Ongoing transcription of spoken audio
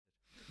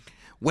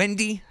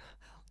Wendy,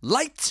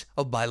 light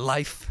of my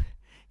life.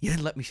 You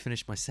didn't let me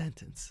finish my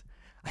sentence.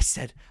 I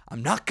said,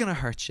 I'm not gonna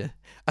hurt you.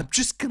 I'm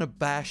just gonna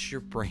bash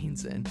your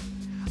brains in.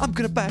 I'm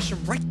gonna bash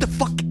them right the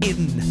fuck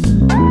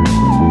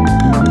in.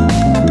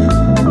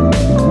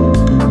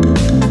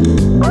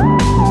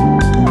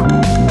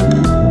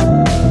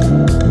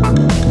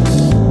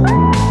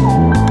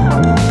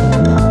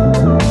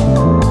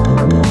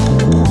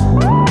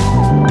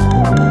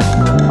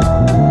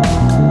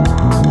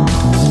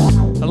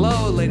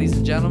 Hello, ladies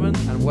and gentlemen,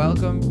 and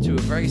welcome to a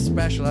very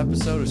special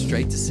episode of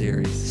Straight to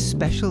Series.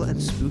 Special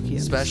and spooky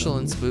episode. Special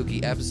and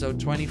spooky episode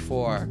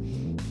 24.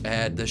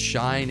 The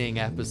Shining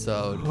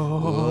episode.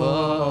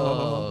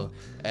 Oh.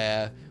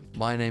 Whoa.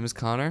 My name is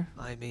Connor.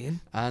 I'm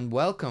Ian. And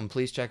welcome.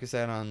 Please check us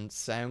out on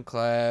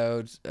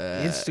SoundCloud,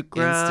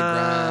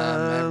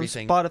 Instagram,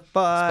 everything.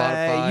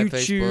 Spotify,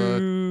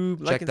 Facebook.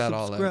 YouTube. Check that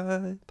all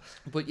out.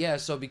 But yeah,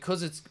 so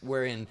because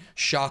we're in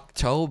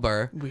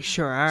Shocktober, We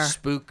sure are.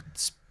 spooky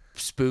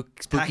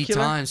Tacular?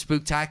 time,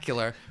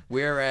 spooktacular.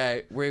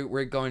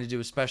 We're going to do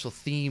a special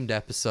themed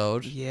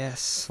episode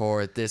Yes.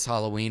 for this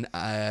Halloween.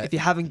 If you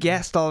haven't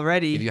guessed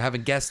already, If you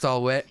haven't guessed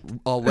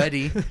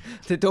already,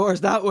 the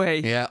door's that way.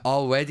 yeah,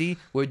 already,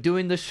 we're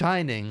doing The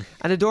Shining.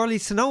 And the door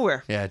leads to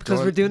nowhere. Yeah, Because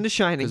we're doing The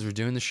Shining. Because we're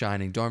doing The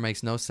Shining. Door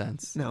makes no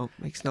sense. No,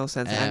 makes no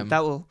sense. Um, And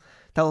that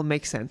will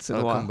make sense in a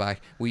I'll while. come back.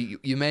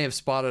 You may have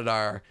spotted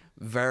our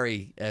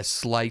very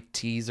slight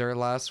teaser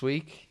last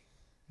week.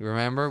 You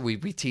remember? We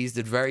teased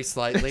it very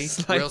slightly,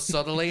 real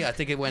subtly. I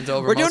think it went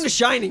over. We're doing The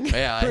Shining.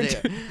 Yeah,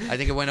 I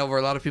think it went over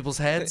a lot of people's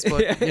heads,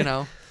 but you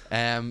know.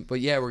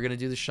 But yeah, we're gonna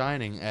do The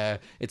Shining.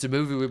 It's a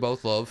movie we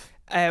both love.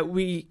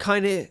 We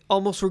kind of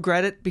almost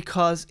regret it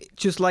because,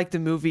 just like the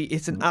movie,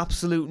 it's an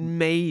absolute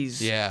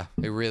maze. Yeah,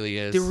 it really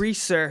is. The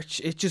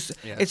research,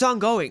 it's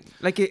ongoing.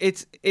 Like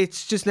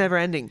it's just never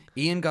ending.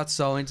 Ian got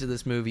so into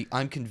this movie,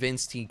 I'm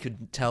convinced he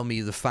could tell me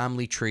the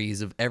family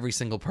trees of every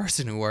single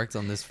person who worked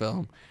on this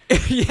film.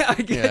 Yeah,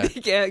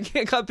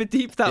 it got a bit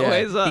deep that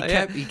way as well.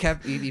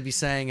 He'd be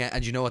saying,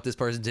 and you know what this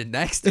person did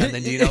next, and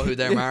then do you know who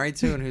they're married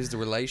to and who's the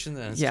relation?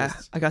 And it's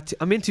just,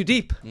 I'm in too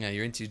deep. yeah,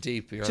 you're in too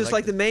deep. You're Just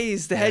like the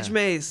maze, the hedge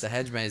maze. the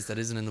hedge maze that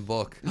isn't in the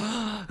book.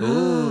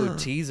 Ooh,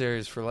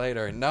 teasers for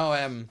later.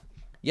 No,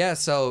 yeah.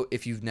 So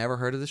if you've never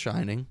heard of The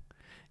Shining,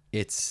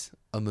 it's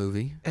a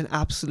movie, An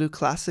absolute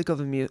classic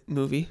of a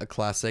movie. a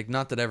classic.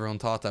 Not that everyone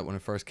thought that when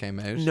it first came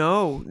out.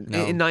 No,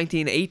 in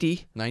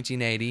 1980.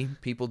 1980.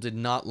 People did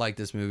not like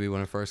this movie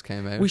when it first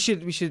came out. We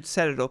should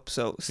set it up.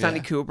 So Stanley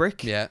Yeah.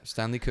 Kubrick, Yeah,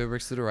 Stanley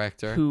Kubrick's the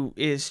director. who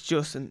is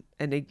just an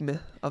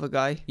enigma of a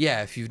guy.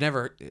 Yeah, if you've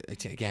never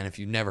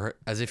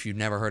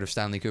heard of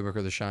Stanley Kubrick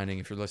or The Shining,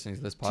 if you're listening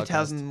to this podcast,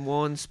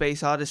 2001: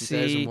 Space Odyssey.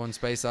 2001: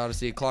 Space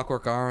Odyssey,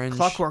 Clockwork Orange,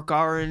 Eyes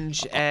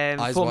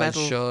Full Wide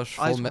Metal. Shut,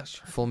 Eyes Wide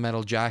Shut. Full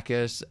Metal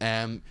Jacket.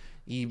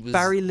 He was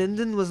Barry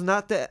Lyndon, wasn't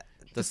that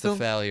That's the film?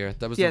 failure.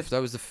 That was Yeah.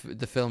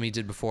 the film he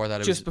did before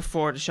that. Just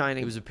before The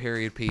Shining. It was a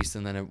period piece,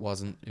 and then it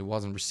wasn't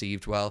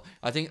received well.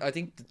 I think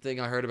the thing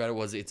I heard about it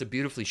was it's a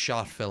beautifully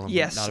shot film.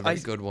 Yes, not a very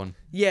good one.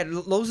 Yeah,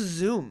 loads of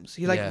zooms.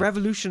 He Yeah.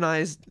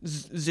 revolutionized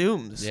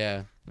zooms.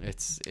 Yeah,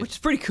 it's Which is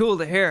pretty cool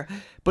to hear.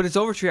 But it's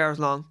over 3 hours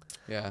long,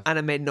 yeah. and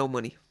it made no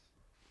money.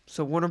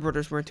 So Warner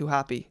Brothers weren't too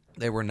happy.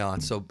 They were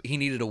not. So he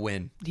needed a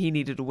win, He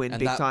needed to win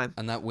big time.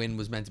 and that win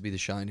was meant to be The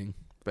Shining,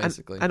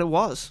 basically. And it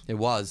was. It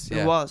was.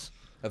 Yeah. It was.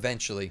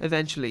 Eventually.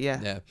 Eventually,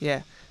 yeah.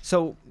 Yeah.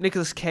 So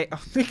Nicolas Cage.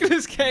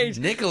 Nicolas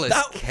Cage.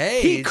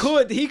 Cage.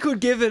 He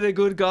could give it a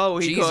good go.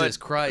 Jesus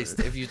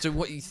Christ! If you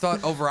what you thought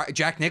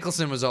Jack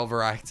Nicholson was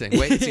overacting,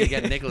 wait until you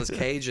get Nicolas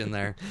Cage in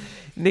there.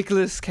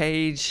 Nicolas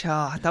Cage.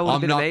 That would have I'm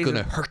been not amazing.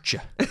 gonna hurt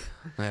you.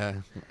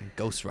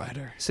 Ghost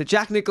Rider. So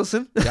Jack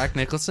Nicholson, Jack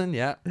Nicholson,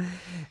 yeah.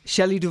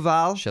 Shelley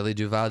Duvall, Shelley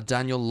Duvall,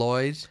 Daniel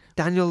Lloyd,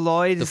 Daniel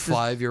Lloyd, the is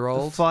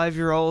 5-year-old. the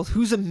 5-year-old,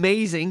 who's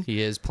amazing.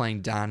 He is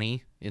playing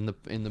Danny in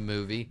the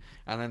movie,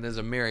 and then there's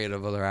a myriad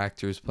of other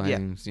actors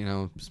playing,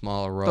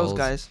 smaller roles. Those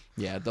guys.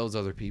 Yeah, those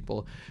other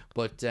people.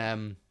 But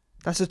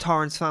That's the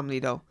Torrance family,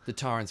 though. the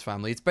Torrance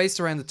family. It's based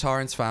around the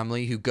Torrance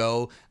family who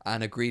go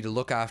and agree to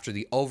look after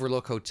the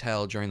Overlook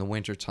Hotel during the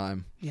winter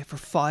time. Yeah, for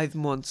 5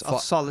 months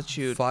of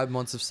solitude. 5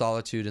 months of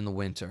solitude in the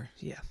winter.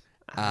 Yeah.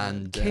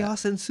 And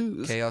chaos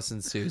ensues. Chaos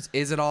ensues.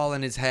 Is it all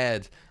in his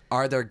head?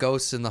 Are there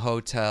ghosts in the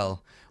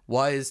hotel?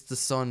 Why is the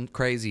son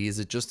crazy? Is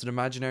it just an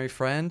imaginary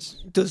friend?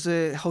 Does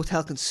the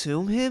hotel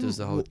consume him? Does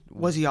the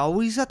Was he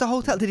always at the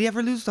hotel? Did he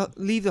ever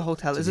leave the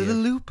hotel? Is it a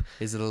loop?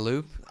 Is it a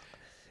loop?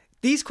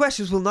 These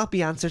questions will not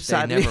be answered, They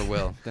sadly. never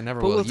will. They never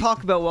But will.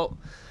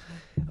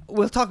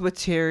 we'll talk about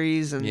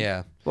theories and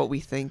Yeah. what we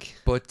think.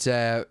 But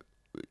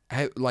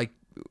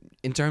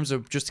in terms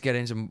of, just to get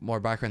into more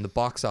background, the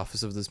box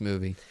office of this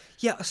movie.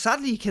 Yeah,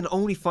 sadly you can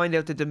only find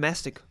out the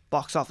domestic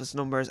box office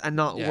numbers and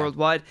not Yeah.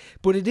 worldwide,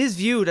 but it is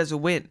viewed as a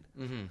win.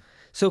 Mm-hmm.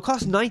 So it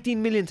cost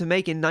 19 million to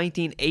make in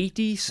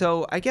 1980,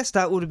 so I guess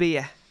that would be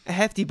a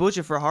hefty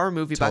budget for a horror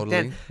movie back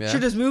then. Yeah. Sure,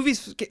 there's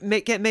movies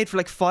get made for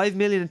like 5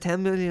 million and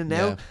 10 million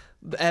now, Yeah.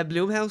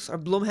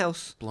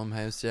 Blumhouse.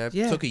 Blumhouse, yeah.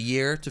 Yeah. Took a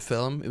year to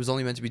film. It was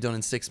only meant to be done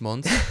in 6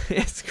 months.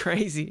 It's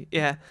crazy.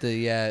 Yeah.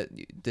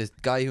 The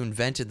guy who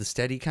invented the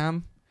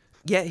Steadicam,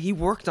 Yeah, he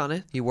worked on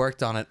it. he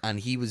worked on it, and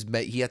he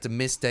had to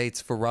miss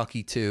dates for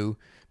Rocky 2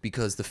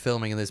 because the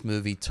filming of this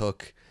movie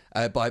took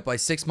by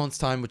 6 months'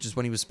 time, which is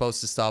when he was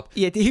supposed to stop.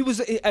 Yeah, he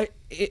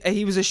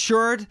was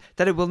assured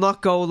that it will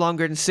not go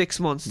longer than 6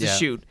 months to Yeah.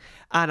 shoot,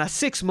 and at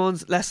 6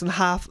 months, less than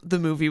half the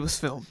movie was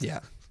filmed.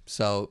 Yeah.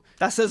 So,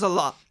 That says a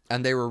lot.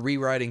 and they were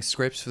rewriting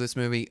scripts for this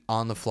movie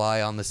on the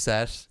fly on the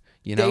set.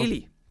 You know,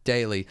 daily.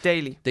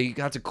 They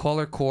had to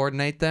color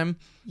coordinate them.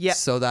 Yeah.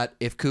 So that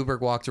if Kubrick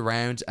walked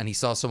around and he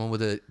saw someone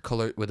with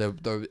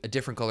a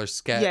different color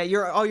sketch. Yeah,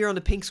 you're on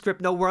the pink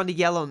script. No, we're on the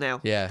yellow now.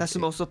 Yeah. That's the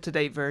most up to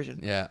date version.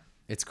 Yeah,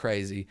 it's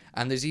crazy.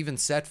 And there's even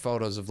set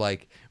photos of,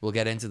 like, we'll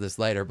get into this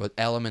later, but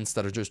elements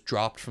that are just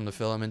dropped from the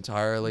film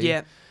entirely.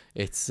 Yeah.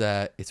 It's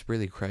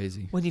really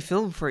crazy. When you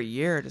film for a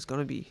year, there's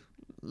gonna be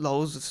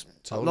loads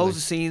Totally. of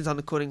scenes on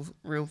the cutting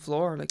room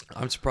floor. Like,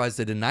 I'm surprised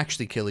they didn't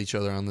actually kill each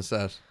other on the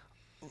set.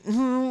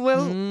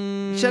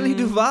 Shelley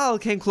Duvall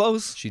came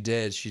close. She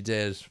did.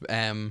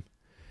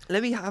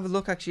 Let me have a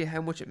look actually at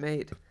how much it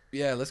made.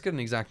 Yeah, let's get an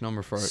exact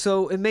number for it.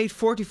 So it made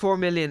 44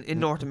 million in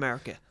North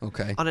America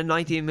Okay. on a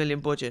 19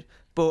 million budget,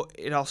 but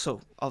it also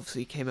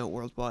obviously came out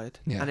worldwide,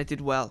 Yeah. and it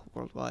did well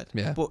worldwide.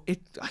 Yeah. But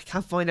I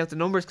can't find out the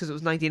numbers because it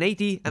was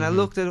 1980, and I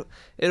looked it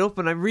up,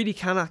 and I really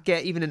cannot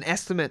get even an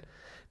estimate.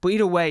 But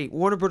either way,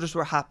 Warner Brothers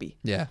were happy.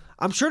 Yeah.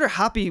 I'm sure they're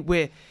happy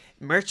with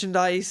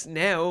merchandise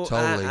now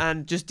Totally.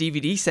 and just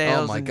DVD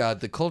sales. Oh my and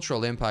God, the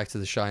cultural impact of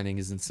The Shining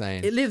is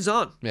insane. it lives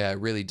on. Yeah, it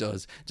really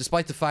does.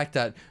 Despite the fact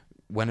that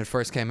when it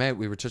first came out,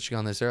 we were touching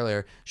on this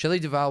earlier, Shelley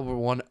Duvall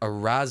won a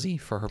Razzie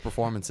for her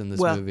performance in this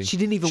Well, movie. she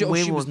didn't even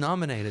win She was one.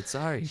 nominated,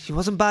 sorry. She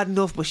wasn't bad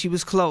enough, but she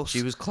was close.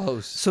 She was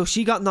close. So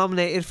she got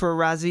nominated for a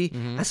Razzie,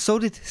 and so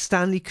did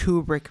Stanley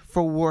Kubrick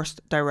for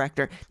Worst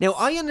Director. Now,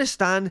 I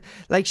understand,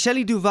 like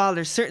Shelley Duvall,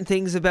 there's certain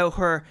things about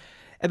her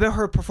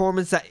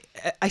performance that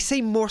I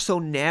say more so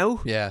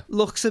now Yeah.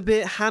 looks a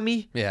bit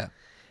hammy, Yeah,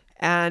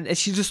 and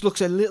she just looks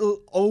a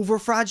little over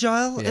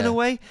fragile in Yeah. a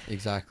way.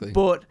 exactly.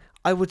 But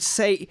I would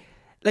say,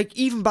 like,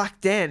 even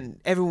back then,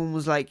 everyone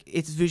was like,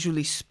 it's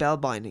visually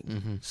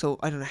spellbinding. So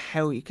I don't know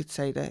how you could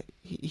say that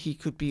he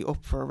could be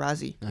up for a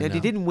Razzie. Now, know. they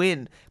didn't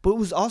win, but it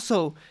was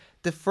also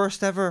the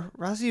first ever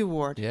Razzie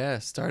Award. Yeah,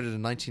 started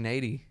in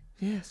 1980.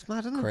 Yeah, it's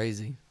mad, isn't it?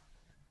 Crazy.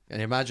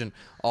 And imagine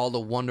all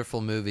the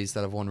wonderful movies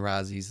that have won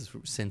Razzies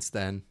since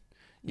then.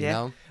 You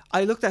know?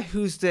 I looked at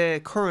who's the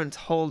current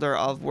holder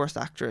of Worst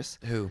Actress.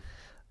 Who?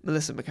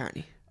 Melissa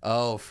McCartney.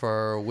 Oh,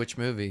 for which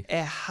movie?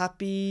 A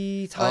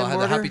Happy Time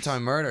Murders. The Happy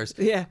Time Murders.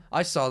 Yeah.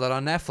 I saw that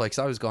on Netflix.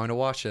 I was going to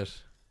watch it.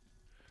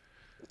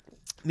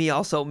 Me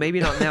also. Maybe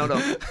not now,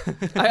 though.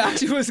 I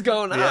actually was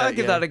going, I'll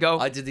give that a go.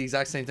 I did the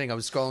exact same thing. I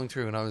was scrolling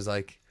through and I was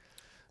like,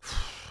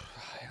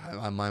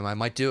 I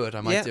might do it.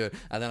 I might do it.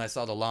 And then I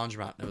saw The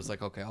Laundromat and I was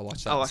like, okay, I'll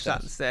watch that I'll watch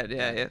instead. that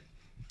instead.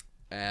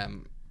 Yeah.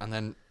 And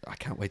then I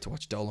can't wait to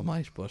watch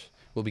Dolomite, but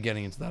we'll be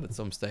getting into that at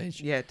some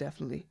stage. Yeah,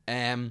 definitely.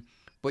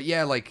 But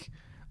yeah, like,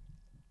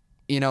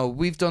 you know,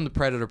 we've done the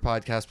Predator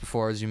podcast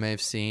before, as you may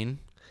have seen,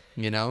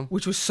 you know.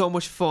 Which was so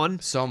much fun.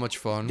 So much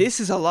fun. This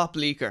is a lot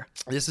bleaker.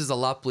 This is a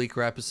lot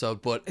bleaker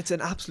episode, but It's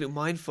an absolute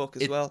mindfuck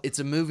as well. it's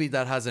a movie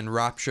that has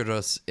enraptured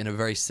us in a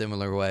very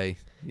similar way,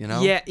 you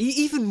know? Yeah,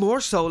 even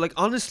more so. Like,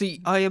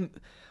 honestly, I'm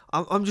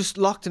just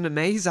locked in a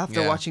maze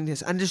after Yeah. watching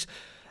this, and just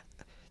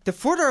the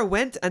further I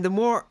went, and the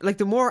more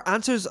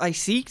answers I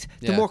seeked,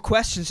 the Yeah. more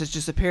questions has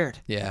just appeared.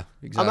 Yeah,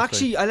 exactly. I'm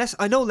actually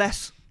I know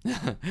less.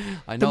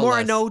 I know The more I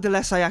less. know, the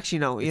less I actually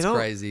know. You It's know,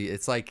 crazy.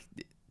 It's like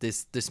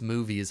this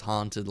movie is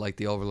haunted like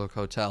the Overlook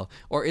Hotel.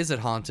 Or is it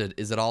haunted?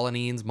 Is it all in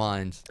Ian's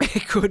mind?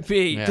 it could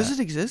be. Yeah. Does it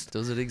exist?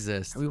 Does it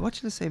exist? Are we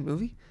watching the same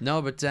movie?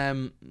 No, but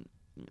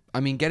I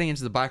mean, getting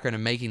into the background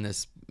and making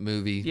this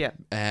movie, Yeah.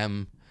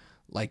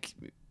 like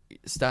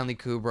Stanley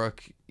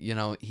Kubrick, you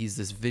know, he's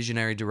this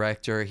visionary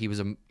director. He was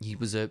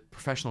a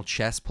professional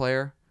chess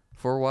player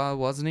for a while,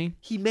 wasn't he?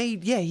 He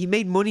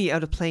made money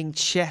out of playing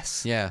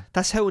chess. Yeah.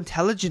 That's how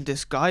intelligent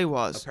this guy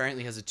was.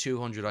 Apparently has a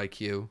 200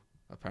 IQ.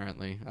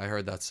 Apparently, I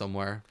heard that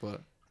somewhere,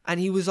 but And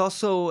he was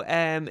also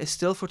a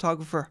still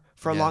photographer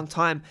for a Yeah. long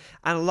time.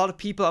 And a lot of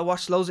people, I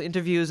watched loads of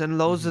interviews, and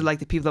loads of like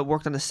the people that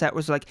worked on the set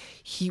was like,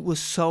 he was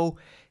so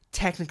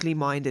technically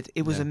minded.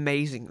 It was Yeah.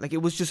 amazing. Like,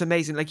 it was just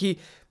amazing. Like,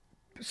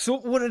 so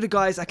one of the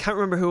guys, I can't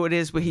remember who it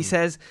is, but he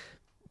says,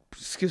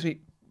 excuse me,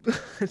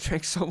 I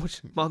drank so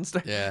much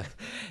Monster.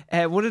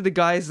 yeah. One of the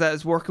guys that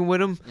is working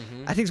with him,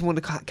 I think it's one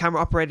of the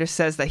camera operators,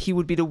 says that he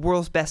would be the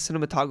world's best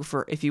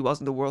cinematographer if he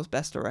wasn't the world's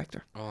best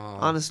director. Oh,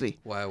 Honestly.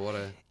 wow, what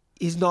a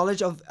His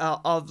knowledge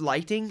of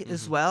lighting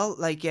as well,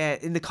 like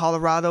in the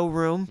Colorado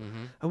room,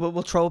 and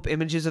we'll throw up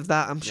images of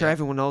that. I'm sure Yeah.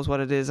 everyone knows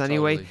what it is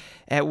anyway.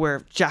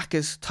 Where Jack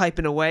is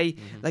typing away,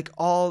 like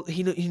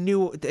he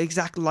knew the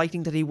exact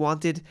lighting that he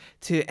wanted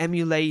to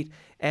emulate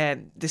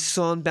the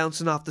sun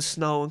bouncing off the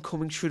snow and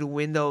coming through the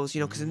windows, you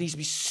know, because it needs to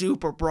be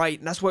super bright,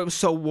 and that's why it was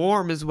so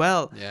warm as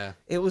well. Yeah.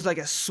 It was like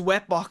a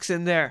sweat box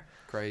in there.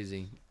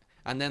 Crazy.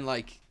 And then,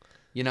 like,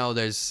 you know,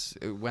 there's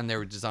when they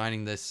were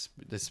designing this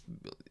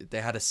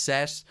they had a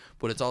set,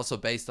 but it's also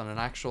based on an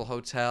actual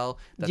hotel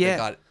that they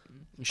got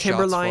shots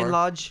Timberline for,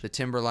 Lodge. the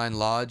Timberline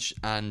Lodge,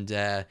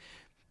 and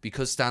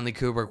because Stanley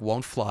Kubrick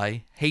won't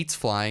fly, hates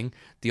flying,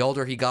 the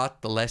older he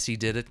got, the less he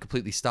did it,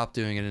 completely stopped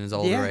doing it in his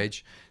older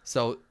age.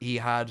 So he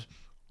had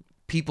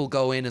people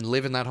go in and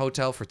live in that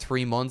hotel for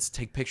 3 months,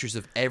 take pictures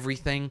of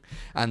everything,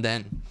 and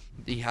then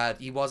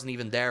he wasn't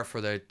even there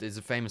for there's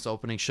a famous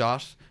opening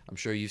shot. I'm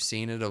sure you've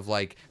seen it, of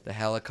like the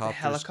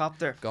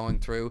helicopter going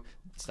through.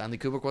 Stanley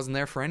Kubrick wasn't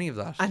there for any of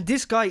that. And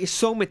this guy is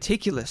so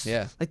meticulous.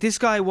 Yeah. Like, this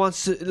guy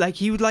wants to, like,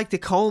 he would like to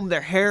comb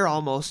their hair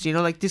almost, you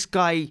know, like, this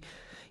guy,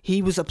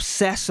 he was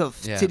obsessive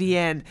to the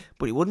end,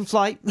 but he wouldn't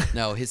fly.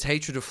 No, his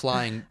hatred of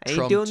flying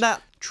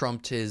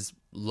trumped his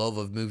love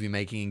of movie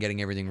making and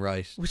getting everything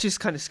right. Which is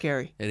kind of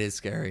scary. It is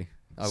scary.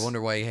 I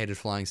wonder why he hated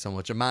flying so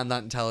much. A man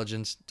that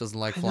intelligent doesn't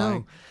like I flying.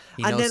 know.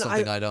 He And knows then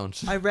something I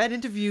don't. I read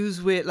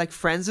interviews with, like,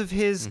 friends of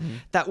his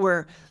that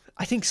were,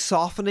 I think,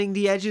 softening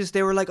the edges.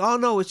 They were like, oh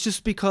no, it's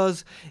just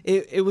because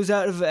it was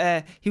out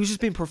of he was just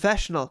being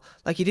professional.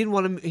 Like, he didn't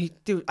want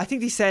to I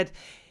think they said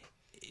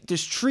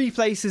there's 3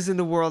 places in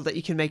the world that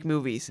you can make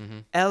movies: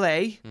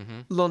 LA,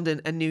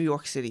 London, and New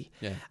York City.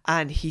 Yeah.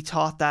 And he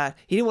thought that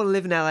he didn't want to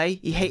live in LA.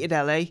 He hated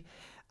LA,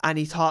 and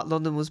he thought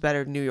London was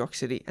better than New York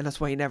City, and that's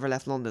why he never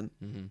left London.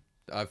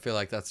 I feel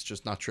like that's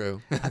just not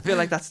true. I feel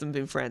like that's them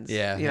being friends.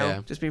 Yeah, you know,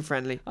 yeah. just being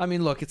friendly. I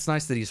mean, look, it's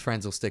nice that his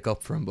friends will stick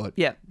up for him, but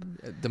Yeah,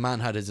 the man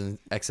had his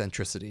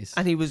eccentricities.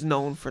 and he was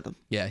known for them.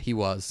 Yeah, he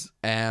was.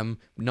 No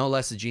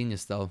less a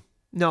genius, though.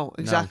 No,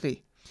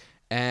 exactly.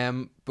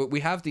 But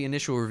we have the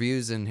initial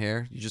reviews in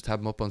here. You just have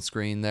them up on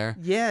screen there.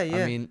 Yeah.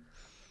 I mean,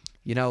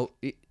 you know,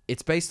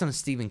 it's based on a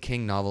Stephen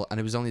King novel, and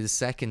it was only the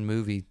second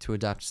movie to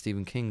adapt a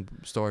Stephen King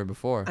story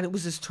before. And it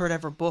was his 3rd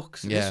ever book.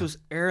 So Yeah. this was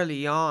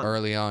early on.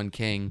 Early on,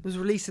 King. It was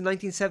released in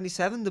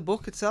 1977, the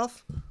book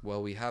itself.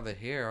 Well, we have it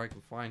here. I can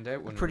find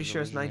out when I'm pretty it was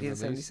sure it's originally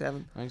released.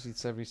 1977.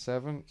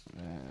 1977.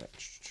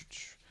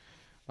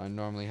 I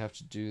normally have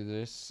to do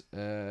this.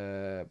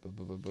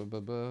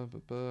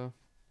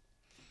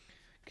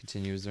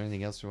 Continue. Is there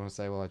anything else you want to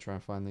say while I try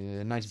and find the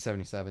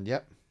 1977?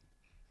 Yep.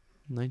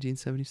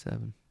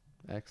 1977.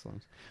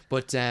 Excellent.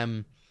 But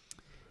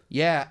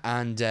yeah,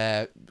 and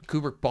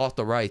Kubrick bought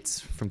the rights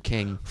from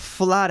King.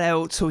 Flat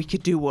out, so he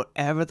could do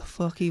whatever the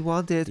fuck he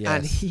wanted. Yes.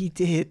 And he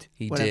did.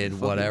 He did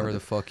whatever the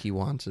fuck he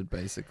wanted,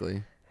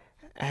 basically.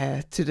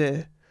 To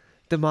the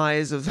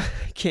demise of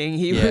King.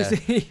 He's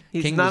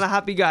King not was- a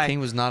happy guy. King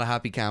was not a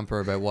happy camper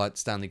about what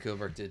Stanley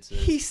Kubrick did to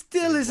He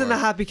still his isn't work. a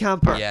happy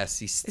camper. Yes,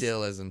 he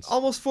still isn't.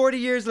 Almost 40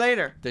 years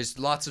later. There's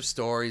lots of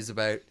stories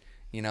about,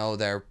 you know,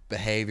 their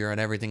behavior and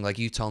everything. Like,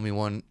 you told me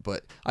one,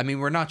 but I mean,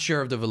 we're not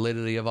sure of the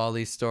validity of all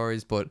these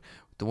stories, but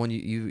the one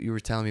you were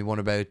telling me one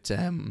about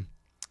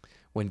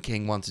when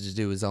King wanted to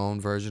do his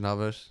own version of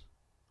it.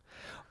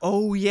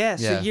 Oh, yeah.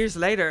 So Yeah. years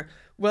later.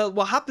 Well,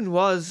 what happened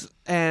was,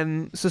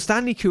 so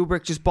Stanley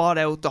Kubrick just bought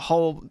out the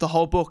whole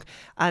book,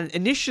 and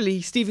initially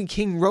Stephen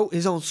King wrote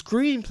his own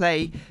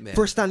screenplay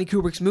for Stanley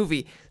Kubrick's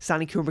movie.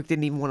 Stanley Kubrick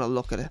didn't even want to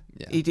look at it.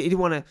 Yeah. He didn't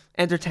want to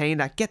entertain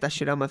that. Get that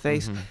shit out of my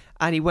face.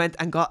 And he went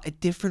and got a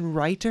different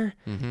writer,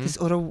 this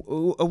a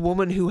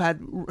woman who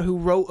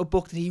wrote a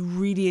book that he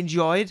really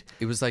enjoyed.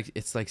 It was like,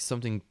 it's like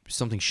something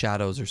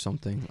Shadows or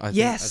something. I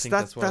Yes, think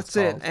that's what that's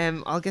it's it.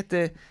 called. I'll get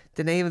the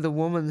name of the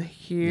woman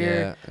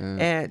here.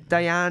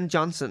 Diane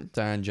Johnson.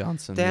 Diane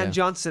Johnson. Dan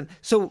Johnson.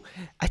 So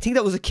I think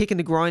that was a kick in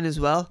the groin as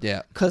well.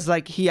 Yeah. Because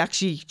like he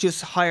actually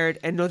just hired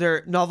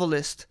another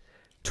novelist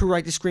to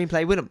write the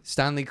screenplay with him.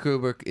 Stanley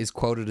Kubrick is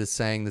quoted as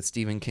saying that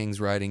Stephen King's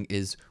writing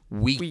is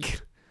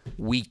weak.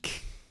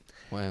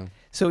 Wow.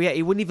 So yeah,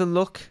 he wouldn't even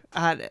look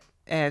at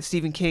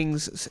Stephen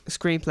King's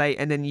screenplay,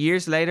 and then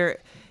years later,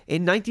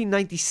 in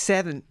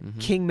 1997,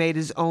 King made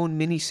his own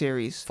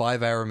miniseries.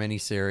 5-hour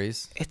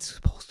miniseries. It's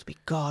supposed to be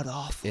god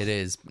awful. It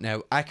is.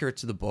 Now, accurate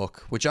to the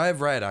book, which I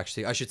have read,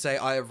 actually. I should say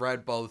I have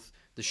read both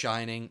The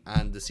Shining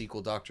and the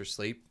sequel Doctor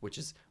Sleep, which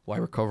is why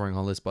we're covering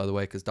all this, by the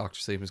way, because Doctor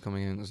Sleep is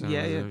coming in in a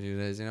few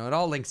days. You know, it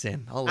all links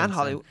in. And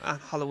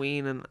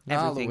Halloween and everything.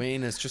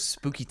 Halloween is just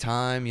spooky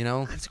time, you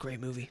know. And it's a great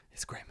movie.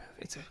 It's a great movie.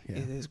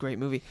 It is a great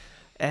movie.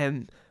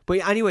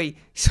 But anyway,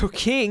 so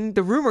King,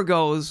 the rumor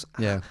goes,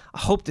 Yeah. I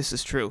hope this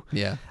is true.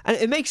 Yeah. And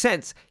it makes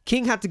sense.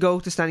 King had to go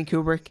to Stanley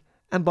Kubrick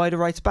and buy the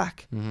rights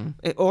back,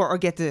 or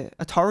get the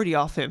authority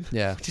off him,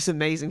 Yeah. which is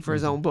amazing for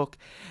his own book.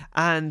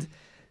 And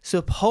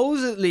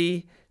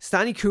supposedly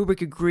Stanley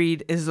Kubrick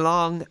agreed as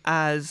long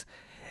as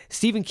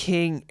Stephen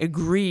King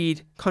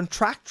agreed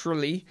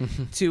contractually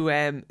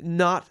to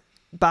not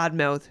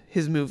badmouth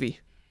his movie,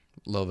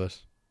 Love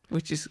it.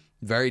 which is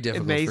Very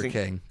difficult amazing. for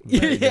King.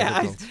 Very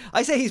difficult.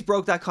 I say he's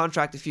broke that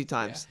contract a few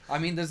times. I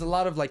mean, there's a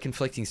lot of like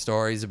conflicting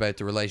stories about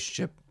the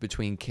relationship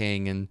between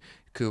King and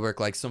Kubrick.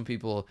 Like some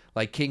people,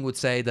 like King would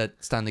say that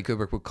Stanley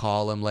Kubrick would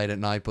call him late at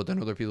night, but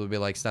then other people would be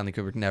like, Stanley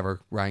Kubrick never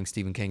rang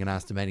Stephen King and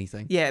asked him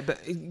anything. Yeah, but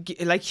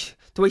like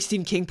the way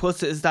Stephen King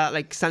puts it is that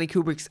like Stanley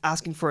Kubrick's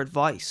asking for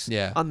advice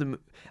on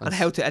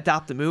how to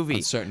adapt the movie,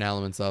 on certain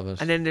elements of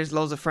it. and then there's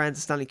loads of friends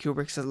of Stanley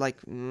Kubrick says like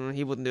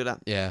he wouldn't do that.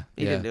 Yeah,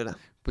 He didn't do that.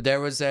 But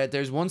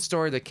there's one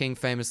story that King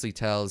famously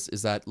tells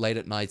is that late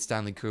at night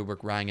Stanley Kubrick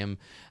rang him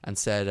and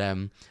said,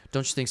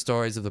 don't you think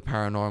stories of the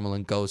paranormal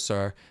and ghosts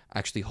are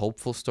actually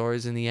hopeful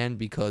stories in the end,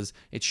 because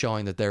it's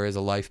showing that there is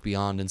a life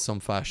beyond in some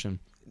fashion.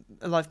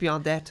 A life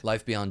beyond death.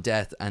 Life beyond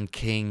death. And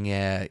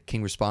King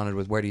responded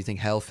with, where do you think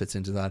hell fits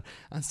into that?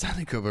 And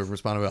Stanley Kubrick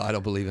responded with, I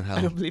don't believe in hell.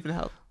 I don't believe in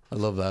hell. I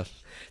love that.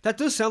 That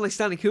does sound like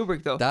Stanley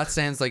Kubrick, though. That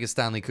sounds like a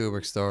Stanley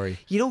Kubrick story.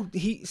 You know,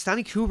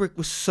 Stanley Kubrick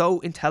was so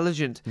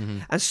intelligent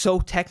and so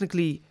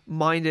technically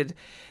minded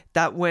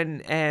that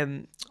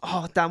when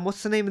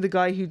what's the name of the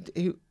guy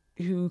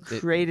who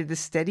created the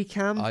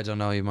Steadicam? I don't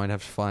know. You might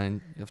have to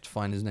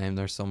find his name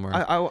there somewhere.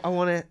 I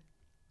want to.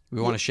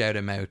 We want to shout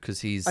him out because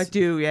he's. I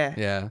do, yeah.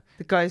 Yeah.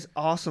 The guy's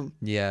awesome.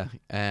 Yeah.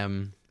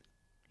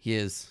 He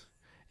is.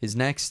 His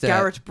next.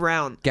 Garrett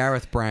Brown.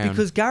 Gareth Brown.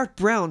 Because Garrett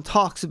Brown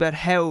talks about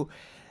how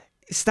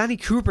Stanley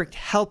Kubrick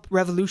helped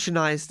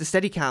revolutionize the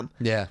Steadicam.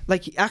 Yeah.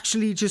 Like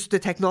actually just the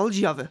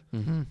technology of it.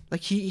 Mm-hmm.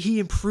 Like he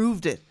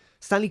improved it.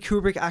 Stanley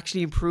Kubrick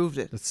actually improved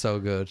it. That's so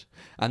good.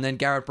 And then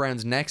Garrett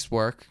Brown's next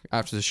work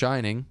after The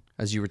Shining,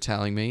 as you were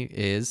telling me,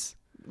 is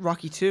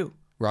Rocky 2.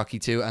 Rocky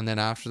 2. And then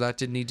after that,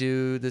 didn't he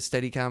do the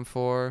Steadicam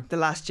for The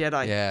Last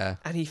Jedi. Yeah.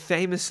 And he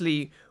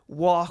famously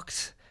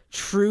walked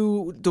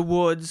through the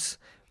woods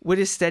with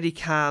his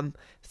Steadicam,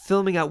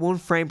 filming at 1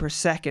 frame per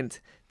second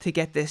to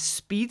get the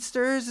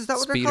speedsters. Is that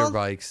what they're Speeder called?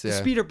 bikes, yeah. The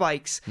speeder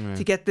bikes.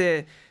 To get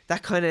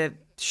that kind of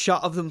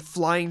shot of them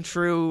flying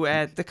through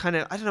the kind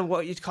of, I don't know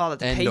what you'd call it,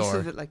 the Endor, pace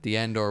of it. Like the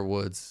Endor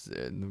woods,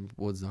 the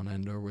woods on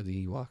Endor where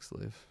the Ewoks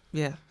live.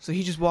 Yeah. So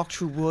he just walked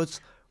through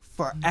woods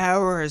for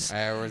hours.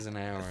 Hours and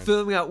hours.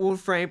 Filming at 1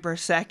 frame per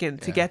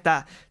second to get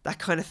that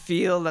kind of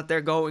feel that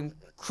they're going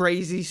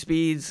crazy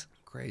speeds.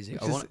 Crazy.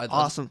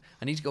 Awesome.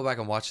 I need to go back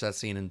and watch that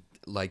scene and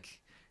like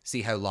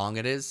see how long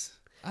it is,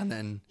 and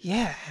then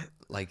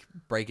like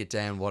break it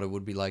down what it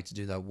would be like to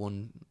do that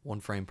one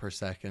frame per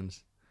second.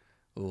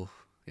 Oh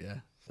yeah,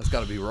 that's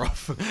got to be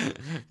rough.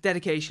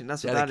 Dedication.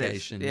 That's what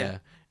Dedication. that is.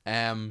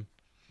 Yeah.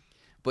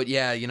 But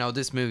yeah, you know,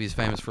 this movie is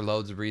famous for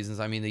loads of reasons.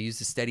 I mean, they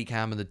used the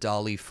Steadicam and the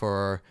dolly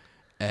for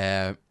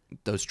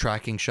those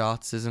tracking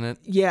shots, isn't it?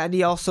 Yeah, and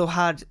he also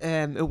had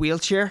a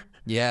wheelchair.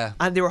 Yeah.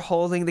 And they were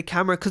holding the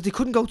camera because they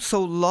couldn't go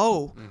so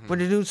low when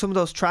they're doing some of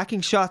those tracking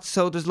shots.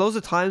 So there's loads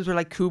of times where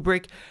like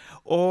Kubrick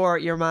or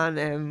your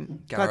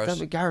man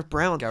Garrett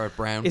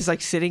Brown is like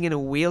sitting in a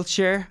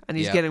wheelchair and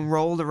he's getting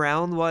rolled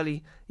around while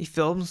he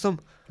films them.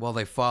 Well,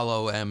 they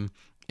follow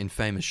in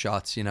famous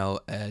shots, you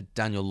know,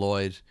 Daniel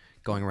Lloyd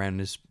going around in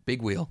his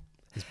big wheel.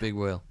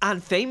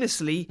 And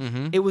famously,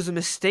 it was a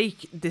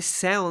mistake, this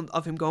sound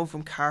of him going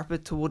from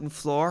carpet to wooden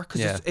floor,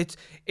 because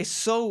it's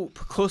so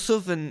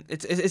percussive and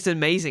it's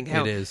amazing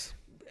how it is.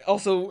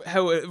 Also,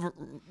 how it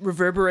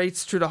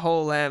reverberates through the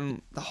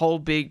whole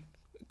big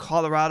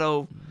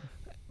Colorado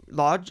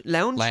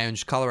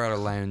Colorado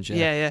lounge.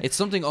 Yeah. It's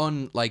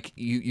something like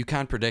you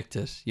can't predict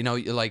it. You know,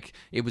 like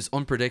it was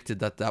unpredicted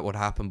that would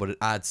happen, but it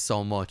adds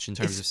so much in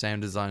terms of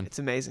sound design. It's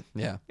amazing.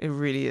 Yeah, it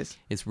really is.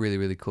 It's really,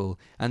 really cool.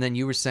 And then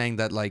you were saying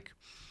that like,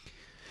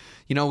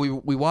 you know,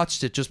 we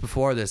watched it just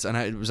before this, and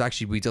it was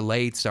actually, we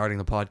delayed starting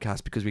the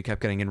podcast because we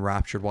kept getting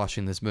enraptured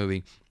watching this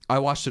movie. I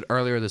watched it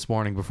earlier this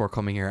morning before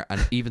coming here,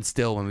 and even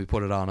still when we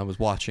put it on, I was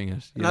watching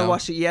it. I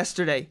watched it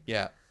yesterday.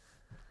 Yeah.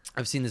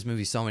 I've seen this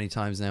movie so many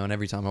times now, and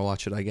every time I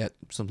watch it, I get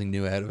something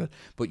new out of it.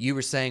 But you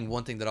were saying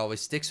one thing that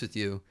always sticks with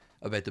you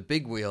about the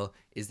big wheel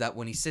is that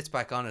when he sits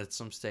back on it at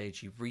some stage,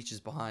 he reaches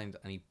behind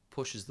and he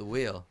pushes the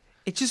wheel.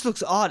 It just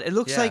looks odd. It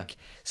looks like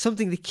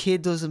something the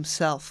kid does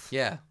himself.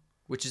 Yeah,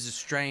 which is a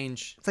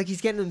strange... It's like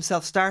he's getting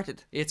himself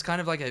started. It's kind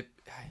of like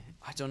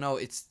I don't know,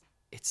 it's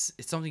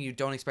something you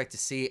don't expect to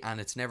see, and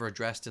it's never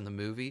addressed in the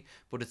movie,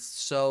 but it's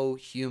so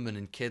human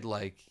and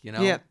kid-like, you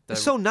know? Yeah,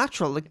 it's so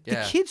natural. Like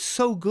the kid's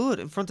so good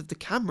in front of the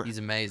camera. He's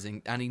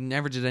amazing, and he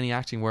never did any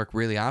acting work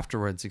really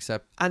afterwards,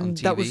 except on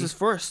TV. That was his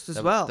first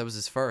as well. That was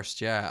his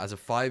first, yeah, as a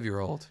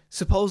 5-year-old.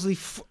 Supposedly,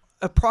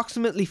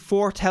 approximately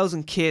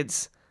 4,000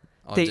 kids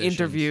they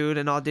interviewed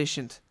and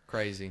auditioned.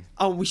 Crazy.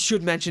 Oh, we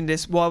should mention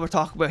this while we're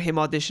talking about him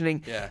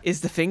auditioning.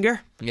 Is the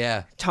finger?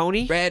 Yeah.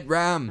 Tony. Red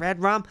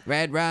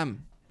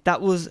Ram. That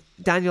was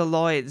Daniel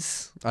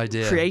Lloyd's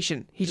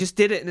creation. He just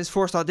did it in his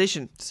first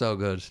audition. So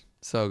good.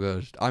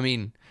 I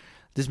mean,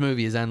 this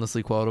movie is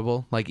endlessly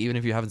quotable. Like, even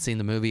if you haven't seen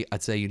the movie,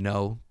 I'd say you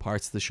know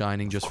parts of The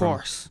Shining just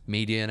from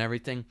media and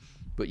everything.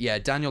 But yeah,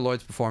 Daniel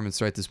Lloyd's performance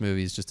throughout this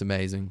movie is just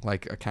amazing.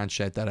 Like, I can't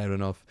shout that out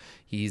enough.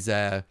 He's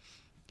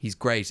He's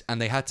great,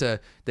 and they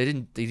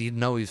didn't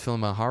know he was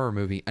filming a horror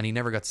movie, and he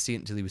never got to see it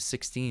until he was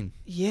 16.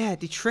 Yeah,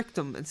 they tricked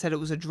him and said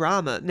it was a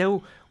drama.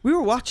 Now, we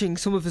were watching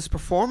some of his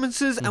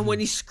performances, and when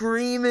he's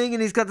screaming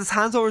and he's got his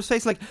hands over his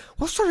face, like,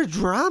 what sort of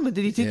drama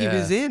did he think he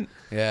was in?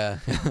 Yeah.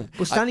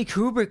 But Stanley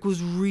Kubrick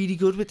was really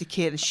good with the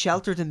kid and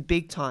sheltered him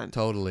big time.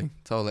 Totally.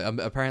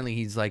 Apparently,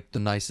 he's like the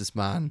nicest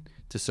man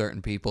to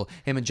certain people.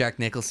 Him and Jack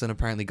Nicholson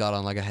apparently got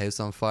on like a house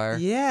on fire.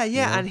 Yeah,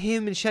 you know? and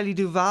him and Shelley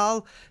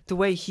Duvall, the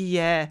way he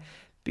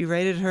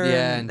berated her.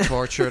 Yeah, and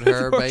tortured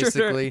her,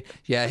 basically.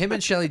 Yeah, him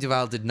and Shelley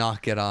Duvall did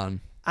not get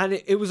on. And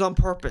it was on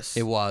purpose.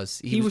 It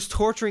was. He was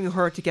torturing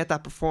her to get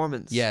that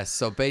performance. Yes,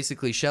 so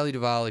basically Shelley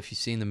Duvall, if you've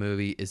seen the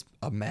movie, is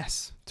a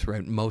mess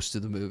throughout most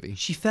of the movie.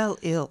 She fell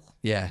ill.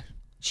 Yeah.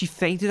 She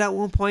fainted at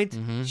one point.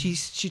 She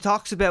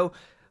talks about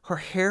her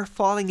hair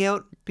falling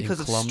out because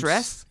In of clumps.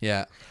 stress.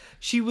 Yeah.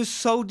 She was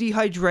so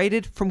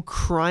dehydrated from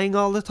crying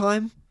all the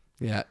time.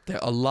 Yeah.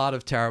 A lot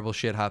of terrible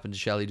shit happened to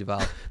Shelley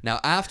Duvall. Now,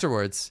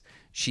 afterwards,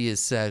 she has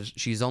said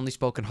she's only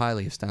spoken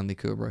highly of Stanley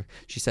Kubrick.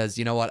 She says,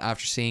 you know what,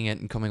 after seeing it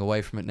and coming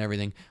away from it and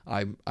everything,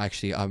 I'm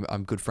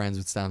good friends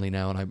with Stanley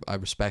now, and I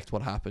respect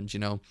what happened, you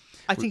know.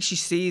 I think she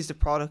sees the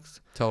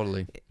product.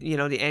 Totally. You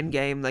know, the end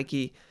game. Like,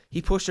 he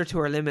pushed her to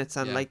her limits,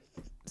 and like,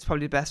 it's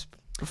probably the best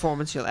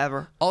performance she'll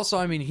ever. Also,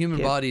 I mean, human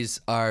Yeah. bodies,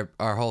 our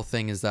whole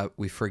thing is that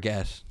we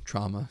forget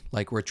trauma.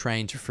 Like, we're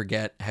trained to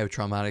forget how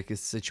traumatic a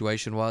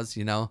situation was,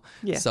 you know?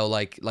 Yeah. So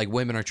like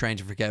women are trained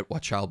to forget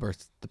what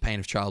the pain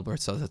of childbirth,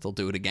 so that they'll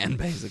do it again,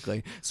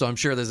 basically. So I'm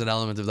sure there's an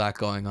element of that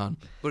going on.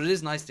 But it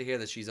is nice to hear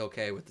that she's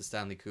okay with the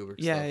Stanley Kubrick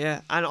Yeah, stuff.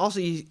 yeah. And also,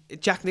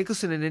 Jack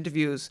Nicholson in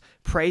interviews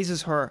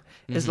praises her,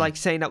 is like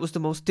saying that was the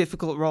most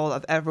difficult role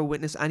I've ever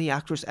witnessed any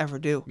actress ever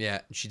do.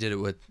 Yeah, she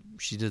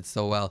did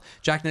so well.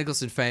 Jack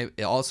Nicholson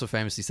also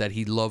famously said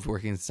he loved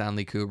working with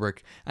Stanley Kubrick,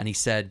 and he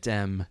said,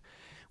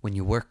 when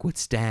you work with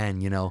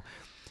Stan, you know,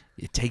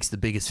 it takes the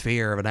biggest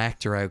fear of an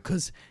actor out,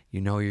 because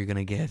you know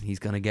he's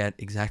gonna get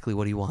exactly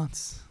what he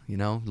wants, you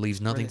know, leaves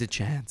nothing to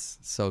chance.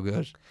 So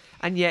good.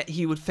 And yet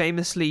he would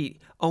famously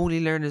only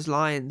learn his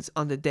lines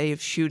on the day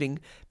of shooting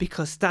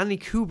because Stanley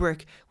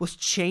Kubrick was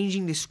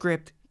changing the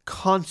script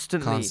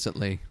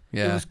constantly.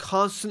 Yeah. It was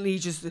constantly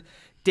just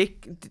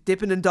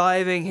dipping and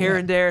diving here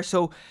and there.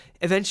 So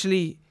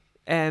eventually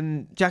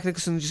Jack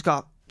Nicholson just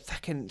got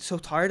fucking so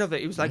tired of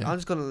it. He was like, I'm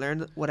just going to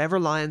learn whatever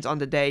lines on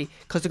the day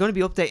because they're going to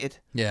be updated.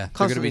 Yeah,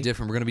 they're going to be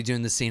different. We're going to be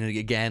doing the scene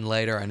again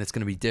later, and it's going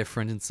to be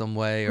different in some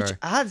way. Which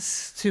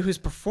adds to his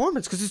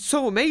performance because it's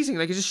so amazing.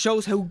 Like, it just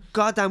shows how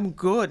goddamn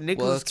good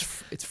Nicolas.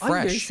 Well, it's I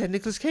nearly fresh. said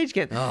Nicolas Cage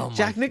again. Oh,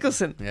 Jack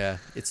Nicholson. Yeah,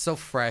 it's so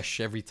fresh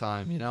every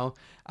time, you know.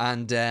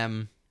 And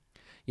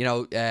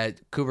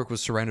Kubrick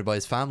was surrounded by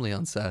his family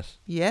on set.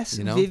 Yes,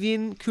 You know?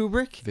 Vivian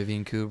Kubrick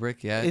Vivian Kubrick,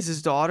 yeah. is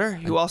his daughter,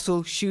 who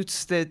also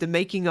shoots the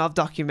making of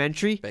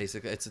documentary.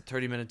 Basically, it's a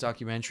 30-minute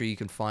documentary. You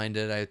can find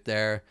it out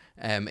there.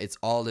 It's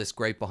all this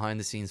great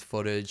behind-the-scenes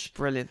footage.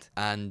 Brilliant.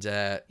 And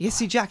You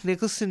see Jack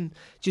Nicholson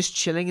just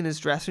chilling in his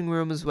dressing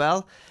room as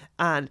well,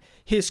 and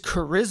his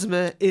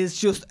charisma is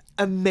just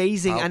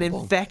amazing and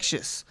Palpable.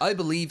 infectious. I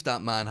believe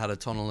that man had a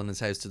tunnel in his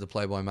house to the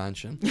Playboy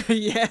Mansion.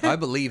 Yeah. I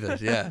believe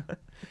it, yeah.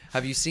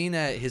 Have you seen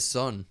his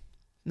son?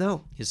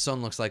 No, His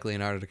son looks like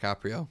Leonardo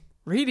DiCaprio.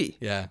 really.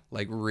 Yeah,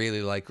 like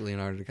really like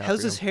Leonardo DiCaprio.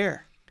 How's his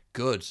hair?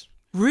 Good.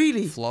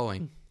 Really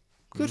Flowing.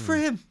 good for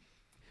him.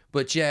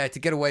 But yeah, to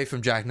get away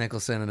from Jack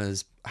Nicholson and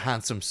his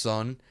handsome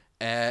son,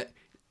 to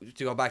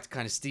go back to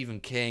kind of Stephen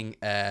King,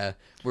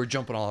 we're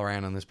jumping all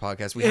around on this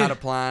podcast. We had a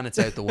plan, it's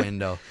out the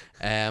window.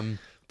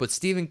 But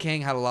Stephen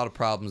King had a lot of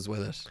problems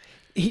with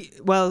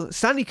it.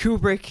 Stanley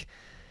Kubrick,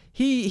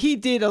 he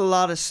did a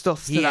lot of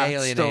stuff to He that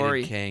alienated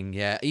story. King,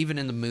 yeah. Even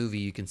in the movie,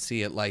 you can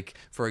see it. Like,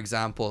 for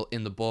example,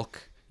 in the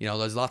book, you know,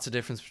 there's lots of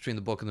difference between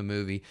the book and the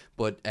movie,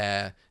 but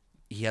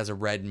he has a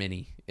red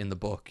Mini in the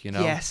book, you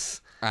know?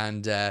 Yes.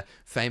 And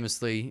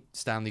famously,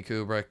 Stanley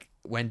Kubrick,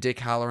 when Dick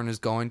Halloran is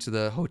going to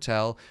the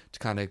hotel to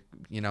kind of,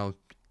 you know,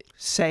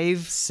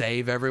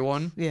 save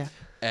everyone, Yeah.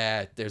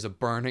 there's a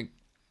burning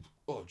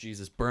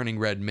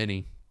red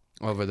Mini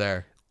over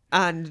there.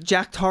 And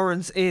Jack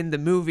Torrance in the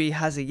movie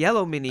has a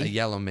yellow Mini. A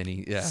yellow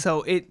Mini, yeah.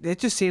 So it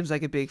just seems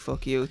like a big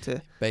fuck you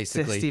to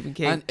Basically. Stephen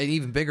King. And an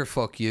even bigger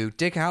fuck you,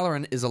 Dick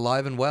Halloran is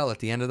alive and well at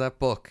the end of that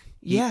book.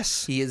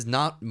 Yes. He is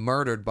not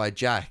murdered by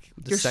Jack.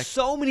 There's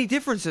so many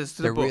differences to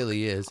the There book.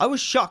 really is. I was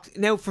shocked.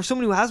 Now, for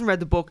someone who hasn't read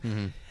the book,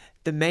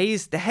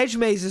 the hedge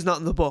maze is not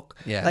in the book.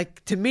 Yeah.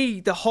 Like, to me,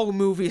 the whole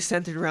movie is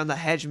centered around the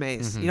hedge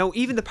maze. You know,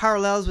 even the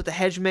parallels with the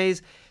hedge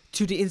maze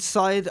to the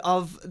inside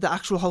of the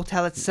actual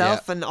hotel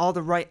itself and all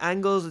the right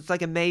angles. It's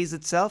like a maze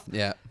itself.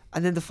 Yeah.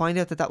 And then to find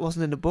out that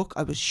wasn't in the book,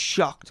 I was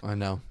shocked. I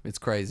know. It's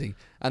crazy.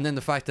 And then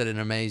the fact that in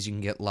a maze you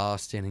can get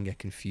lost in and get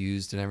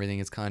confused and everything.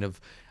 It's kind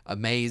of a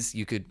maze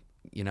you could,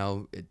 you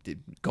know,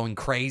 going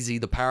crazy.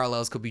 The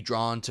parallels could be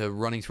drawn to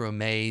running through a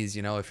maze,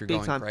 you know, if you're Big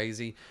going time.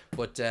 crazy.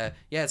 But yeah,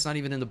 it's not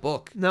even in the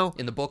book. No.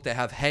 In the book, they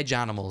have hedge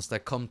animals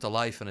that come to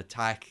life and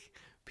attack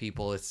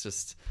people. It's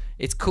just,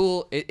 it's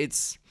cool.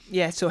 It's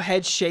Yeah, so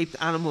hedge-shaped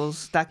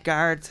animals that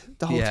guard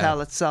the hotel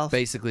itself.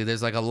 basically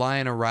there's like a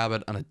lion, a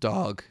rabbit, and a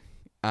dog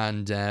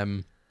And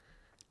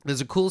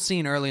there's a cool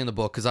scene early in the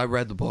book, because I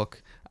read the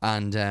book,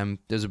 and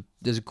there's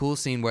a cool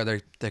scene where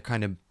they're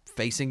kind of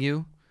facing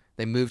you.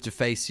 They move to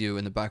face you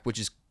in the back, which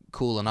is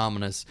cool and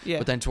ominous. Yeah.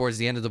 But then towards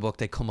the end of the book,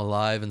 they come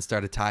alive and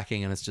start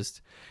attacking, and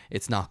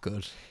it's not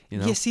good. You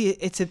know? Yeah, see,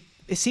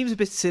 it seems a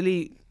bit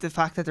silly, the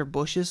fact that they're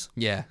bushes.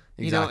 Yeah,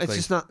 exactly. You know, it's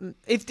just not.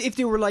 If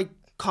they were like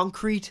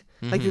concrete,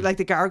 like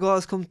the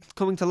gargoyles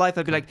coming to life,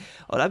 I'd be like,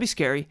 oh, that'd be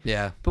scary.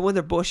 Yeah, But when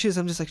they're bushes,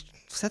 I'm just like,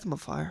 set them on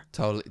fire.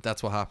 totally.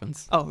 That's what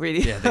happens. Oh,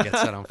 really? Yeah, they get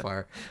set on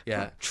fire.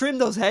 Yeah, Trim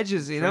those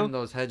hedges, you trim know.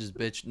 those hedges,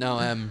 bitch. No,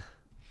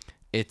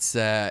 it's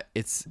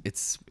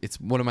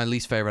one of my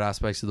least favorite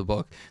aspects of the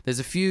book. There's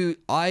a few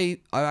I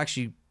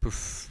actually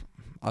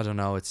I don't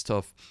know, it's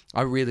tough.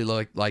 I really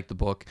like the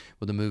book,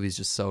 but the movie's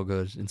just so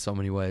good in so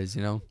many ways,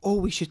 you know. Oh,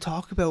 we should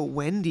talk about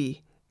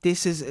Wendy.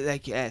 This is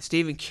like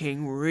Stephen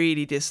King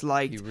really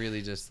disliked He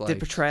really just the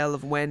portrayal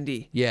of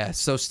Wendy. Yeah,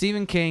 so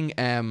Stephen King,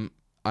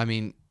 I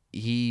mean,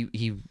 he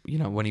you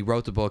know, when he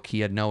wrote the book, he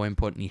had no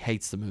input, and he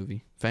hates the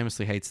movie.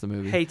 Famously hates the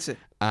movie. Hates it.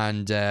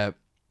 And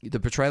the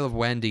portrayal of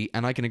Wendy,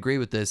 and I can agree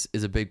with this,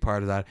 is a big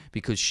part of that,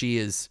 because she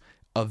is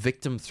a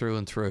victim through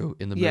and through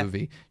in the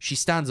movie. She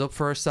stands up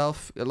for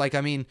herself. Like,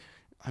 I mean,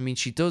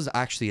 she does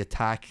actually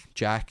attack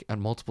Jack at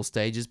multiple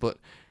stages, but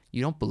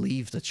you don't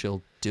believe that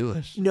she'll do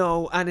it.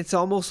 No, and it's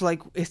almost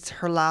like it's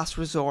her last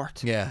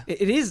resort. Yeah.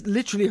 It is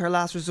literally her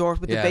last resort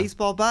with the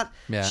baseball bat.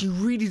 Yeah. She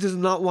really does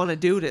not want to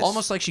do this.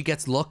 Almost like she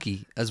gets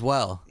lucky as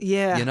well.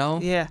 Yeah. You know?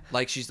 Yeah.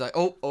 Like she's like,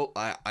 oh,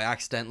 I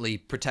accidentally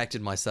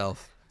protected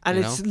myself. And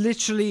you it's know?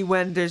 literally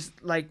when there's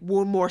like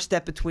one more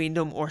step between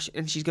them,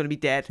 and she's going to be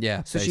dead.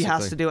 Yeah, So she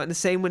has basically. to do it. And the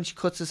same when she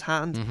cuts his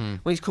hand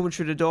when he's coming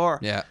through the door.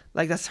 Yeah.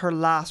 Like that's her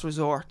last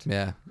resort.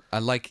 Yeah.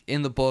 And like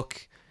in the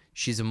book,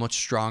 she's a much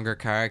stronger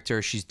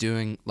character. She's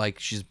a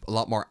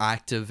lot more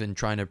active in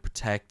trying to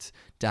protect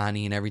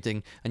Danny and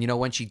everything. And you know,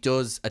 when she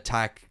does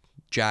attack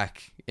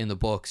Jack in the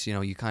books, you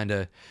know,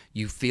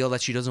 you feel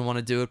that she doesn't want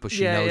to do it, but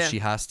she knows she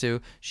has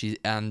to.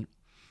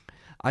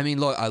 I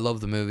mean, look, I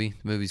love the movie.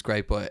 The movie's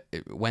great, but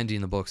Wendy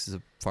in the books is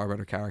a far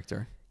better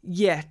character.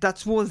 Yeah,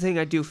 that's one thing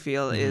I do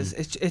feel is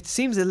it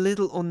seems a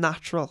little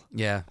unnatural.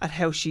 Yeah. At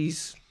how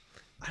she's,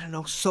 I don't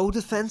know, so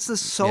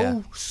defenseless,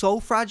 so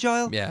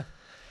fragile. Yeah.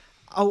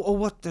 Oh,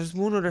 what? There's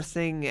one other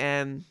thing.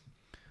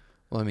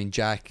 Well, I mean,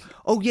 Jack.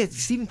 Oh yeah,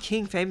 Stephen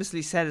King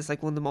famously said it's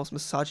like one of the most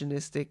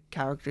misogynistic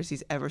characters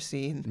he's ever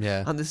seen.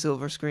 Yeah. On the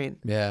silver screen.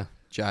 Yeah,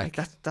 Jack.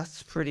 Like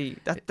that's pretty.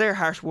 They're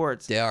harsh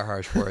words. They are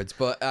harsh words,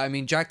 but I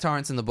mean, Jack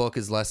Torrance in the book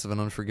is less of an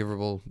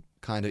unforgivable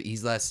kind of. He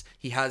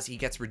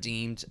gets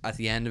redeemed at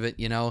the end of it,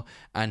 you know,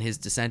 and his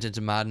descent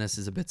into madness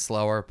is a bit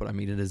slower. But I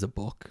mean, it is a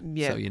book,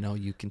 so you know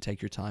you can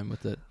take your time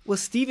with it. Well,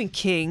 Stephen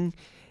King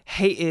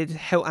hated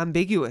how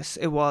ambiguous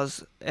it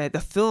was,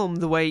 the film,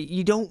 the way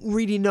you don't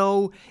really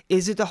know,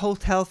 is it the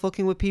hotel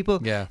fucking with people?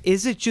 Yeah.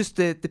 Is it just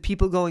the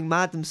people going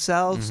mad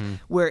themselves?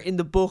 Where in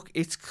the book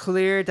it's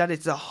clear that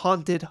it's a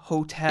haunted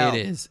hotel.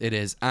 It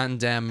is. And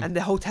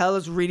the hotel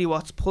is really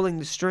what's pulling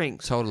the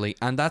strings. Totally.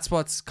 And that's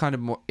what's kind of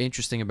more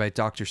interesting about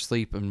Dr.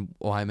 Sleep and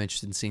why I'm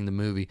interested in seeing the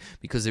movie,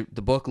 because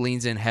the book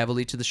leans in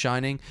heavily to The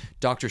Shining.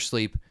 Dr.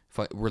 Sleep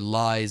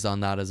relies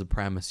on that as a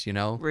premise, you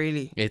know?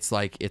 Really? It's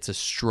like, it's a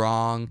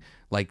strong,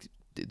 like,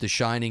 The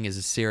Shining is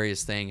a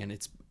serious thing, and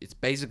it's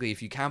basically,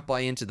 if you can't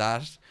buy into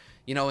that,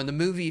 you know, in the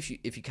movie,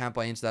 if you can't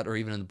buy into that, or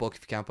even in the book,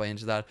 if you can't buy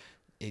into that,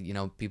 you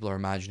know, people are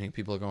imagining,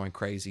 people are going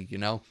crazy, you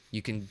know?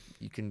 You can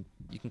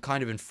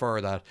kind of infer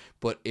that,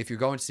 but if you're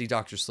going to see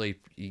Dr.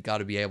 Sleep, you got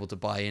to be able to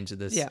buy into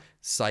this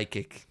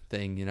psychic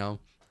thing, you know?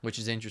 Which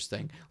is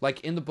interesting. Like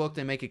in the book,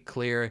 they make it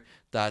clear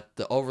that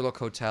the Overlook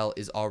Hotel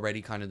is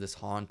already kind of this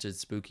haunted,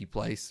 spooky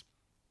place.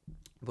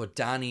 But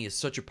Danny is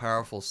such a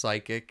powerful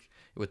psychic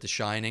with The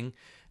Shining.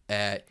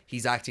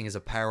 He's acting as a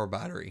power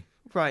battery.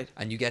 Right.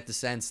 And you get the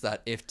sense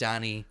that if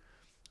Danny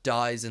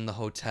dies in the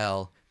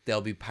hotel, they'll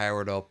be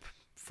powered up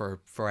for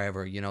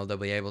forever. You know, they'll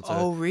be able to.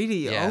 Oh,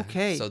 really? Yeah.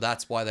 Okay. So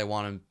that's why they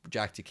want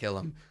Jack to kill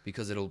him,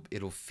 because it'll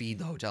feed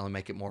the hotel and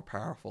make it more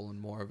powerful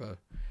and more of a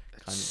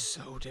kind of.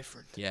 So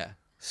different. Yeah.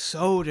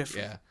 So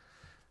different. Yeah.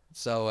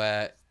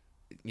 So,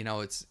 you know,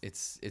 it's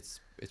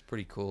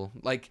pretty cool.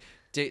 Like,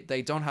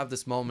 they don't have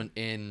this moment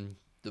in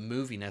the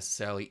movie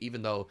necessarily,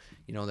 even though,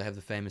 you know, they have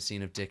the famous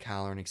scene of Dick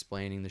Halloran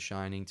explaining The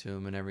Shining to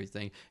him and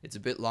everything. It's a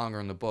bit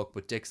longer in the book,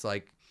 but Dick's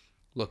like,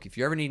 look, if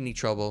you ever need any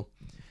trouble,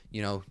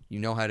 you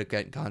know how to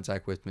get in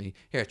contact with me.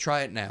 Here,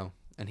 try it now.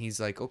 And he's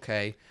like,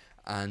 okay.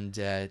 And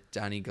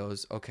Danny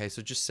goes, okay,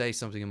 so just say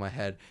something in my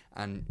head.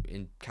 And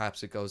in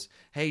caps it goes,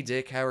 hey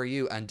Dick, how are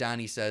you? And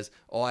Danny says,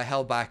 oh, I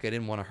held back, I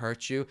didn't want to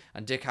hurt you.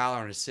 And Dick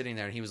Halloran is sitting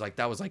there, and he was like,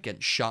 that was like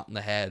getting shot in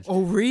the head.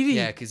 Oh, really?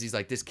 Yeah, because he's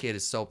like, this kid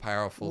is so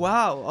powerful.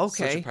 Wow,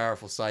 okay. Such a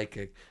powerful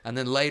psychic. And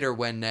then later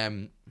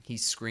when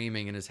he's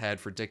screaming in his head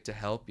for Dick to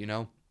help, you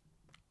know,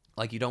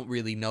 like you don't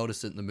really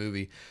notice it in the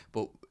movie,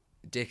 but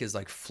Dick is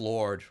like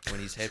floored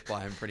when he's hit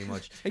by him, pretty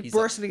much. Like he's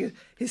bursting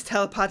his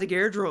telepathic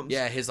eardrums.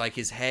 Yeah,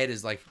 his head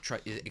is like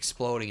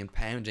exploding and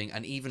pounding,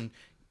 and even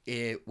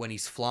when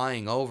he's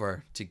flying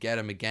over to get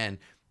him again,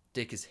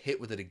 Dick is hit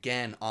with it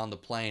again on the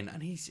plane,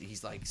 and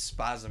he's like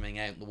spasming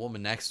out. The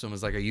woman next to him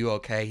is like, "Are you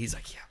okay?" He's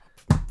like, "Yeah,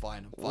 I'm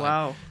fine. I'm fine."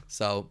 Wow.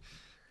 So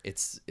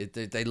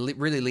they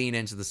really lean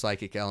into the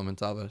psychic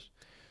element of it.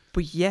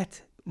 But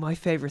yet, my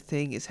favorite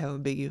thing is how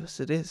ambiguous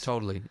it is.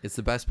 Totally, it's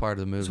the best part of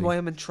the movie. That's why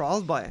I'm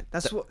enthralled by it.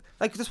 That's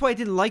why I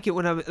didn't like it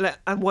when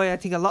and why I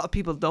think a lot of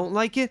people don't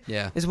like it.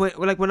 Yeah. Is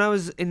when I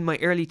was in my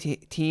early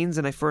teens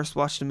and I first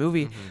watched the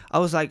movie, I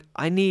was like,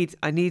 I need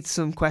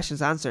some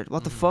questions answered.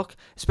 What the fuck?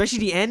 Especially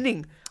the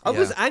ending. I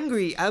was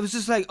angry. I was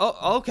just like,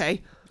 oh,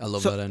 okay. I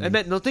love that ending. It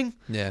meant nothing.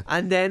 Yeah.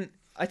 And then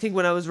I think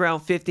when I was around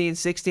 15,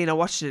 16, I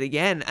watched it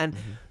again, and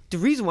the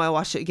reason why I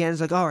watched it again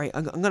is like, all right,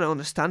 I'm going to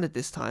understand it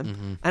this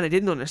time. And I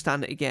didn't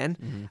understand it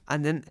again.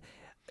 And then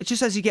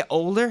just as you get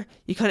older,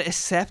 you kind of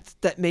accept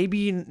that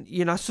maybe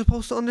you're not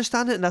supposed to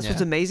understand it, and that's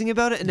what's amazing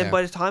about it. And then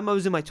by the time I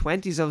was in my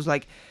 20s, I was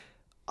like,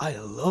 I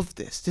love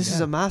this. This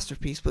is a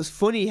masterpiece. But it's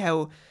funny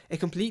how it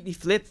completely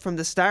flipped from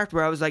the start,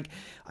 where I was like,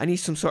 I need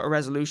some sort of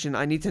resolution.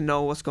 I need to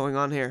know what's going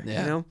on here.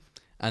 Yeah. You know?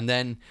 And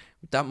then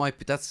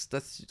that's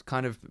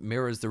kind of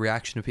mirrors the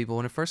reaction of people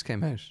when it first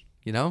came out.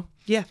 You know?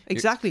 Yeah,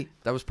 exactly.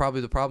 That was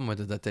probably the problem with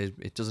it, that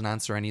it doesn't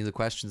answer any of the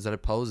questions that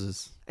it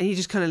poses. And you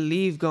just kind of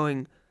leave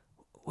going,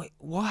 wait,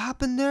 what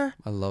happened there?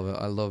 I love it.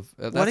 I love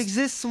what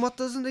exists and what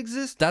doesn't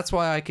exist. That's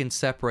why I can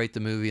separate the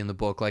movie and the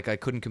book. Like, I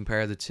couldn't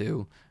compare the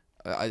two.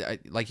 I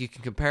like, you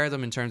can compare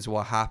them in terms of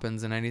what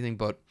happens and anything,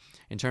 but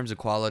in terms of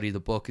quality, the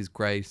book is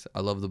great. I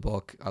love the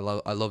book. I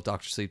love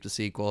Dr. Sleep, the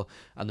sequel,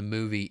 and the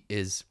movie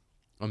is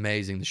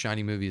amazing. The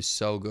Shining movie is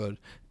so good,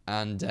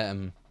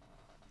 and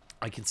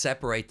I can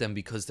separate them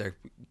because they're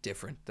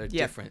different. They're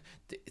different.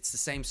 It's the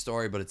same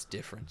story, but it's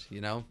different, you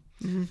know?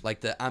 Like,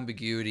 the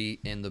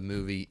ambiguity in the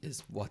movie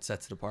is what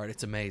sets it apart.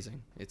 It's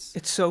amazing. It's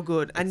so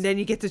good. And then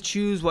you get to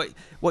choose what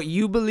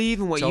you believe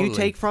and what you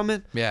take from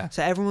it. Yeah.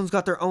 So everyone's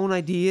got their own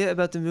idea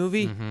about the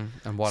movie.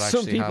 And what some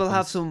actually people happens.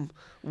 have some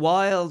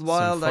wild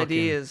Some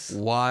ideas.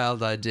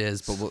 Wild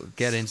ideas, but we'll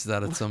get into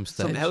that at some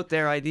stage. Some out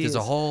there ideas.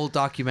 There's a whole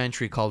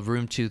documentary called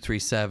Room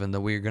 237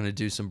 that we're going to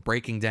do some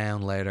breaking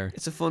down later.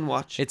 It's a fun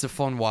watch. It's a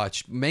fun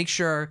watch. Make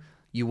sure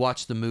you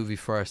watch the movie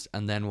first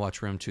and then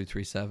watch Room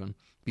 237,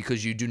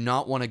 because you do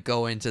not want to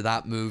go into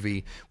that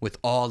movie with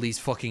all these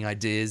fucking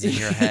ideas in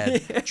your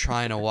head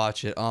trying to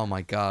watch it. Oh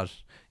my god.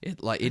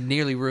 It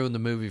nearly ruined the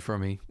movie for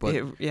me.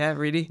 But yeah,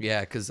 really?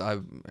 Yeah, because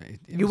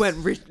you went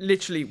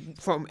literally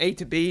from A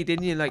to B,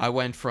 didn't you? Like, I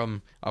watched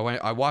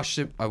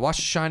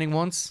Shining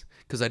once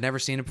because I'd never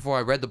seen it before.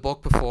 I read the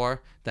book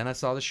before, then I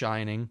saw The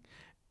Shining,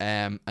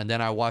 and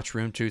then I watched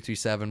Room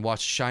 237,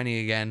 watched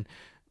Shining again.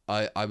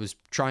 I was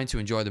trying to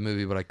enjoy the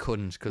movie, but I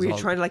couldn't. Were you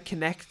trying to like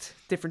connect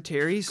different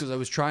theories? Because I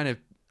was trying to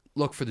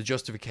look for the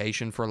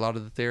justification for a lot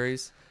of the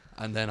theories,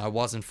 and then I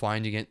wasn't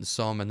finding it in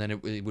some, and then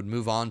it would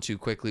move on too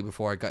quickly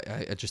before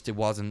it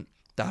wasn't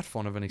that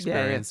fun of an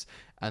experience.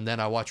 Yeah. And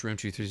then I watched Room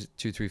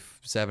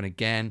 237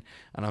 again,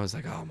 and I was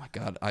like, oh my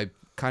god, I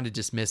kind of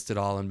dismissed it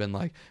all and been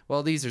like,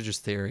 well, these are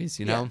just theories,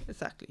 you know? Yeah,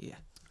 exactly, yeah.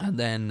 And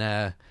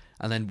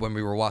then when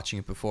we were watching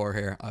it before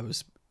here, I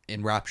was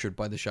enraptured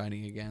by The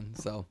Shining again,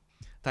 so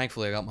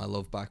thankfully I got my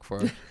love back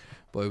for it,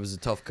 but it was a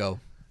tough go.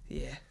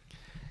 Yeah.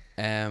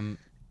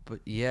 But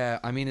yeah,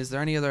 I mean, is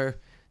there any other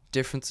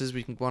differences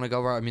we want to go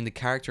over? I mean, the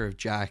character of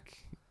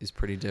Jack is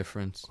pretty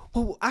different.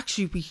 Well,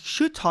 actually, we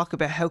should talk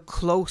about how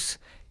close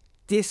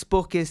this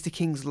book is to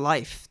King's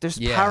life. There's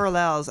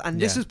parallels, and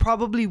this is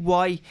probably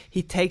why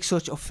he takes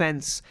such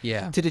offense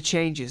to the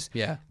changes.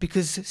 Yeah.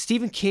 Because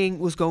Stephen King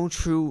was going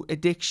through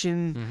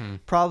addiction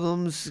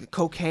problems,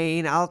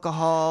 cocaine,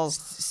 alcohol.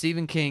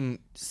 Stephen King,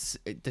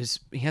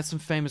 he has some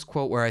famous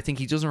quote where I think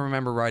he doesn't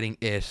remember writing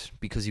it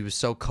because he was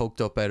so coked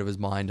up out of his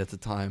mind at the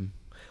time.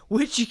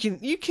 Which you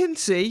can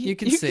see. You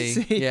can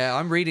see. Yeah,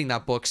 I'm reading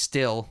that book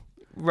still.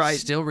 Right.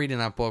 Still reading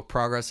that book.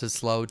 Progress has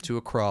slowed to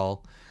a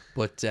crawl,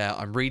 but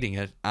I'm reading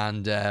it,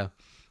 and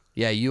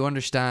you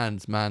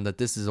understand, man, that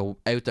this is a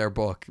out there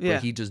book,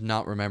 but he does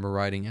not remember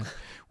writing it.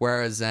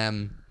 Whereas,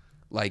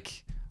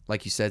 like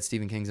you said,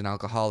 Stephen King's an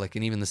alcoholic,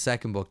 and even the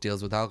second book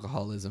deals with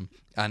alcoholism.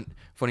 And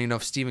funny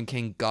enough, Stephen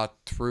King got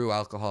through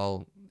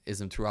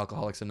alcoholism through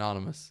Alcoholics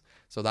Anonymous.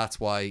 So that's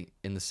why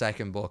in the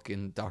second book,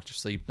 in Dr.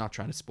 Sleep, not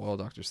trying to spoil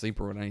Dr.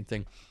 Sleep or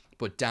anything,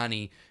 but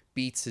Danny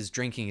beats his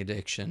drinking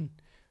addiction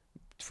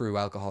through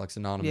Alcoholics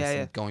Anonymous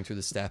and going through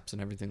the steps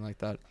and everything like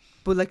that.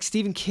 But like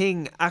Stephen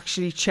King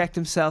actually checked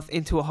himself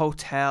into a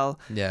hotel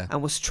and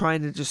was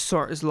trying to just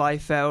sort his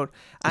life out.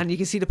 And you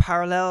can see the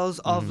parallels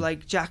of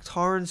like Jack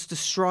Torrance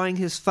destroying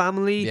his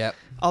family. Yep.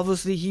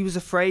 Obviously he was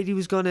afraid he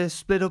was going to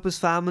split up his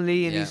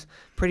family, and he's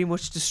pretty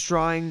much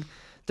destroying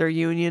their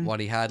union. What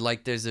he had,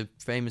 like, there's a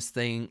famous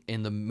thing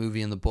in the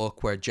movie and the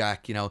book where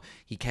Jack, you know,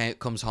 he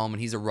comes home and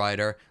he's a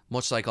writer,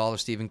 much like all of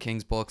Stephen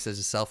King's books. There's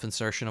a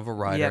self-insertion of a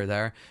writer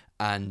there,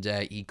 and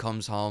he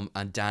comes home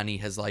and Danny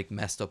has like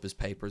messed up his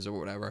papers or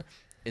whatever.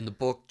 In the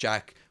book,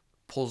 Jack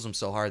pulls him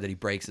so hard that he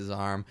breaks his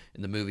arm.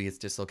 In the movie, it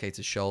dislocates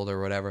his shoulder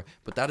or whatever.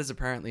 But that is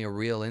apparently a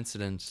real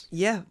incident.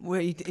 Yeah,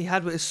 where he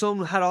had his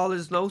son had all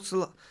his notes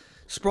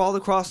sprawled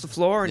across the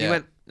floor, and he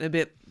went a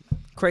bit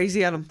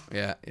crazy at him.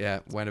 Yeah,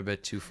 went a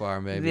bit too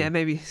far maybe. Yeah,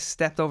 maybe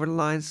stepped over the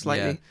line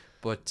slightly. Yeah,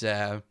 but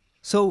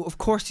So, of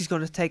course, he's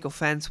going to take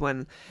offense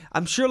when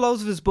I'm sure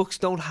loads of his books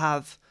don't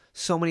have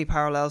so many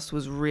parallels to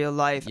his real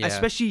life, Yeah.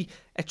 especially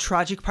a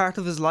tragic part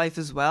of his life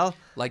as well.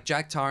 like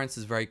Jack Torrance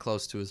is very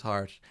close to his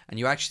heart, and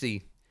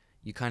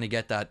you kind of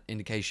get that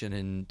indication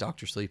in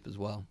Doctor Sleep as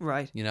well.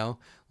 Right. You know,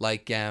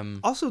 like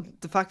Also,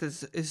 the fact that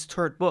it's his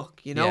third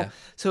book, you know? Yeah.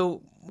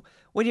 So,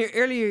 when you're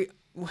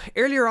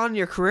earlier on in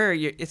your career,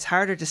 it's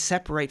harder to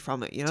separate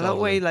from it, you know? That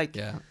way, like,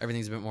 yeah,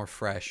 everything's a bit more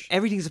fresh.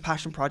 everything's a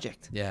passion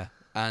project. Yeah,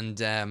 and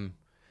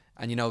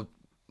you know,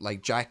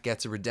 like Jack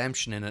gets a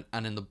redemption in it,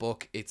 and in the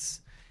book,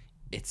 it's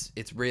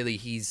really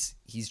he's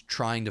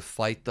trying to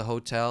fight the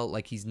hotel.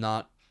 Like he's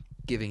not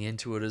giving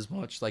into it as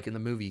much. Like in the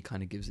movie, he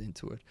kind of gives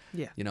into it.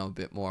 Yeah. You know, a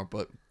bit more.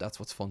 But that's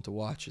what's fun to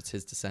watch. It's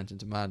his descent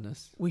into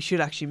madness. We should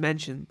actually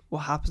mention what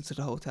happens to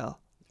the hotel.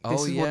 This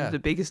Oh, is one yeah. of the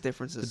biggest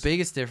differences. The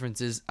biggest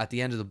difference is at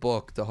the end of the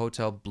book, the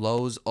hotel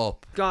blows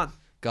up, Gone.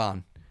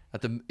 gone.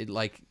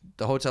 The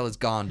hotel is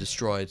gone,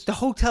 destroyed. The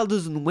hotel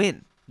doesn't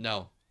win.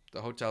 No,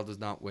 the hotel does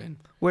not win.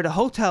 Where the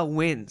hotel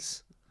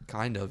wins,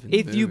 Kind of. In the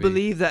if you movie.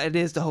 believe that it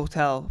is the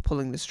hotel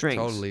pulling the strings.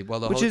 Totally.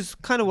 Well, Which is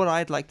kind of what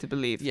I'd like to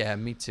believe. Yeah,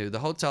 me too. The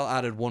hotel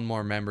added one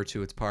more member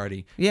to its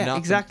party. Yeah, Not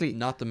exactly.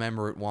 not the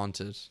member it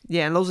wanted.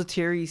 Yeah, and loads of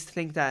theories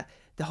think that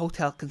the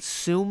hotel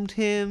consumed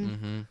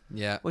him,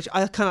 Yeah, which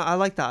I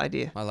like that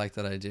idea. I like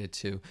that idea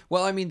too.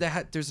 Well, I mean,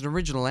 there's an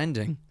original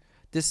ending.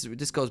 This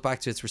goes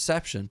back to its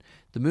reception.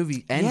 The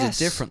movie ended Yes.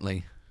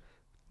 differently,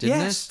 didn't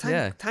Yes, it?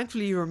 Yeah.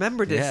 thankfully you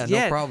remember this.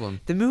 Yeah, no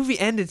problem. The movie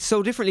ended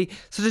so differently.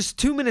 So there's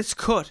 2 minutes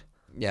cut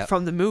Yeah.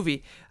 from the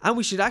movie, and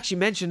we should actually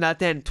mention that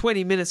then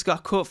 20 minutes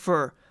got cut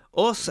for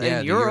us Yeah, in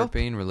the Europe.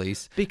 European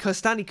release. Because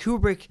Stanley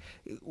Kubrick,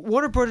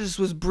 Warner Brothers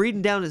was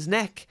breathing down his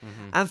neck,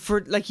 and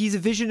for like he's a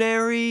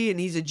visionary and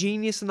he's a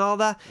genius and all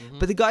that,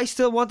 but the guy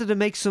still wanted to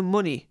make some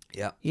money,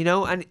 Yeah. you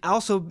know. And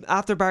also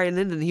after Barry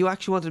Lyndon, he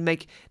actually wanted to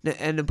make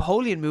a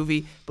Napoleon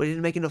movie, but he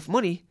didn't make enough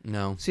money,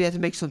 No. so he had to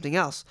make something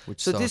else. Which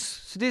so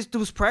sucks. this there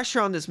was pressure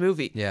on this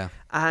movie, Yeah.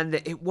 and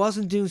it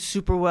wasn't doing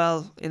super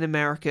well in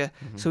America.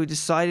 So he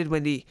decided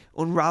when they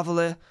unravel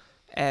it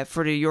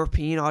for the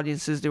European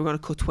audiences, they were going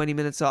to cut 20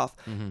 minutes off,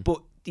 but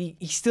he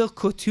still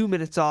cut 2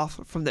 minutes off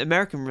from the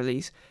American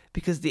release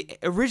because the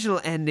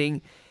original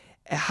ending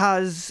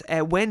has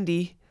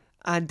Wendy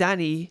and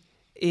Danny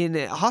in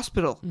a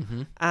hospital,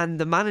 and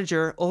the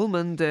manager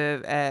Ullman,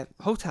 the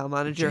hotel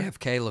manager,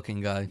 JFK looking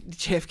guy. the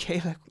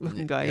JFK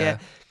looking guy, Yeah.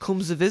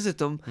 comes to visit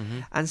them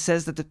and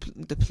says that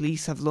the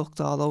police have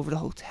looked all over the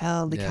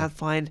hotel and they Yeah. can't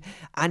find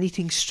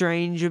anything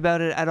strange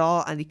about it at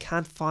all, and they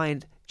can't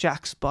find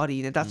Jack's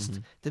body. Now that's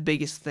the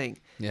biggest thing.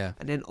 Yeah.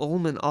 And then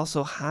Ullman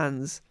also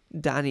hands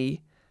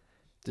Danny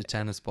The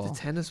tennis ball. the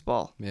tennis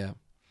ball, Yeah.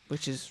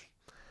 which is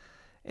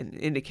an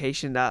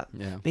indication that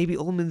Yeah. maybe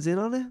Ullman's in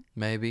on it.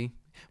 Maybe.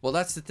 Well,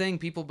 that's the thing.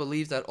 People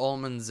believe that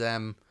Ullman's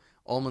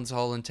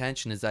whole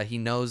intention is that he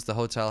knows the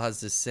hotel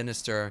has this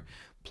sinister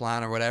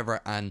plan or whatever,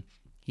 and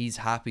he's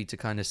happy to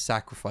kind of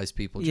sacrifice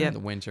people during Yeah. the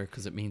winter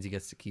because it means he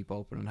gets to keep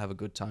open and have a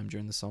good time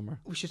during the summer.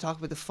 We should talk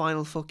about the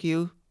final fuck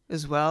you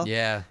as well.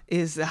 Yeah.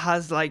 Is it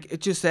has like it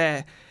just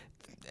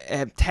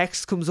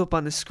text comes up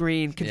on the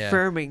screen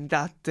confirming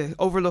that the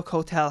Overlook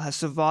Hotel has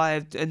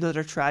survived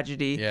another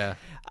tragedy, Yeah.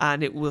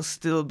 and it will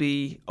still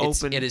be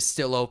open It is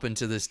still open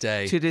to this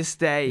day. to this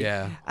day.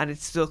 Yeah. And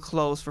it's still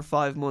closed for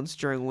 5 months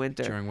during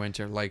winter. During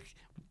winter. Like,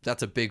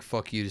 that's a big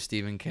fuck you to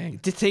Stephen King.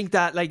 To think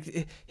that like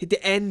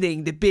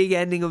the big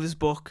ending of his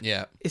book,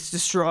 Yeah. it's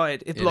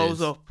destroyed. It It blows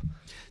is. up.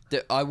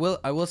 I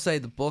will say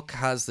the book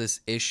has this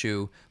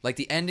issue. Like,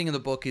 the ending of the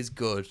book is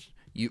good,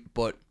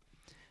 but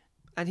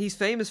And he's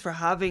famous for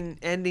having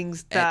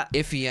endings that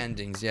iffy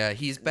endings. Yeah,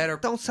 he's better.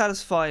 don't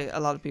satisfy a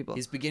lot of people.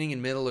 His beginning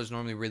and middle is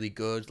normally really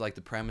good, like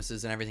the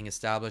premises and everything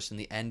established, and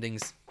the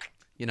endings,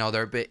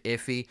 they're a bit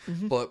iffy.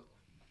 But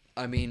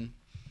I mean,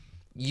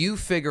 you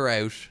figure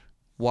out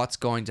what's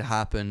going to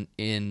happen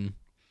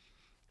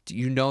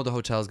the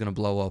hotel is going to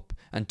blow up,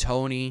 and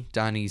Tony,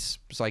 Danny's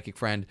psychic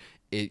friend,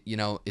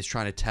 is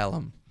trying to tell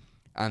him,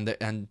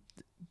 and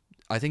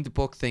I think the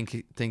book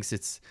thinks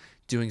it's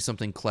doing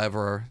something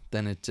cleverer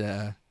than it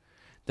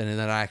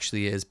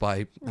actually is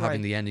by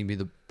having the ending be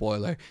the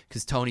boiler,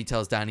 because Tony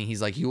tells Danny,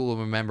 he's like, you will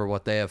remember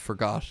what they have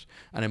forgot,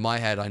 and in my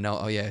head I know,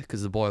 oh yeah,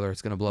 because the boiler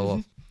is going to blow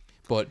up,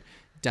 but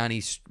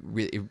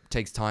it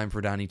takes time for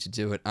Danny to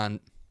do it, and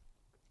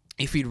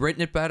if he'd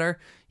written it better,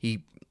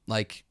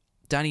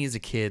 Danny is a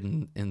kid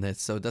in this,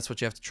 so that's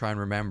what you have to try and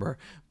remember,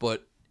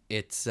 but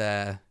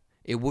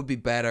it would be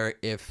better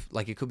if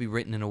it could be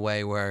written in a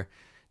way where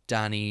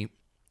Danny,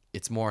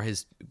 it's more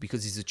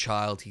because he's a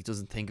child, he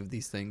doesn't think of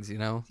these things,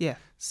 Yeah.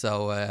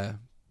 So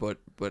but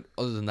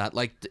other than that,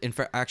 in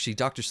fact, actually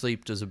Dr.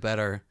 Sleep does a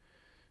better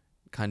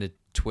kind of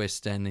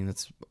twist ending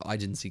I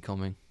didn't see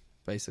coming,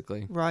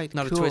 basically. Right.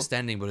 Not cool. a twist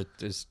ending, but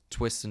there's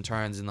twists and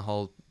turns in the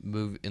whole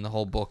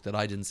book that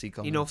I didn't see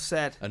coming. Enough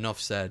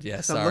said.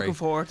 Yeah, So sorry. I'm looking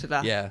forward to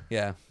that. Yeah.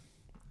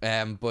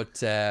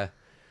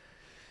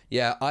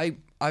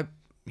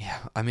 Yeah,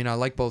 I mean, I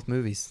like both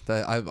movies.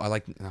 I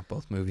like not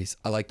both movies.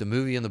 I like the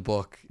movie and the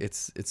book.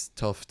 It's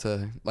tough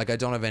to like. I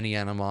don't have any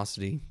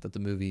animosity that the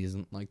movie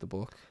isn't like the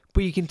book.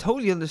 But you can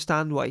totally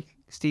understand why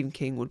Stephen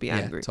King would be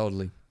angry. Yeah,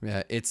 totally.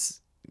 Yeah, it's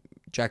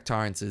Jack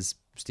Torrance is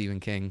Stephen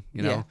King,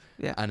 you know.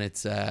 Yeah. And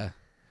it's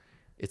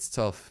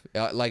tough.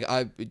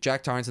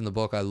 Jack Torrance in the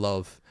book, I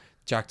love.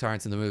 Jack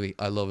Torrance in the movie,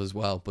 I love as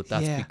well. But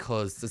that's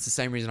because that's the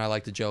same reason I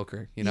like the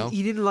Joker. You know,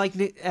 you didn't like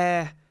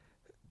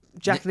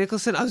Jack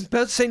Nicholson. I was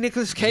about to say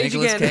Nicolas Cage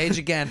Nicolas again. Cage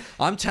again.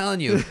 I'm telling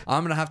you,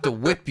 I'm gonna have to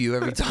whip you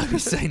every time you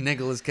say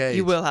Nicolas Cage.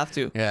 You will have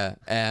to. Yeah.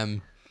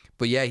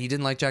 But yeah, he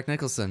didn't like Jack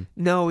Nicholson.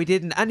 No, he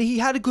didn't, and he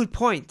had a good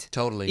point.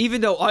 Totally.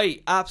 Even though I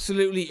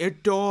absolutely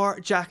adore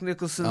Jack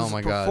Nicholson's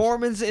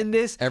performance in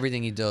this,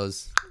 everything he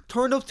does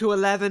turned up to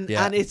 11,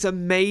 and it's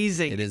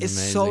amazing. It is it's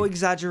amazing. so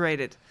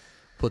exaggerated.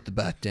 Put the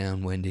bat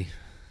down, Wendy.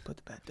 Put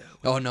the bat down.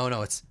 Oh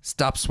no! It's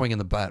stop swinging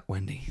the bat,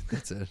 Wendy.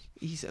 That's it.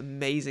 He's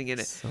amazing in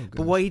it. So good.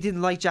 But why he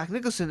didn't like Jack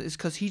Nicholson is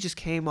because he just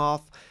came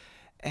off.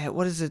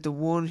 What is it? The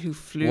one who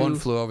flew. One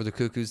Flew Over the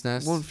Cuckoo's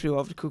Nest. One Flew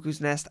Over the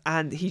Cuckoo's Nest,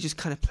 and he just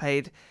kind of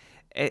played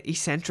an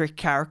eccentric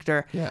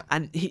character. Yeah.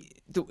 And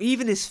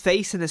even his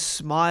face and his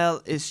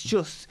smile is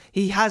just,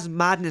 he has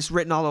madness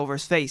written all over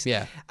his face.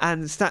 Yeah.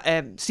 And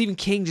Stephen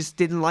King just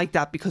didn't like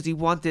that because he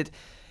wanted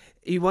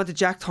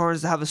Jack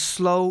Torrance to have a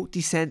slow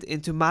descent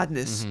into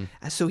madness. Mm-hmm.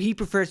 And so he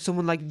preferred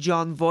someone like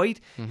John Voight,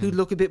 who'd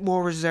look a bit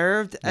more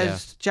reserved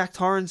as Jack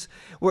Torrance,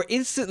 where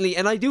instantly,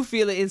 and I do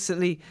feel it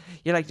instantly,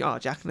 you're like, oh,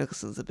 Jack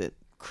Nicholson's a bit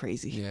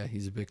crazy. Yeah,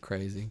 he's a bit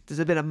crazy. There's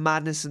a bit of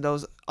madness in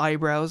those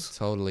eyebrows.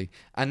 Totally.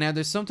 And now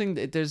there's something,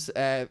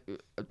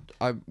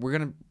 we're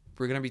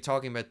gonna be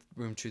talking about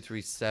Room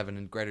 237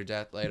 and Greater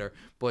Death later,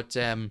 but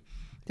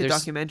The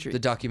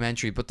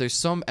documentary. But there's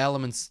some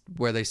elements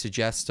where they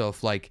suggest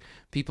stuff like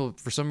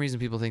for some reason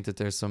people think that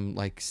there's some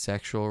like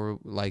sexual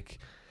like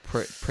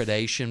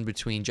predation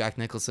between Jack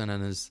Nicholson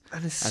and his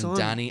son.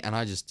 Danny, and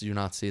I just do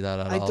not see that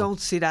at all. I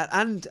don't see that.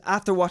 And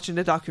after watching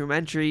the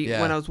documentary,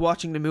 when I was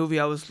watching the movie,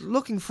 I was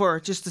looking for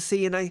it just to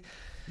see, and I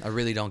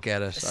really don't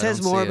get it. It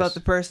says more about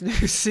the person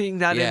who's seeing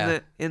that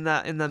in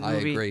that movie. I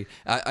agree.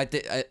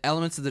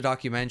 Elements of the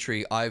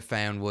documentary I've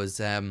found was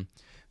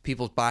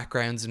people's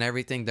backgrounds and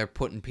everything. They're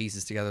putting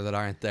pieces together that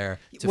aren't there.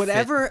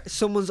 Whatever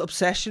someone's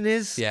obsession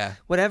is,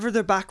 whatever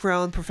their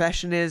background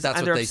profession is,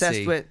 and they're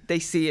obsessed with, they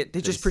see it.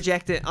 They just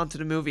project it onto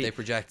the movie. They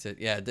project it.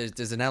 Yeah,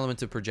 there's an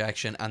element of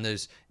projection, and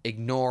there's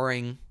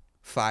ignoring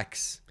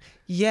facts.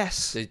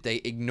 Yes,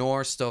 they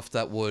ignore stuff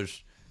that would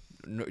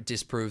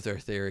disprove their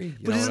theory.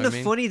 But isn't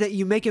it funny that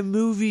you make a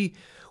movie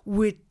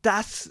with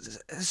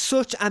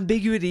such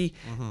ambiguity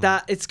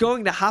that it's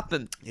going to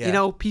happen? You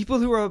know, people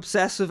who are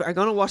obsessive are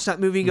going to watch that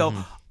movie and go,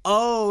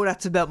 oh,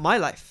 that's about my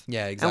life.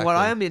 Yeah, exactly. And what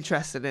I am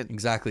interested in.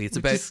 Exactly. It's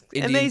about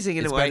amazing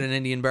in a way. It's about an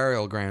Indian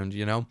burial ground,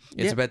 you know?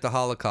 It's about the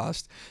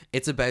Holocaust.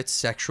 It's about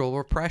sexual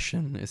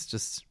repression. It's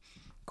just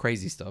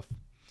crazy stuff.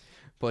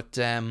 But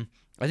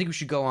I think we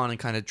should go on and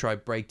kind of try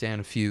break down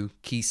a few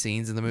key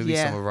scenes in the movie,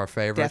 some of our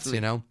favorites, definitely.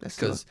 You know?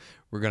 Because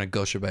we're going to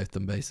gush about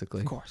them,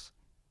 basically. Of course.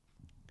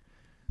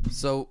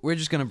 So we're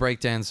just going to break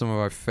down some of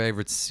our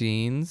favorite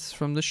scenes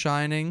from The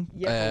Shining.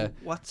 Yeah.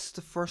 What's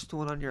the first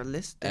one on your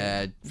list?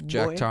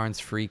 Jack Torrance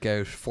freak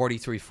out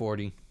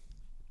 4340.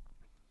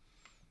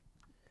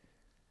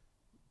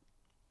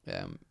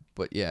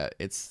 But yeah,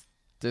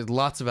 there's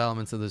lots of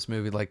elements of this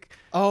movie. Like,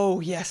 oh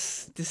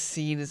yes, this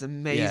scene is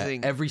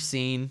amazing. Yeah, every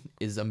scene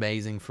is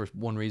amazing for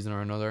one reason or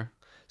another.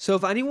 So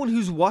if anyone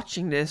who's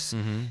watching this,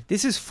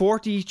 this is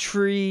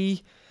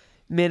 43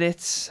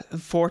 minutes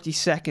and 40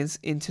 seconds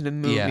into the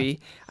movie,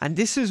 and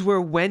this is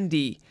where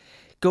Wendy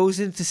goes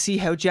in to see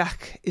how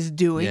Jack is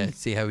doing. Yeah,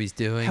 see how he's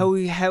doing. How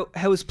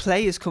his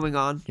play is coming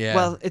on. Yeah.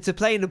 Well, it's a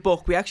play in the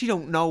book. We actually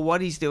don't know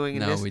what he's doing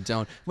in this. No, we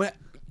don't. Well,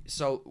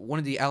 so one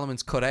of the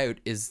elements cut out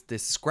is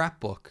this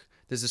scrapbook.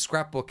 There's a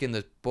scrapbook in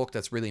the book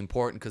that's really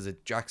important because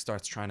Jack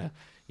starts trying to,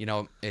 you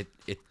know, it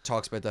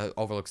talks about the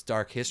Overlook's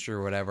dark history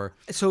or whatever.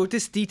 So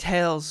this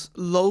details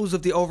loads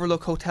of the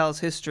Overlook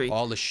Hotel's history.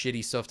 All the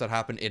shitty stuff that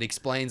happened. It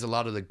explains a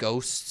lot of the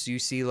ghosts you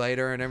see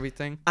later and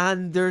everything.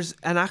 And there's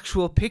an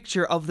actual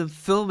picture of them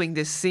filming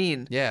this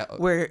scene. Yeah.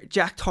 Where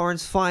Jack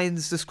Torrance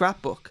finds the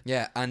scrapbook.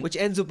 Yeah, and which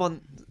ends up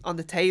on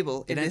the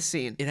table in this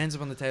scene. It ends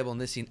up on the table in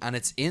this scene, and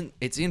it's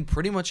in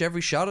pretty much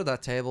every shot of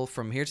that table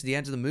from here to the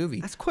end of the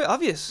movie. That's quite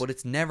obvious. But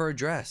it's never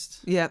addressed.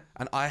 Yeah.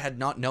 And I had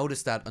not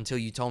noticed that until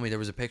you told me there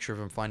was a picture of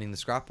him finding the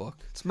scrapbook.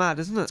 It's mad,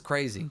 isn't it? It's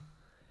crazy.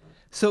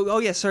 So,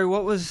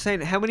 what was I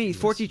saying? How many?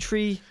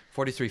 43?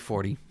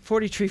 4340.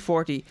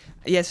 4340.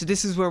 Yeah, so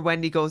this is where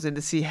Wendy goes in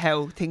to see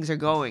how things are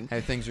going.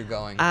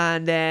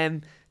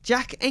 And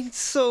Jack ain't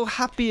so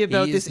happy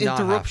about this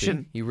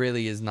interruption. He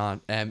really is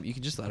not. You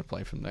can just let it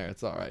play from there.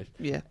 It's all right.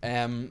 Yeah.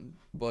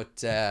 But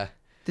there's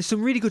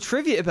some really good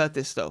trivia about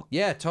this, though.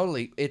 Yeah,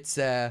 totally.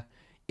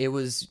 It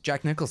was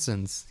Jack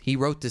Nicholson's. He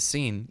wrote this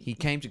scene. He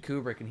came to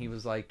Kubrick and he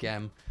was like,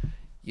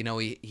 you know,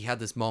 he had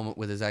this moment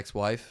with his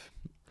ex-wife.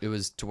 It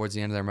was towards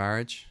the end of their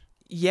marriage.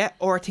 Yeah,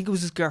 or I think it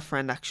was his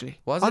girlfriend, actually.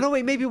 Was it? Oh, no,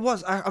 wait, maybe it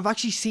was. I've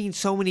actually seen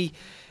so many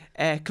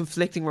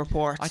conflicting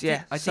reports. I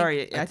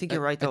think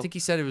you're right though. I think he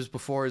said it was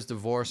before his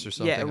divorce or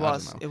something. Yeah, it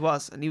was. It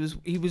was, and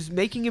he was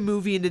making a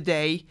movie in the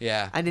day.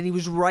 Yeah. And then he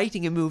was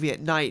writing a movie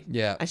at night.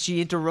 Yeah. And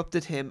she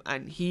interrupted him,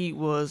 and he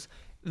was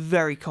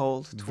very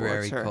cold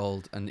towards her. Very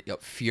cold and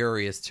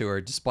furious to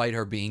her, despite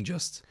her being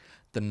just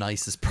the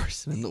nicest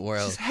person in the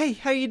world. Says, hey,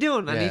 how you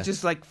doing? And he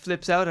just like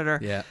flips out at her.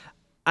 Yeah.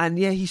 And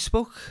he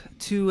spoke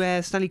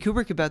to Stanley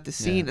Kubrick about the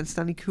scene, and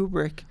Stanley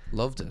Kubrick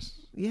loved it.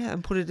 Yeah,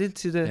 and put it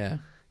into the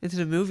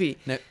movie.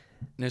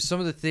 Now, some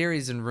of the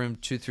theories in Room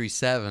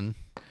 237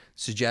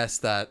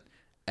 suggest that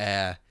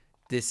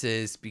this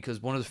is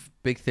because one of the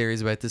big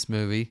theories about this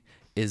movie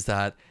is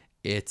that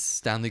it's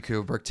Stanley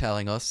Kubrick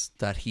telling us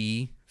that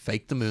he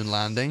faked the moon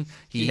landing.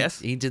 He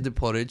did the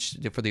footage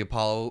for the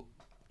Apollo.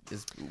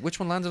 Which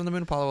one landed on the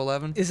moon? Apollo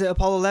 11? Is it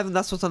Apollo 11?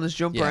 That's what's on his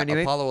jumper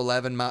anyway. Apollo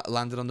 11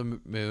 landed on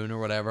the moon or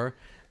whatever.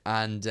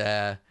 And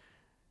and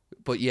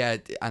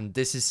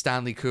this is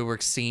Stanley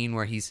Kubrick's scene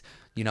where he's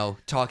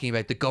talking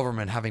about the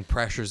government having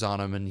pressures on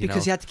him, and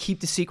because he had to keep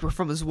the secret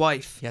from his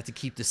wife. He had to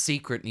keep the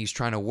secret, and he's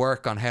trying to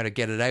work on how to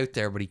get it out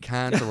there, but he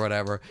can't or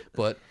whatever.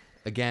 But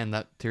again,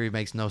 that theory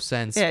makes no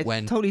sense. Yeah,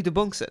 it totally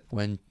debunks it.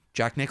 When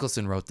Jack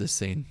Nicholson wrote this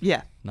scene.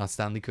 Yeah. Not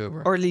Stanley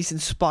Kubrick. Or at least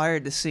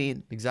inspired the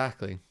scene.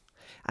 Exactly.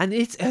 And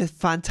it's a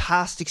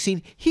fantastic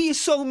scene. He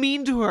is so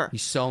mean to her.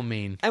 He's so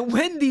mean. And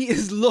Wendy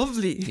is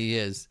lovely. He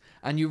is.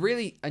 And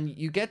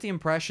you get the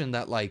impression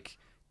that like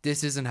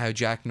this isn't how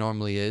Jack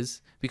normally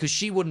is, because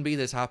she wouldn't be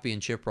this happy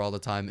and chipper all the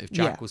time if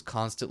Jack was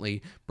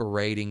constantly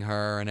berating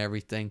her and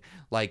everything.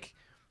 Like,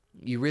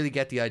 you really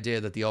get the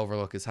idea that the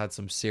Overlook has had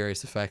some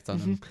serious effect on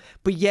him.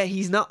 But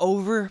he's not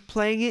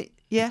overplaying it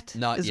yet.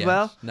 Not as yet.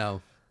 Well.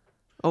 No.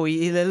 Oh,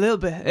 a little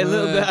bit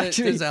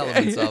actually. There's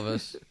elements of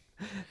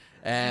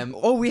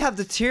it. We have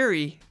the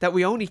theory that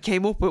we only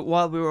came up with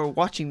while we were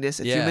watching this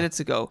a few minutes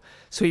ago.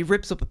 So he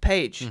rips up a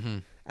page,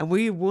 and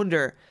we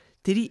wonder,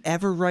 did he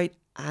ever write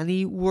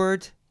any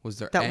word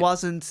that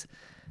wasn't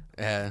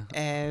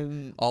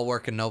all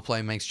work and no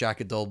play makes Jack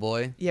a dull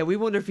boy? Yeah, we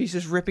wonder if he's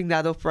just ripping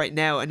that up right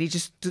now, and he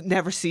just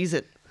never sees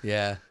it.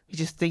 Yeah, he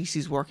just thinks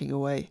he's working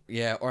away.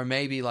 Yeah, or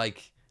maybe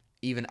like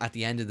even at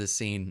the end of the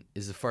scene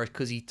is the first,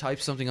 because he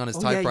types something on his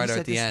typewriter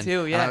at the end,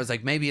 and I was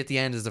like, maybe at the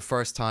end is the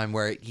first time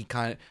where he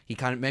kind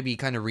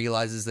of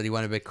realizes that he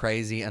went a bit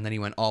crazy, and then he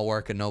went, all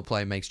work and no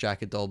play makes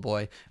Jack a dull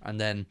boy, and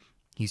then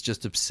he's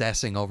just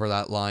obsessing over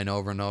that line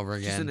over and over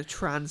again. He's in a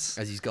trance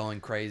as he's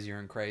going crazier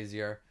and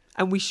crazier.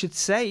 And we should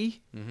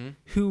say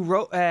who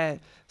wrote.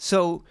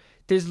 So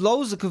there's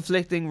loads of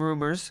conflicting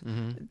rumors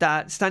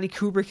that Stanley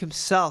Kubrick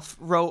himself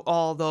wrote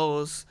all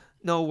those.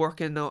 No work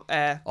and no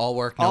all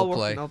work, no play. All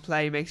work and no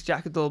play makes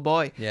Jack a dull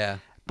boy. Yeah,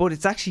 but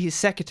it's actually his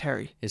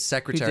secretary. His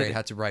secretary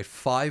had to write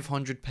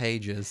 500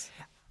 pages.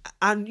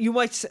 And you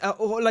might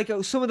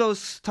some of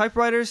those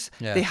typewriters,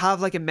 they have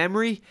like a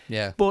memory.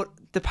 Yeah. But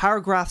the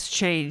paragraphs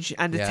change,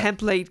 and the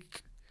template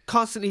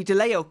constantly, the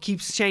layout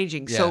keeps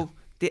changing. Yeah. So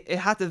it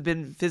had to have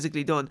been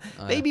physically done.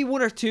 Maybe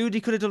one or two. They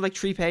could have done like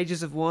 3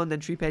 pages of one,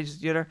 then 3 pages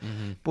of the other.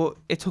 But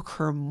it took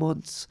her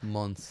months.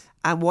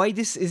 And why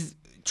this is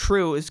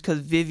true is because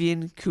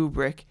Vivian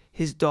Kubrick,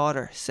 his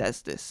daughter,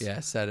 says this.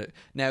 Yeah, said it.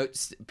 Now,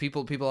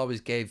 people always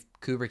gave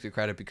Kubrick the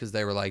credit because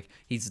they were like,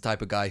 he's the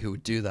type of guy who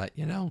would do that,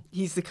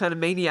 He's the kind of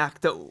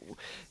maniac, the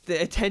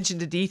attention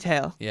to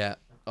detail. Yeah.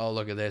 Oh,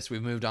 look at this.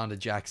 We've moved on to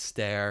Jack's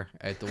stare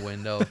out the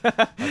window.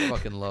 I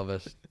fucking love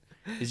it.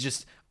 It's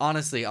just,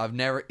 honestly,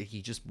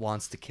 he just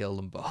wants to kill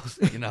them both,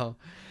 Do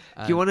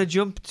you want to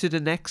jump to the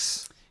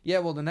next? Yeah,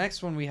 well, the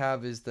next one we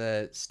have is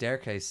the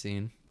staircase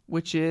scene.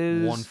 Which is?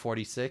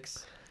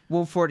 146.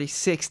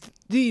 146,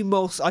 the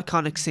most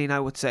iconic scene, I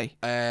would say.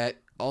 I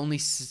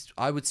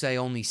would say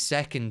only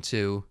second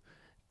to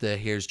the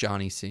Here's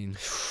Johnny scene.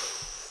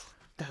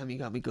 Damn, you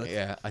got me good.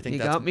 Yeah, I think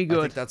got me good.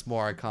 I think that's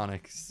more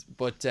iconic.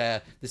 But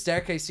the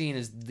staircase scene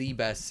is the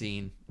best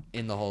scene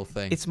in the whole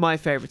thing. It's my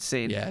favorite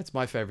scene. Yeah, it's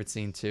my favorite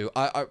scene too.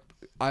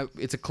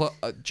 It's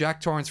a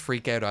Jack Torrance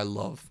freak out I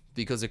love,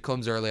 because it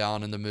comes early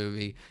on in the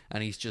movie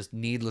and he's just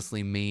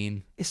needlessly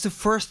mean. It's the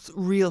first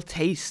real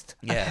taste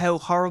of how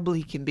horrible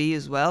he can be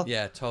as well.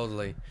 Yeah,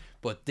 totally.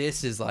 But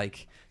this is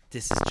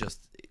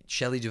just,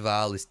 Shelley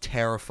Duvall is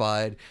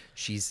terrified.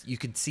 You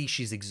can see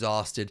she's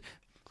exhausted.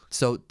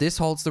 So this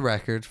holds the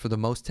record for the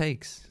most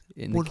takes.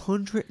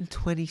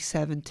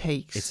 127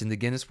 takes. It's in the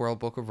Guinness World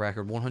Book of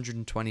Record,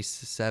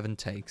 127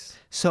 takes.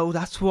 So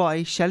that's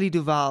why Shelley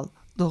Duvall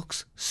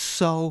looks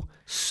so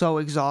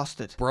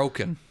exhausted.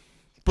 Broken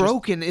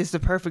Is the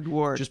perfect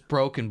word. Just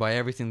broken by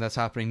everything that's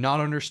happening,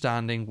 not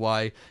understanding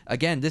why.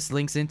 Again, this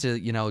links into,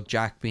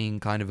 Jack being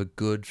kind of a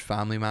good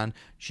family man.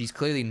 She's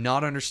clearly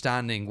not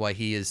understanding why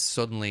he is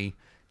suddenly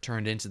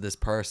turned into this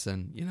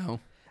person,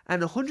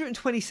 And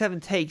 127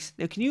 takes.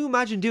 Now, can you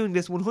imagine doing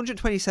this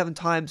 127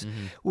 times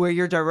where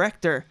your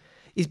director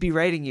is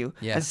berating you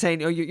and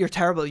saying, "Oh, you're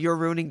terrible, you're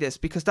ruining this,"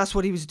 because that's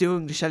what he was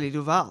doing to Shelley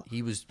Duvall.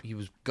 He was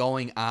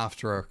going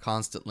after her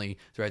constantly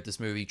throughout this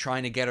movie,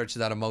 trying to get her to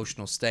that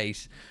emotional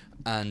state,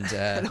 and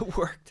and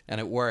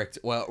it worked.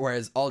 Well,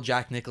 whereas all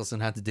Jack Nicholson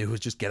had to do was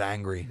just get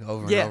angry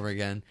over and over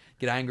again,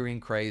 get angry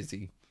and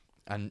crazy.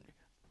 and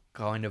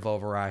kind of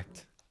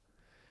overact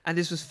And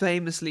this was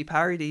famously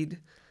parodied.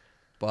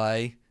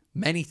 by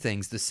many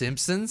things. The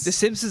Simpsons. The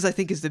Simpsons, I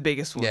think, is the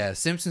biggest one. Yeah,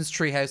 Simpsons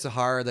Treehouse of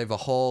Horror. They have a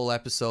whole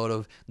episode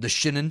of The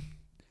Shinin',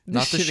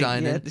 not The Shinin',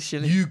 Shining. yeah, The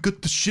Shinin'. You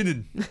got The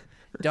Shinin'.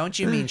 Don't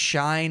you mean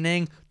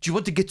Shining? Do you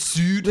want to get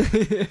sued?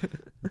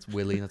 That's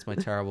Willie. That's my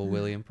terrible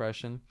Willie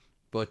impression.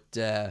 But,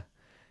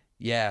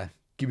 yeah.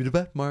 Give me the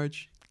bat,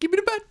 Marge. Give me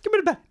the bat. Give me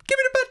the bat. Give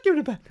me the bat. Give me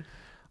the bat.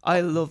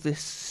 I love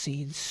this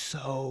scene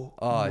so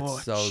much.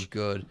 It's so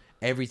good.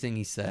 Everything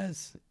he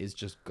says is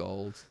just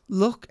gold.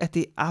 Look at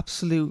the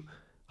absolute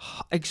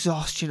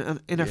exhaustion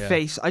in her Yeah.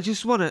 face. I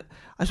just want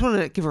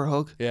to give her a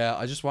hug. Yeah,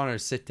 I just want her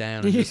to sit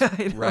down and Yeah, just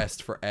I know.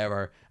 rest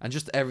forever. And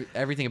just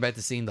everything about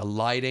the scene, the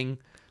lighting.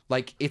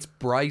 Like, it's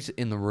bright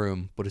in the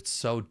room, but it's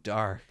so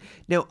dark.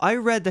 Now, I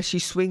read that she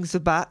swings the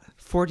bat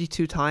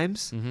 42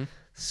 times. Mm-hmm.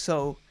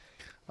 So,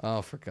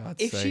 Oh, for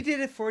God's if sake. she did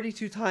it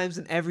 42 times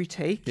in every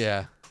take,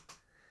 Yeah.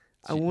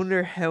 I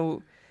wonder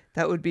how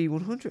that would be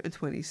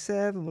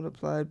 127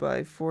 multiplied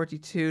by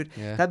 42.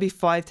 Yeah. That'd be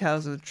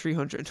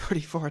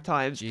 5,334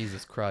 times.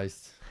 Jesus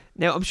Christ.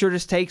 Now, I'm sure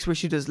there's takes where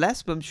she does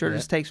less, but I'm sure Yeah.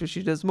 there's takes where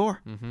she does more.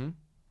 Mm-hmm.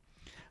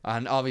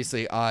 And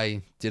obviously,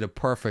 I did a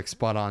perfect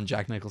spot-on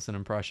Jack Nicholson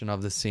impression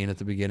of this scene at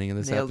the beginning of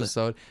this Nailed it.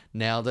 episode.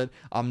 Nailed it.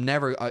 I'm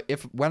never...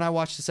 when I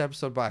watch this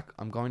episode back,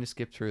 I'm going to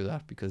skip through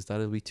that because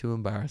that'll be too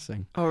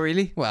embarrassing. Oh,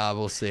 really? Well,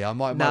 we'll see. I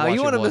might No, watch you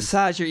it want to once.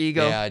 massage your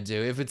ego. Yeah, I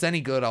do. If it's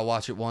any good, I'll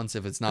watch it once.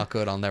 If it's not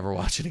good, I'll never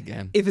watch it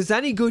again. If it's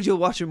any good, you'll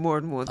watch it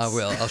more than once. I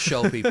will. I'll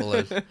show people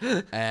it.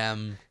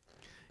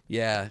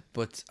 Yeah,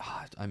 but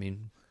I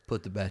mean,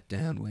 put the bet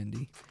down,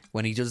 Wendy.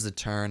 When he does the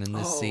turn in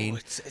this scene,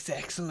 it's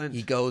excellent.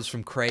 he goes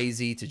from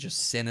crazy to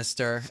just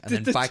sinister, and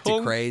then The back tongue.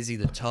 to crazy.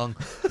 The tongue,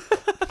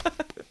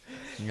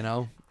 you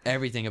know,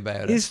 everything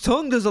about it. His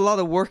tongue does a lot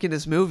of work in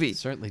this movie. It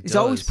certainly He's does.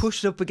 always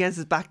pushed up against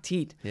his back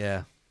teeth.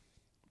 Yeah,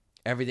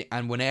 everything,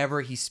 and whenever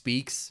he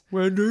speaks,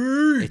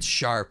 Wendy! it's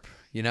sharp.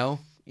 You know,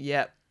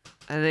 Yeah.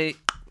 And he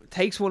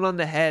takes one on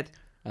the head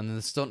and then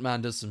the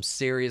stuntman does some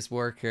serious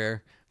work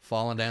here,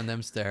 falling down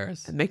them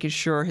stairs. and making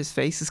sure his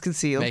face is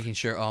concealed. Making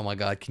sure, oh my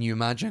God, can you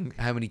imagine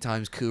how many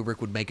times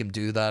Kubrick would make him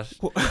do that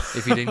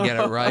if he didn't get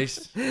it right?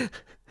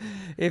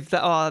 That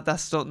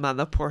stuntman,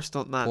 that poor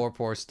stuntman.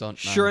 Poor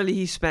stunt man. Surely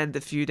he spent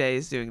a few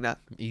days doing that.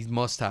 He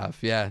must have,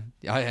 yeah.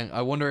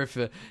 I wonder if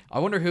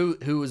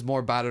who was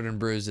more battered and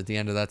bruised at the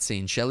end of that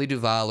scene, Shelley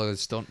Duvall or the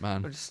stunt Or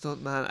man? the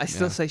stuntman. I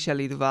still Yeah. say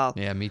Shelley Duvall.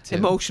 Yeah, me too.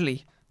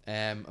 Emotionally.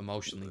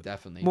 Emotionally,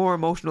 definitely. More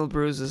emotional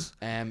bruises.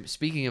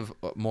 Speaking of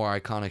more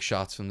iconic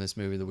shots from this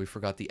movie that we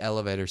forgot, the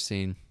elevator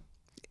scene.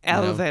 know,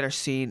 Elevator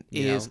scene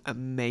you is know.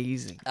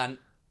 amazing. And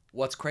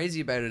what's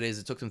crazy about it is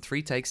it took them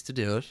 3 takes to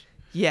do it.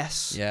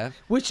 Yes. Yeah.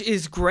 Which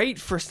is great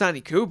for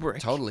Stanley Kubrick.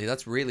 Totally,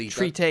 that's really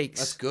 3 takes.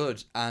 That's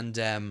good, and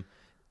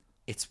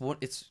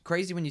it's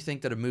crazy when you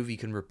think that a movie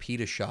can repeat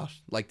a shot,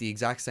 like the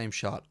exact same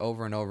shot,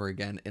 over and over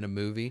again in a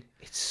movie.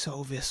 It's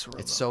so visceral.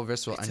 It's though. so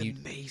visceral, It's and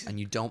amazing.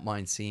 you don't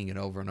mind seeing it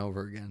over and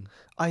over again.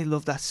 I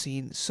love that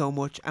scene so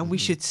much, and we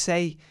should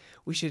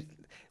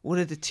one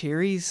of the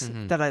theories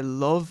Mm-hmm. that I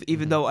love,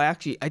 even though I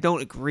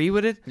don't agree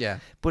with it, Yeah,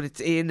 but it's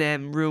in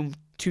room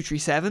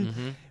 237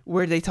 Mm-hmm.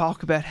 where they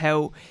talk about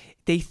how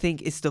they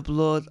think it's the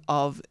blood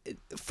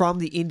from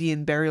the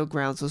Indian burial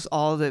grounds. So it's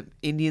all the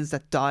Indians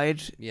that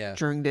died Yeah.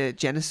 during the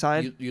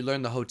genocide. you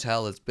learn the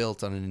hotel is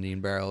built on an Indian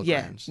burial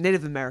yeah, ground.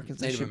 Native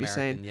Americans. I Native should be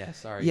American, saying. yeah,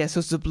 sorry. Yeah, so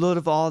it's the blood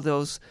of all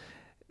those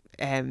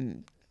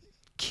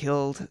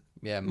killed.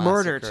 Yeah,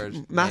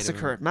 Murdered,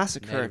 massacred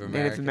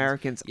Native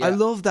Americans. Yeah. I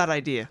love that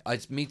idea.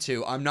 Me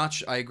too. I'm not.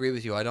 I agree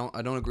with you. I don't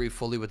agree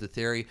fully with the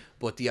theory,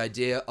 but the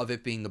idea of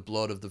it being the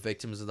blood of the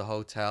victims of the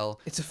hotel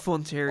It's a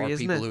fun theory, or isn't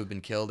people it? who have been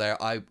killed there,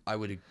 I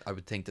would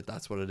think that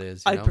that's what it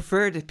is. I You know?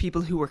 prefer the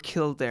people who were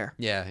killed there.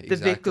 Yeah, The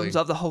exactly. victims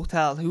of the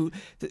hotel who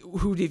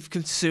they've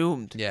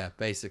consumed. Yeah,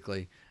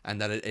 basically,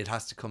 and that it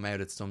has to come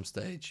out at some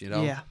stage. You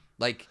know. Yeah.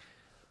 Like,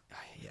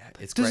 yeah,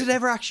 it's. Does great. it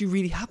ever actually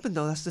really happen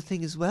though? That's the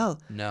thing as well.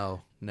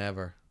 No,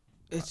 never.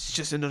 It's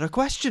just another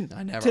question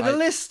I never. to the I-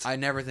 list. I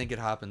never think it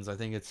happens. I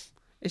think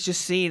It's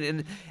just seen,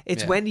 and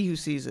it's Yeah. Wendy who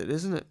sees it,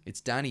 isn't it? it's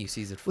Danny who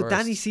sees it first. Well,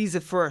 Danny sees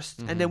it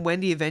 1st and then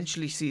Wendy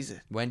eventually sees it.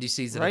 Wendy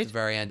sees it at Right? the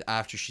very end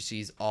after she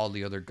sees all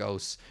the other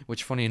ghosts,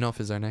 which, funny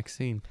enough, is our next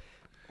scene.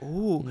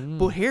 Oh,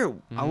 but here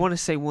I want to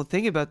say one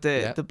thing about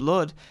Yeah. the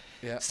blood.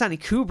 Yeah. Stanley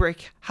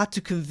Kubrick had to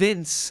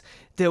convince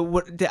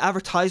the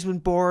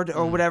advertisement board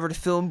or whatever, the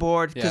film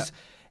board, because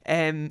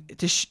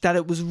that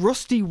it was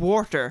rusty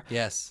water.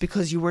 Yes.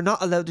 Because you were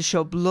not allowed to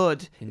show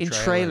blood in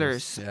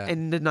trailers yeah.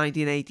 in the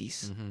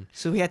 1980s.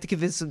 So he had to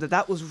convince them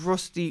that was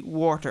rusty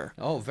water.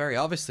 Oh, very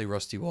obviously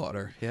rusty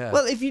water. Yeah.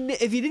 Well, if you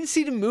didn't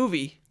see the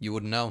movie, you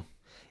wouldn't know.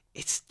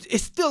 it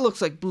still looks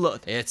like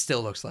blood. It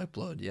still looks like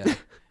blood. Yeah.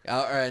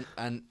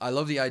 And I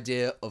love the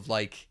idea of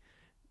like,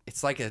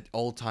 it's like an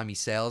old timey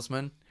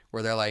salesman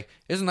where they're like,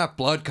 "Isn't that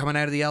blood coming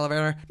out of the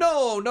elevator?"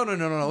 No.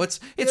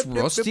 It's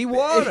rusty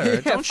water.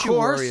 Yeah, Don't of you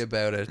worry course.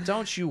 about it.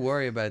 Don't you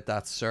worry about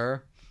that,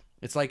 sir.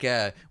 It's like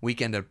a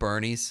Weekend at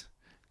Bernie's.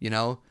 You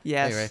know?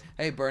 Yes. Anyway,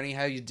 hey Bernie,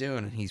 how you doing?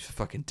 And he's a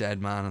fucking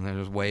dead man, and they're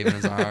just waving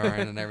his arm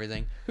around and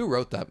everything. Who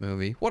wrote that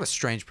movie? What a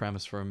strange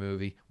premise for a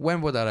movie. When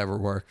would that ever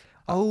work?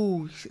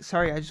 Oh,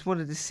 sorry. I just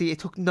wanted to see. It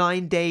took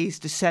 9 days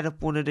to set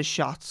up one of the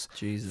shots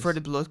Jesus. for the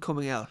blood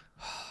coming out.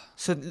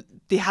 So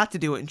they had to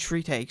do it in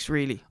 3 takes,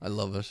 really. I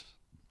love it.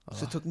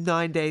 So it took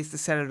 9 days to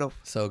set it up.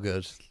 So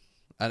good.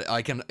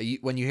 And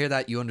when you hear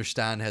that, you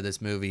understand how this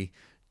movie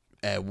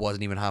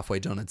wasn't even halfway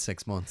done in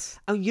 6 months.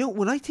 And you know,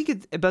 when I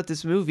think about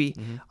this movie,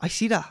 I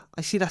see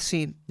that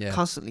scene Yeah.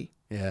 constantly.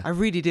 Yeah. I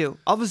really do.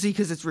 Obviously,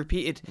 because it's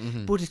repeated,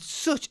 but it's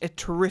such a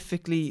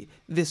terrifically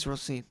visceral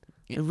scene.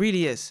 It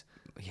really is.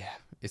 Yeah.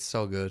 It's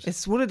so good.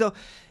 It's one of the.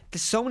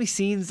 There's so many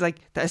scenes like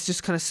that is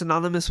just kind of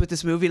synonymous with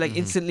this movie. Like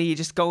instantly, you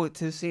just go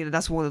to the scene, and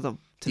that's one of them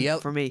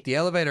for me. The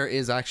elevator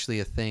is actually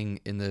a thing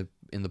in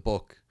the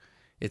book.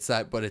 It's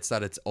that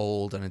it's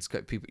old and it's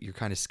got people. You're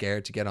kind of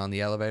scared to get on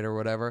the elevator or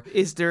whatever.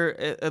 Is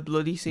there a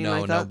bloody scene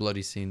like that? No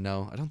bloody scene.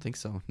 No, I don't think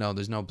so. No,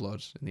 there's no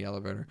blood in the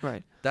elevator.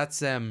 Right.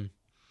 That's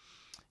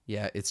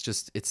yeah.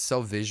 It's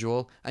so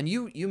visual. And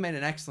you made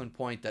an excellent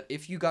point that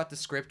if you got the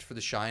script for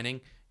The Shining,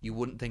 you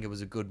wouldn't think it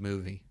was a good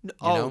movie. You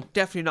know?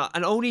 Definitely not.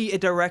 And only a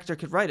director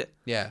could write it.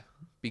 Yeah,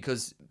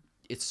 because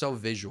it's so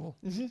visual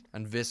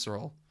and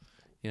visceral.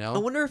 You know? I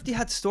wonder if they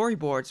had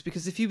storyboards,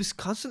 because if he was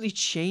constantly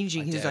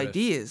changing his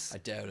ideas, I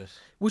doubt it.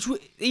 which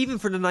even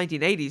for the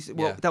 1980s,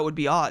 well, Yeah. that would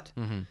be odd.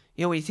 You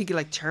know, when you think of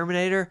like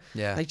Terminator,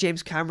 Yeah. like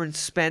James Cameron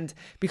spent,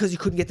 because he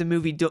couldn't get the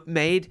movie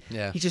made,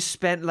 Yeah. he just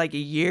spent like a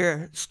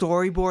year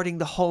storyboarding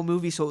the whole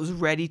movie so it was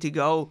ready to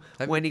go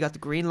when he got the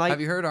green light.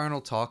 Have you heard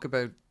Arnold talk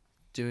about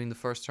doing the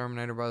first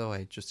Terminator, by the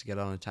way, just to get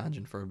on a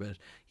tangent for a bit?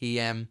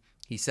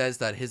 He says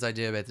that his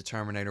idea about the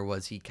Terminator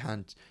was he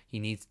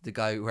needs the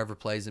guy, whoever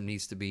plays him,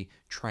 needs to be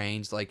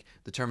trained. Like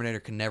the Terminator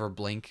can never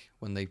blink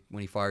when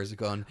he fires a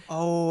gun,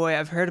 Oh,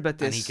 I've heard about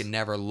this. and he can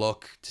never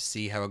look to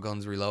see how a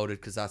gun's reloaded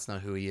because that's not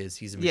who he is.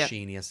 He's a Yeah.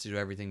 machine. He has to do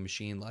everything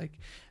machine like.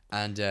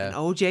 And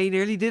OJ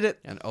nearly did it.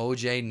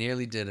 OJ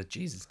nearly did it.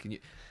 Jesus,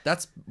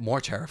 that's more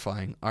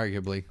terrifying,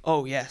 arguably.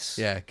 Oh, yes.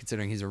 Yeah,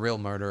 considering he's a real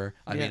murderer.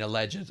 I mean, Yeah.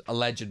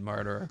 alleged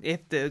murderer.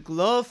 If the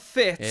glove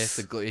fits.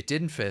 It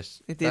didn't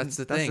fit. It didn't. That's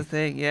the That's thing. the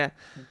thing, yeah.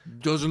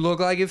 Doesn't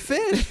look like it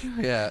fit.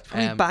 Yeah.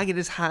 Probably banging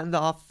his hand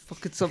off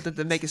fucking something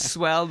to make it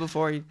swell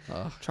before he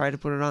tried to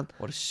put it on.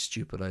 What a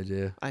stupid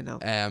idea. I know.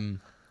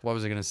 What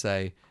was I gonna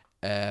say?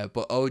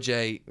 But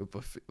OJ.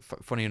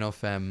 Funny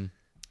enough,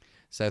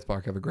 South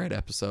Park have a great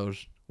episode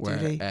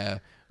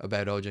where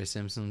about OJ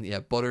Simpson.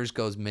 Yeah, Butters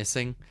goes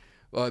missing.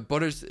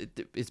 Butters,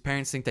 his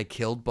parents think they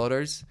killed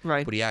Butters,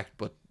 Right.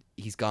 But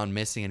he's gone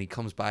missing, and he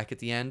comes back at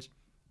the end.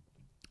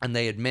 And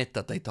they admit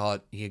that they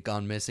thought he had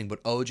gone missing,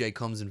 but OJ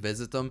comes and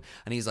visits them,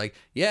 and he's like,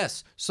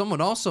 "Yes,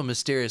 someone also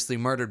mysteriously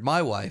murdered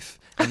my wife."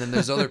 And then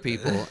there's other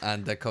people,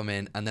 and they come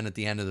in, and then at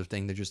the end of the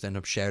thing, they just end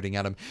up shouting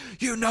at him,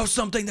 "You know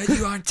something that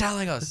you aren't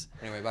telling us."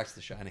 Anyway, back to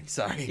The Shining.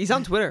 Sorry. He's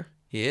on Twitter.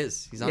 He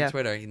is. He's on Yeah.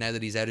 Twitter now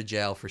that he's out of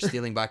jail for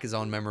stealing back his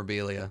own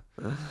memorabilia.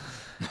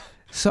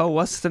 So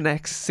what's the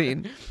next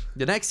scene?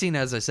 The next scene,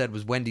 as I said,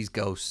 was Wendy's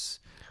ghosts,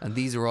 and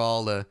these are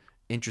all the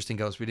interesting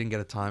ghosts. We didn't get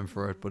a time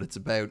for it, but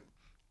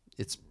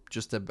it's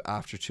just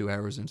after 2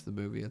 hours into the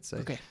movie, I'd say.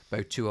 Okay.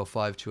 About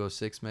 2:05,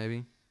 2:06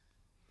 maybe.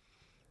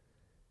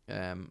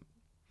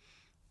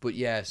 But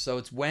yeah, so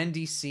it's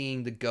Wendy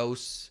seeing the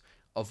ghosts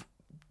of,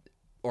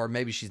 or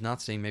maybe she's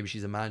not seeing, maybe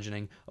she's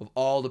imagining, of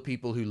all the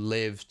people who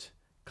lived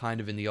kind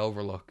of in the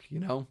Overlook, you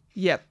know?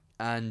 Yep.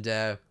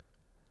 And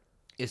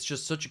it's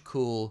just such a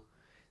cool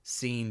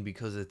scene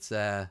because it's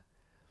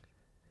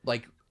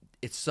like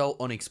it's so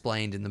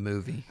unexplained in the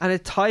movie. And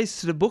it ties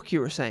to the book, you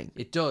were saying.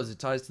 It does. It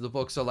ties to the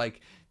book. So like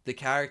the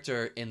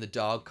character in the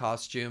dog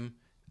costume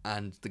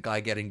and the guy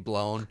getting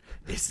blown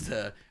is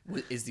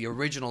the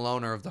original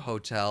owner of the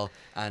hotel,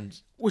 and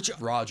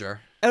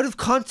Roger. Out of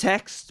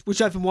context,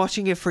 which I've been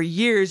watching it for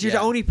years, you're Yeah.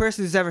 the only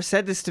person who's ever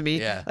said this to me.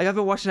 Yeah. Like I've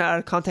been watching it out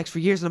of context for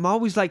years, and I'm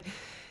always like,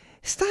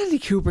 Stanley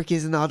Kubrick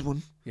is an odd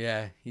one.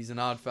 Yeah, he's an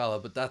odd fella,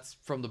 but that's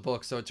from the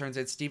book. So it turns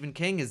out Stephen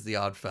King is the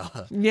odd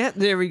fella. Yeah,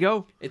 there we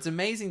go. It's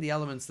amazing the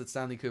elements that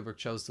Stanley Kubrick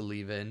chose to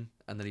leave in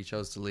and that he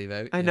chose to leave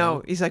out. I you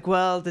know. He's like,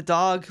 well, the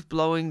dog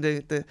blowing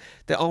the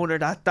owner,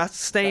 that's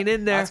staying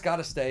in there. That's got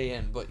to stay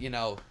in, but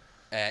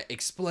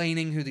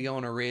explaining who the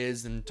owner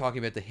is and talking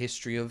about the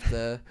history of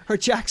the Or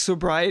Jack's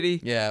sobriety.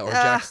 or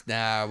Jack's.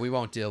 Nah, we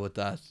won't deal with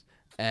that.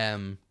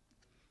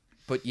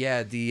 But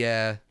yeah,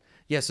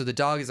 so the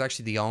dog is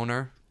actually the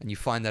owner, and you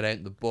find that out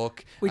in the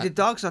book. Wait, the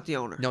dog's not the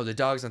owner. No, the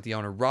dog's not the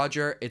owner.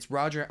 It's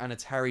Roger, and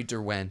it's Harry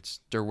Derwent.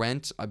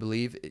 Derwent, I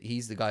believe,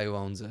 he's the guy who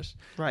owns it.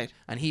 Right.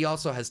 And he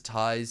also has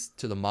ties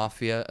to the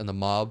mafia and the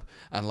mob.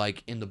 And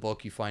like in the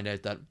book, you find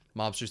out that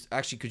mobsters.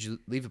 Actually, could you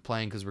leave it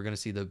playing, because we're gonna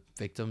see the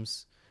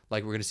victims.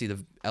 Like we're gonna see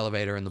the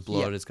elevator and the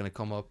blood is gonna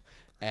come up.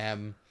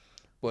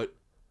 But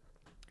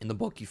in the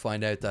book, you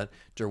find out that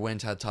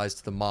Derwent had ties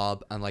to the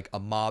mob, and like a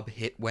mob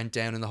hit went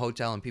down in the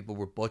hotel, and people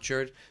were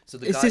butchered. So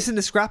Is this in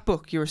the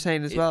scrapbook you were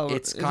saying as well?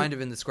 It's kind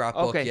of in the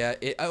scrapbook, Okay. yeah.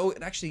 It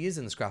actually is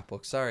in the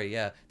scrapbook. Sorry,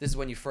 yeah. This is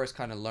when you first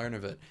kind of learn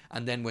of it,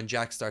 and then when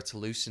Jack starts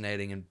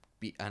hallucinating and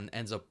and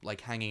ends up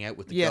like hanging out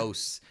with the Yeah.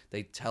 ghosts,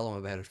 they tell him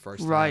about it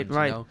first. Right,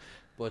 right. You know?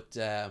 But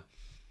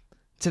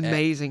It's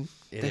amazing.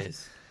 it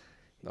is.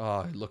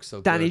 Oh, it looks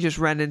so Danny good. just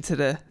ran into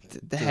the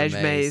hedge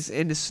maze. maze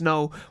in the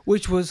snow,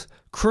 which was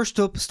crushed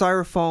up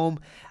styrofoam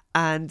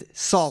and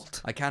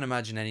salt. I can't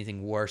imagine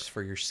anything worse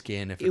for your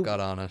skin if it got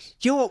on it.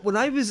 You know what? When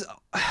I was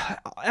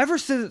ever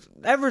since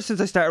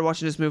I started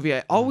watching this movie,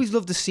 I always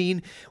loved the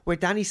scene where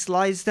Danny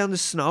slides down the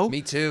snow.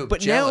 Me too.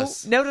 But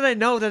Jealous. now that I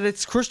know that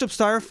it's crushed up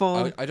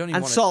styrofoam I don't even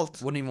and wanna,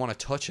 salt. Wouldn't even want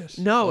to touch it.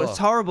 No, Ugh. it's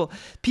horrible.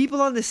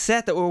 People on the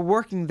set that were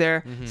working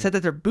there said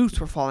that their boots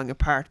were falling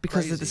apart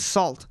because of the Crazy.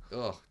 salt.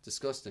 Ugh,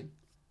 disgusting.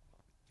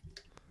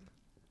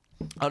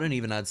 I don't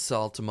even add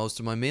salt to most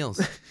of my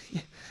meals.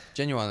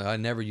 Genuinely, I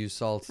never use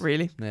salt.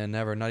 Really? Yeah,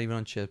 never. Not even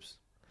on chips.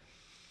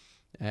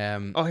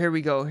 Oh, here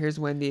we go. Here's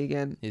Wendy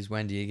again. Here's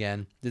Wendy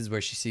again. This is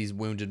where she sees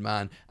Wounded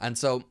Man. And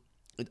so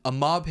a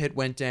mob hit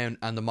went down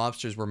and the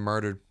mobsters were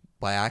murdered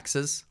by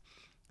axes.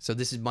 So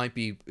might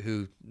be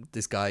who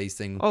this guy's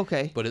thing.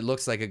 Okay. But it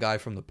looks like a guy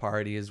from the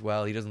party as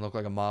well. He doesn't look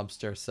like a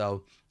mobster.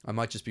 So I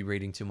might just be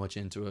reading too much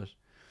into it.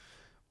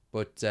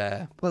 But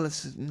Well,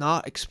 it's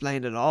not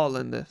explained at all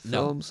in the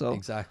film, no, so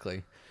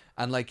exactly.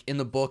 And like in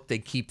the book, they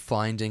keep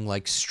finding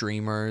like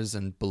streamers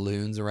and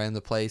balloons around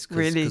the place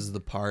Really? because of the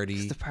party.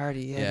 it's the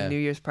party, Yeah. the New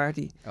Year's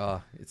party.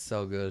 Oh, it's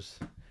so good.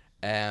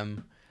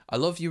 I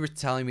love you were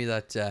telling me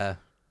that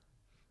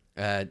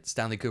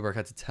Stanley Kubrick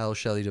had to tell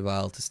Shelley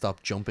Duvall to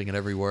stop jumping at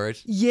every word.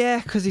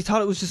 Yeah, because he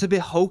thought it was just a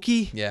bit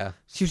hokey. Yeah,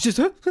 She was just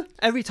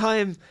every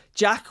time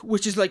Jack,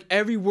 which is like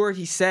every word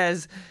he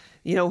says,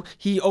 you know,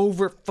 he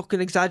over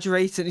fucking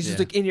exaggerates and he's just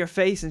Yeah. like in your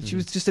face, and she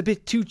was just a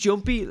bit too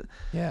jumpy.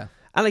 yeah.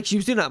 And like she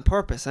was doing that on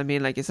purpose. I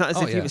mean, like it's not as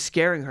Oh, if he yeah. was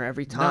scaring her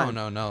every time.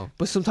 No.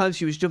 But sometimes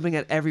she was jumping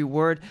at every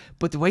word.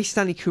 But the way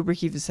Stanley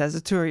Kubrick even says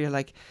it to her, you're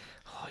like,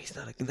 oh, he's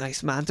not a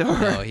nice man to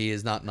her. No, he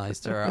is not nice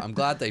to her. I'm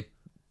glad they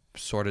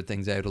sorted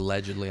things out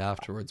allegedly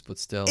afterwards, but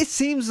still. It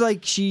seems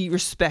like she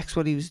respects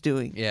what he was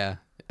doing. Yeah.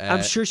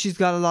 I'm sure she's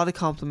got a lot of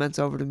compliments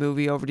over the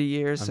movie over the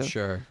years. I'm so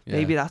sure. Yeah.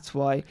 maybe that's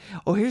why.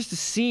 Oh, here's the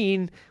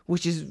scene,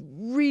 which is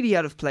really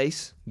out of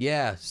place.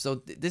 Yeah, so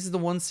this is the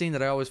one scene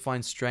that I always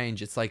find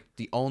strange. It's like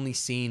the only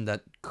scene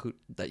that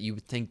you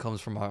would think comes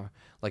from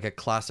a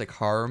classic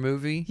horror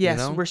movie. Yes,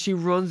 you know? where she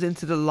runs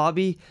into the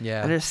lobby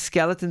Yeah. and there's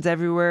skeletons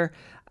everywhere,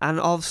 and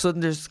all of a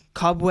sudden there's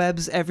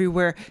cobwebs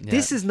everywhere. Yeah.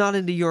 This is not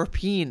in the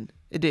European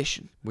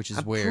edition, Which is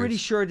I'm weird. pretty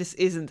sure this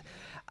isn't.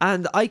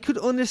 And I could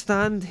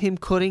understand him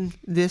cutting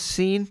this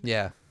scene.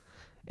 Yeah,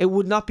 It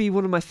would not be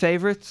one of my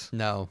favorites.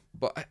 no,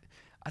 but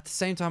at the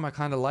same time, I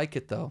kind of like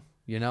it though.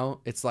 You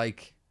know, it's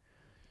like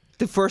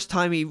The first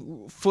time he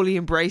fully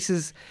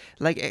embraces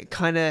like a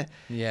kind of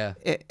yeah.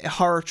 a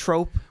horror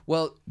trope.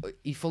 Well,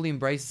 he fully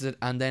embraces it,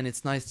 and then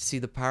it's nice to see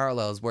the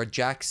parallels where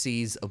Jack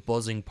sees a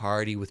buzzing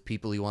party with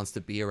people he wants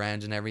to be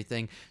around and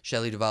everything.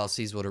 Shelley Duvall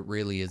sees what it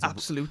really is.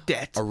 Absolute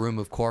death. A room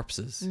of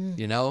corpses,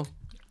 you know?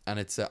 And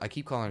it's I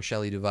keep calling her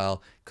Shelley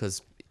Duvall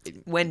because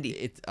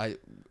Wendy.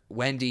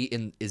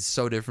 Wendy is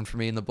so different for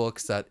me in the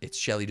books that it's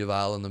Shelley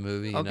Duvall in the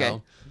movie, you Okay.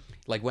 know?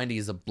 Like Wendy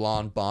is a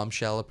blonde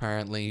bombshell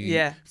apparently.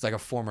 Yeah. It's like a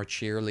former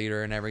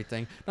cheerleader and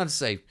everything. Not to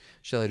say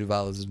Shelley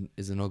Duvall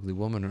is an ugly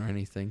woman or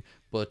anything,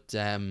 but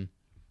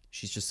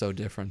she's just so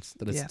different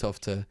that it's Yeah. tough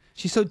to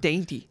She's so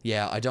dainty.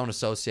 yeah, I don't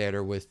associate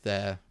her with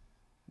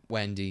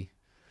Wendy.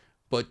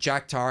 But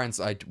Jack Torrance,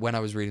 when I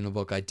was reading the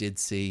book, I did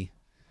see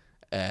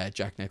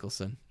Jack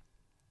Nicholson.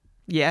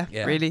 Yeah,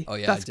 Yeah. really? Oh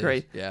yeah, That's I did.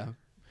 great. Yeah,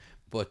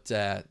 but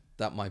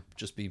that might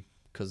just be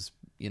because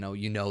you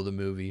know the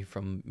movie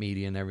from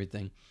media and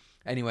everything.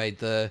 Anyway,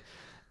 the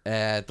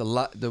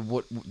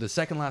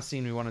second last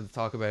scene we wanted to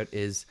talk about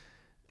is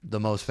the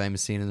most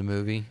famous scene in the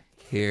movie.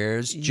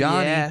 Here's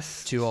Johnny,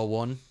 Yes.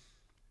 201.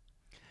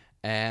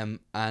 And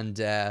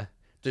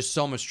there's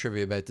so much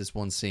trivia about this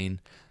one scene.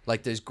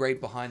 Like there's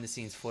great behind the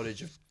scenes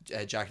footage of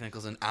Jack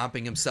Nicholson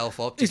amping himself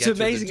up to It's get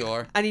amazing, through the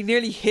door. and he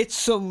nearly hits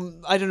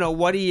some. I don't know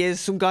what he is.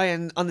 Some guy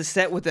on the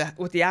set with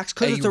the axe,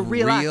 because it's a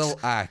real axe.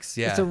 axe.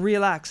 Yeah. It's a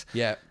real axe.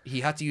 Yeah,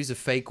 he had to use a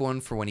fake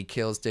one for when he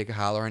kills Dick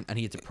Halloran, and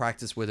he had to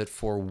practice with it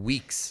for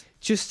weeks.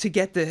 Just to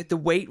get the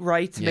weight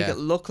right, to make Yeah. it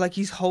look like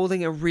he's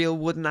holding a real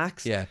wooden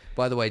axe. Yeah.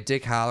 By the way,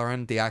 Dick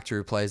Halloran, the actor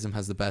who plays him,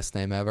 has the best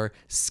name ever,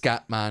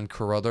 Scatman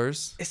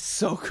Carruthers. It's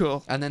so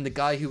cool. And then the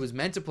guy who was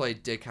meant to play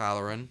Dick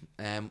Halloran,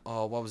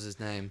 what was his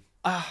name?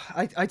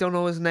 I don't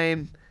know his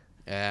name.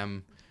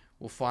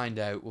 We'll find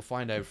out. We'll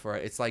find out for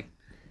it. It's like,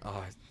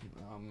 oh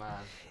man.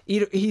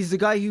 He's the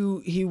guy who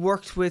he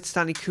worked with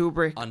Stanley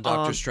Kubrick On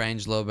Doctor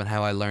Strangelove and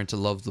How I Learned to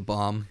Love the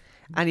Bomb.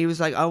 and he was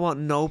like, I want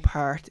no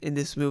part in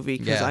this movie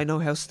because Yeah. I know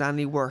how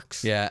Stanley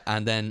works. Yeah,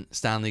 and then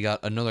Stanley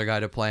got another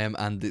guy to play him,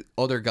 and the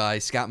other guy,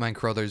 Scatman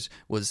Carruthers,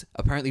 was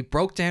apparently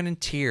broke down in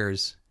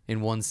tears in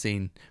one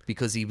scene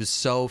because he was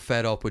so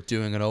fed up with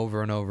doing it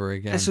over and over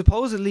again. And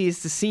supposedly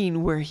it's the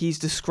scene where he's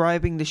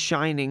describing The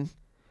Shining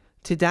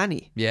to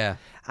Danny. Yeah,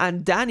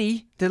 And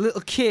Danny, the little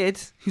kid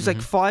who's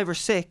like 5 or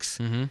 6,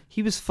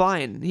 he was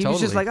fine. He was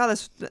just Totally. like, oh,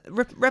 that's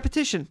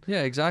repetition.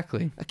 yeah,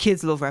 exactly.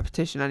 Kids love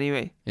repetition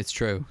anyway. It's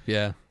true.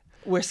 Yeah,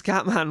 where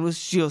Scatman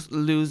was just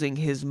losing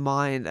his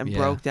mind and Yeah.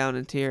 broke down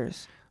in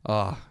tears.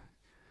 Oh,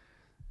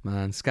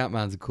 man,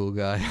 Scatman's a cool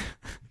guy.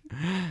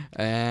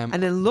 And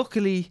then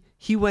luckily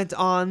he went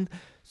on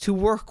to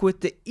work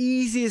with the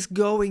easiest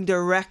going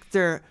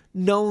director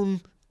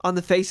known on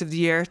the face of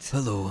the earth,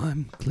 Hello,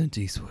 I'm Clint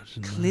Eastwood.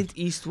 Clint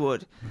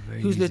Eastwood,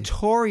 Very who's easy.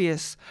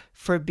 notorious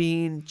for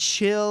being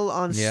chill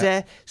on Yeah.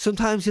 set.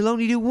 Sometimes he'll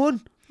only do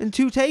 1 and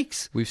 2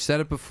 takes. We've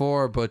said it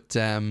before, but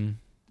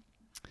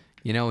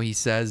you know, he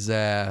says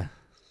to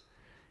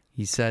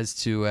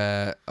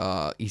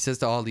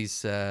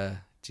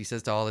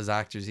all his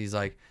actors, he's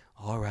like,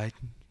 all right,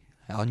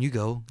 on you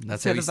go. And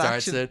that's how he Instead of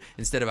starts action. it.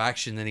 Instead of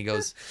action, then he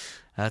goes,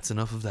 that's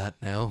enough of that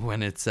now.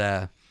 When it's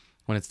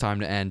time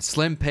to end.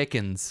 Slim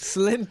Pickens.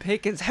 Slim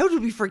Pickens. How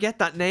did we forget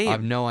that name?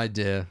 I've no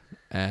idea.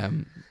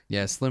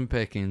 Yeah, Slim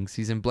Pickens.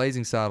 He's in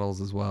Blazing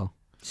Saddles as well.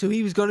 So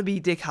he was going to be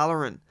Dick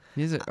Halloran.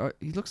 He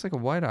looks like a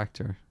white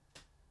actor.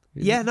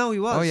 Is Yeah, he? no, he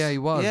was. Oh, yeah, he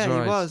was, Yeah,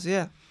 right. he was.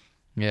 Yeah.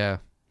 Yeah.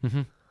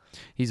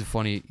 He's a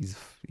funny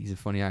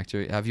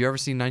actor. Have you ever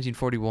seen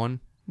 1941?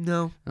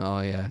 No.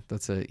 Oh yeah,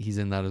 he's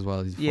in that as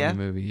well. He's a funny Yeah.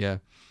 movie. Yeah,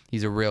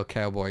 he's a real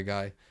cowboy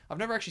guy. I've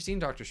never actually seen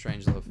Doctor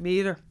Strangelove. Me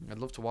either. I'd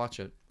love to watch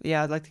it.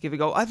 Yeah, I'd like to give it a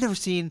go. I've never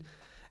seen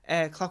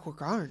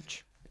Clockwork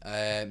Orange.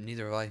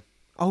 Neither have I,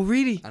 Oh,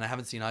 really? and I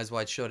haven't seen Eyes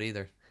Wide Shut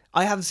either,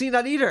 I haven't seen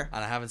that either.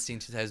 and I haven't seen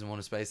 2001: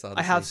 A Space Odyssey.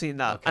 I have seen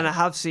that, Okay. and I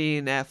have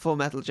seen Full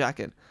Metal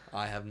Jacket.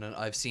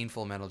 I've seen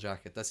Full Metal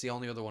Jacket. That's the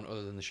only other one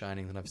other than The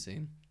Shining that I've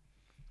seen.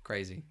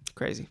 Crazy,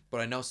 Crazy.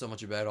 but I know so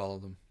much about all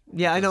of them.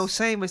 Yeah, I know. Because-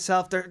 Same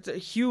myself. They're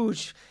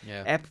huge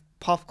Yeah,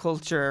 pop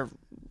culture,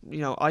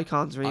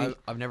 icons. Really.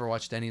 I've never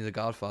watched any of the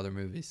Godfather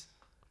movies.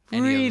 Any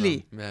of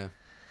Really? them. Yeah.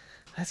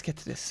 Let's get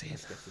to this scene.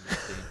 Let's get to this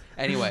scene.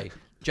 Anyway,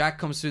 Jack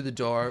comes through the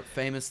door.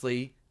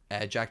 Famously,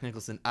 Jack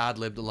Nicholson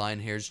ad-libbed the line,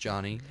 "Here's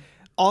Johnny."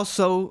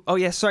 Also,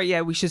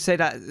 we should say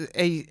that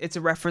it's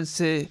a reference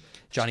to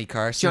Johnny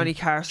Carson. Johnny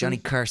Carson. Johnny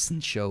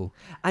Carson show.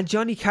 And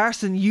Johnny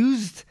Carson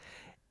used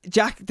the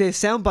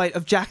soundbite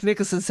of Jack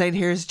Nicholson saying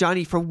 "Here's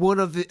Johnny" for one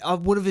of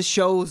his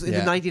shows in Yeah.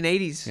 the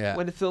 1980s Yeah.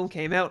 when the film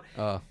came out.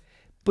 Oh,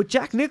 But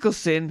Jack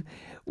Nicholson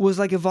was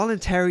like a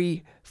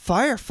voluntary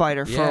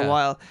firefighter for Yeah. a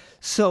while,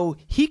 so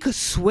he could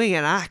swing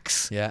an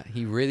axe. yeah,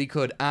 he really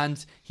could,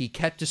 and he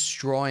kept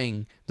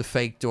destroying the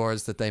fake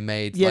doors that they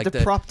made. Yeah, like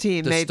the prop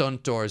team the made-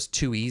 stunt doors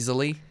too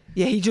easily.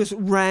 Yeah, he just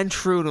ran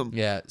through them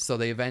Yeah, so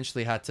they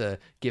eventually had to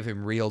give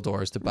him real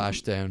doors to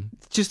bash down.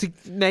 just to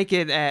make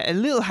it a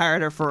little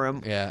harder for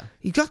him. Yeah,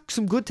 He got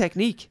some good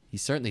technique. he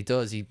certainly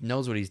does. He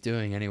knows what he's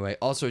doing anyway.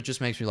 Also, it just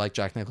makes me like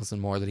Jack Nicholson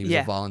more that he was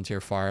Yeah. a volunteer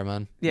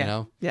fireman. Yeah, You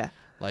know, yeah.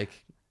 like.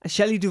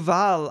 Shelley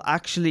Duvall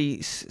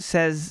actually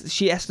says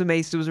she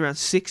estimates there was around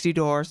 60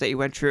 doors that he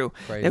went through.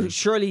 Crazy. Now,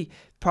 surely,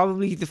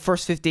 probably the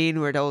first 15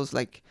 were those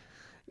like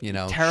You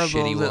know, terrible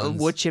shitty little ones.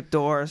 wood chip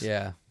doors.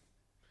 Yeah.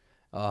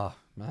 Oh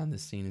man,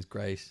 this scene is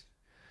great.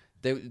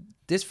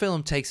 This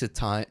film takes its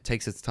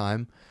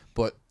time,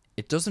 but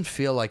it doesn't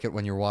feel like it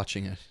when you're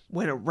watching it.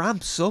 When it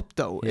ramps up,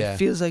 though, Yeah. it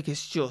feels like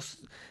it's just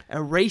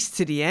a race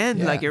to the end.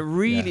 Yeah, Like it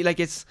really, yeah. like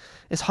it's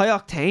high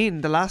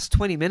octane. The last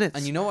 20 minutes.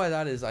 And you know why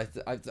that is?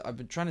 I've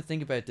been trying to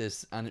think about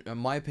this, and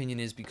my opinion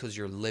is because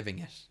you're living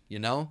it. You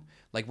know,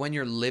 like when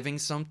you're living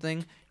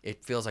something,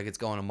 it feels like it's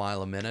going a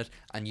mile a minute,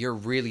 and you're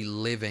really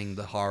living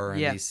the horror in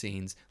Yeah. these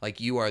scenes.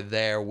 Like you are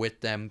there with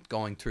them,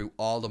 going through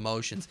all the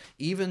motions,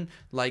 even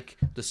like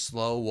the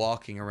slow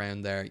walking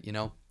around there. You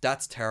know,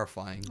 that's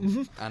terrifying,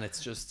 Mm-hmm. and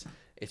it's just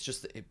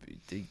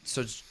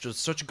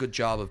such a good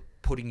job of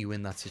putting you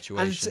in that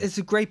situation. And it's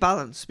a great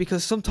balance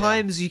because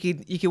sometimes you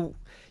could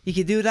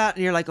do that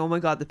and you're like, oh my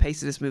god, the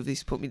pace of this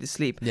movie's put me to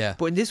sleep. Yeah.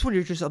 But in this one,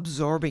 you're just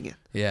absorbing it.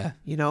 Yeah.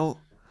 You know.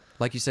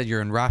 Like you said,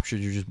 you're enraptured.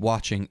 You're just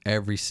watching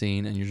every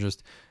scene, and you're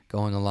just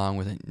going along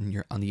with it, and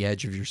you're on the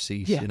edge of your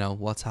seat. Yeah. You know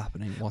what's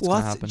happening. What's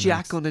going to happen Jack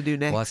next? gonna do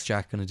next? What's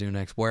Jack going to do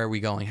next? Where are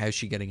we going? How's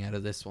she getting out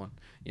of this one?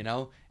 You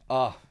know.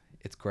 Oh,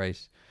 it's great.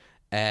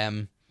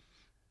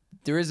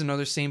 There is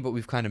another scene, but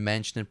we've kind of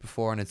mentioned it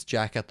before, and it's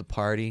Jack at the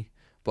party.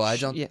 But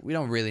Yeah. we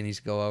don't really need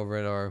to go over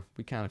it, or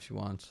we can if you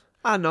want.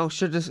 I know,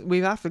 sure. We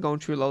have to go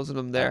through loads of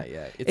them there.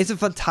 Yeah, It's a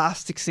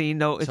fantastic scene,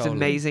 though. It's Totally.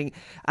 amazing.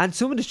 And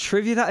some of the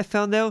trivia that I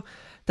found out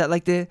that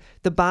like the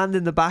band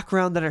in the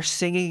background that are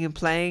singing and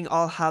playing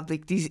all have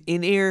like these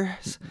in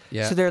ears,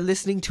 Yeah. so they're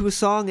listening to a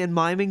song and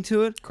miming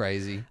to it,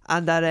 Crazy.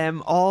 and that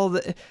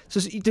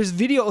there's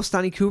video of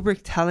Stanley Kubrick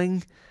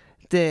telling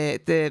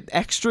the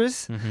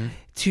extras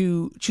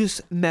to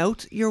just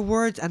mouth your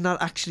words and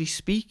not actually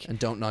speak. And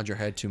don't nod your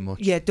head too much.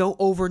 Yeah, don't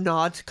over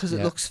nod because it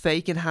Yeah. looks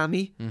fake and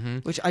hammy,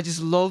 which I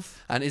just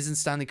love. And isn't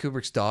Stanley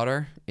Kubrick's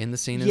daughter in the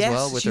scene Yes, as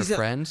well with her she's a-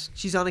 friend?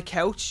 She's on a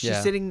couch. She's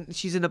Yeah. sitting.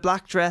 She's in a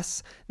black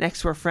dress next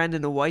to her friend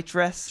in a white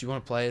dress. Do you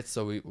want to play it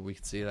so we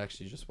can see it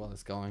actually just while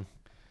it's going?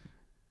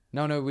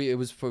 No, it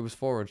was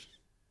forward.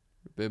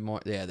 A bit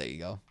more. Yeah, there you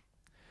go.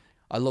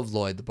 I love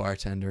Lloyd, the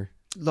bartender.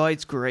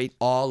 Lloyd's great.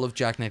 All of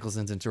Jack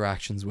Nicholson's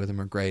interactions with him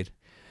are great.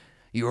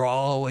 You're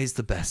always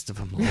the best of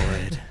him,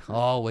 Lloyd.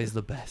 Always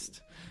the best.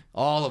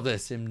 All of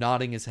this, him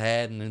nodding his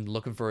head and then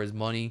looking for his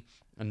money.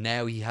 And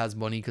now he has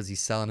money because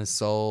he's selling his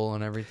soul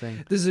and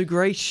everything. There's a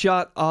great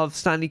shot of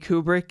Stanley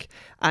Kubrick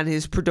and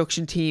his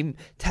production team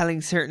telling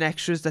certain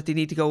extras that they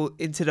need to go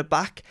into the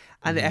back,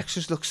 and the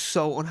extras look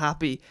so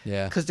unhappy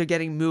Yeah. because they're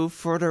getting moved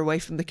further away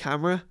from the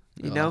camera,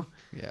 you know?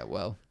 Yeah,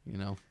 well,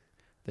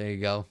 there you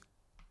go.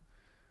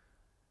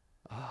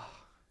 Ah.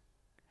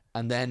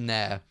 And then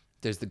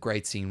there's the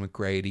great scene with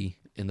Grady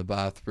in the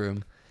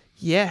bathroom.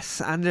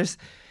 Yes, and there's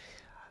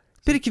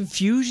a bit of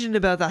confusion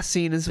about that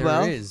scene as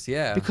well. There is,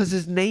 yeah. Because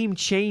his name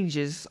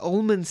changes.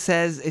 Ullman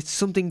says it's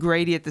something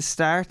Grady at the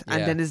start,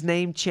 and Yeah. then his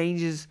name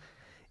changes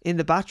in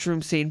the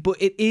bathroom scene. But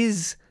it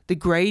is the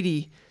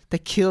Grady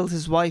that killed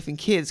his wife and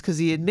kids, because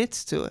he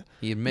admits to it.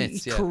 He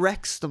admits, He yeah.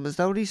 corrects them. Is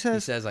that what he He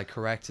says? says, I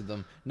corrected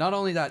them. Not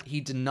only that, he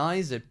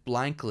denies it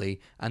blankly,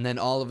 and then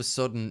all of a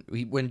sudden,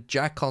 when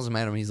Jack calls him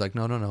out on him, he's like,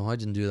 no, I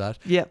didn't do that.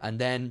 Yeah. And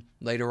then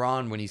later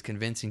on, when he's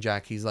convincing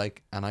Jack, he's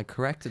like, and I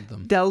corrected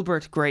them.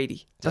 Delbert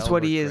Grady. That's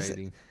what he Delbert is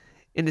Grady.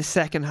 in the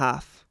second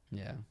half.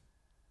 Yeah.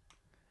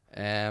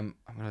 I'm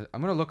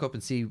gonna look up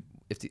and see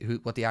who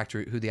the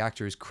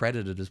actor is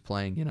credited as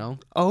playing. You know.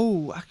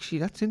 Oh, actually,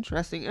 that's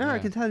interesting. I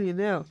Yeah. can tell you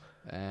now.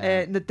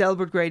 The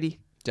Delbert Grady.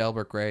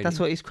 Delbert Grady. That's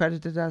what he's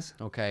credited as.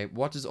 Okay.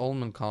 What does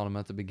Ullman call him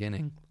at the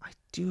beginning? I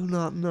do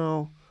not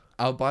know.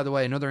 Oh, by the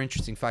way, another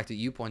interesting fact that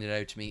you pointed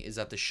out to me is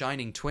that the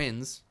Shining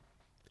twins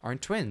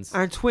aren't twins.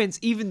 Aren't twins,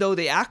 even though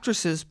the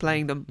actresses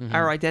playing them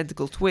are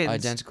identical twins.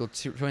 Identical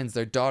twins.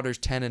 Their daughters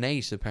 10 and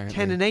 8 apparently.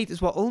 10 and 8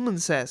 is what Ullman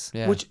says,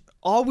 Yeah. which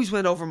always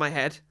went over my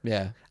head.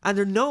 Yeah. And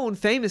they're known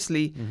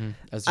famously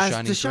As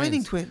as the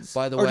Shining twins.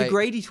 By the or way, the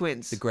Grady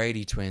twins. The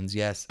Grady twins,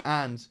 yes.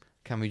 And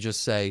can we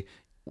just say,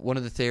 one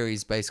of the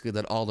theories basically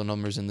that all the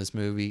numbers in this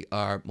movie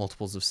are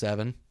multiples of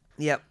 7,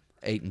 Yep.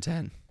 8 and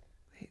 10,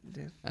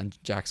 and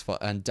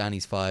and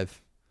Danny's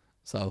 5.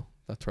 So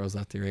that throws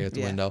that theory out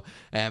the window.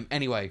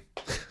 Anyway.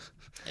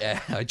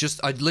 Yeah,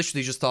 I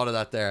literally just thought of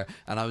that there,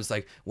 and I was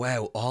like,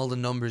 "Wow, all the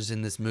numbers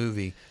in this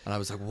movie," and I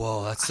was like,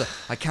 "Whoa,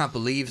 I can't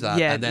believe that."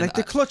 Yeah, and then like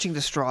they're clutching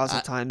the straws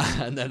at times.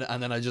 And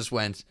then I just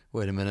went,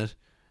 "Wait a minute,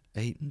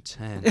 8 and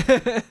 10."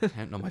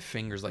 Counting on my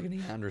fingers like a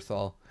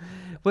Neanderthal.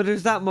 But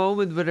there's that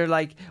moment where they're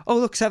like, "Oh,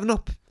 look, 7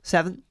 up,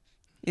 7."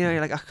 You know, you're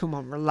like, "Oh, come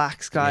on,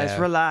 relax, guys, Yeah,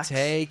 relax."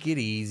 Take it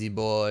easy,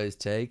 boys.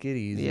 Take it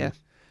easy. Yeah.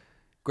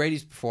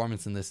 Grady's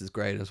performance in this is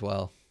great as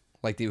well.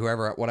 Like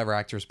whatever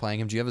actor is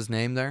playing him. Do you have his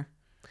name there?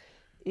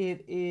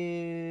 It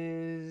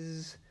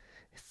is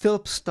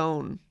Philip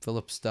Stone.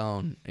 Philip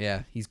Stone.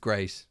 Yeah, he's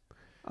great.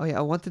 Oh yeah,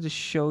 I wanted to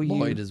show you.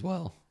 Lloyd as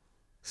well.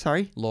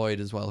 Sorry? Lloyd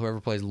as well. Whoever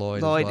plays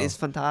Lloyd Lloyd as well. is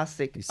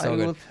fantastic. He's so I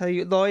good. will tell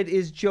you, Lloyd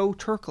is Joe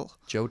Turkel.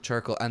 Joe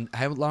Turkel. And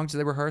how long did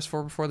they rehearse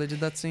for before they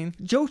did that scene?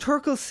 Joe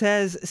Turkel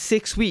says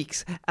 6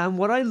 weeks. And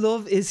what I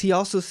love is he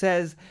also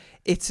says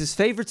it's his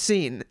favourite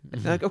scene.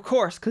 Like, of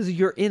course, because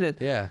you're in it.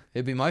 Yeah,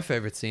 it'd be my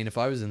favorite scene if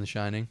I was in The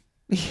Shining.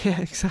 Yeah,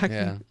 exactly.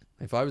 Yeah,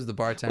 if I was the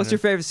bartender. What's your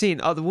favourite scene?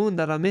 Oh, the one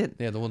that I'm in.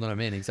 Yeah, the one that I'm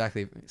in,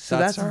 exactly. So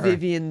that's her.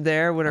 Vivian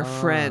there with her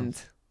friend.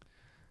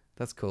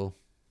 That's cool.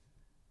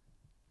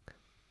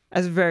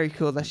 That's very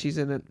cool that she's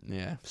in it.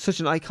 Yeah, Such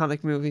an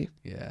iconic movie.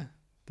 yeah,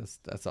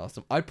 that's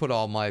awesome. I'd put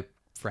all my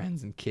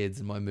friends and kids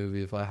in my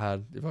movie if I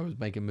was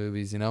making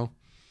movies, you know.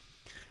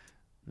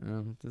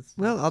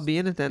 Well, I'll be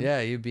in it then. Yeah,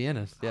 you'd be in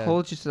it. Yeah,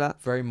 Hold you to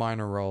that. very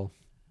minor role.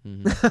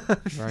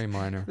 Very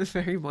minor.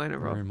 Very minor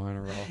role. Very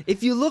minor role.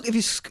 If you look, if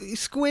you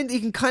squint, you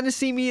can kind of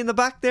see me in the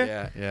back there.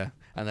 Yeah, yeah.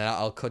 And then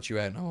I'll cut you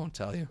out and I won't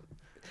tell you.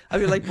 I'll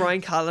be like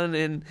Brian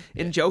Callen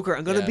in Joker.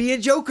 I'm going to Yeah. be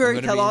in Joker. I'm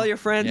gonna Tell be all in- your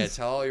friends. Yeah,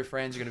 tell all your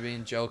friends you're going to be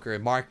in Joker.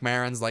 And Mark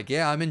Maron's like,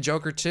 yeah, I'm in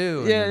Joker too.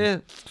 And Yeah, then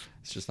yeah.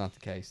 It's just not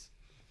the case.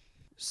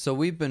 So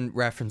we've been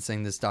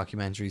referencing this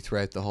documentary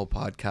throughout the whole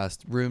podcast,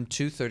 Room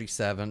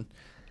 237,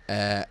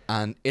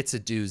 and it's a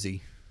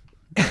doozy.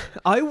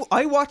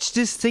 I watched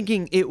this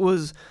thinking it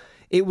was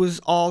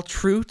all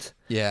truth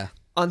Yeah.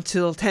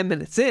 until 10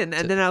 minutes in,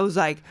 and then I was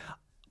like,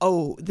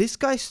 oh, this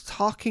guy's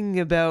talking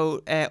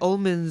about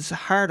Ullman's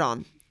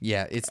hard-on.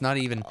 Yeah, it's not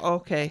even...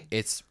 Okay.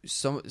 It's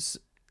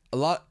a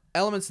lot...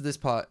 Elements of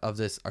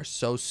this are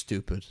so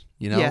stupid,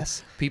 you know?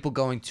 Yes. People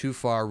going too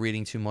far,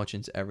 reading too much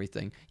into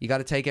everything. You got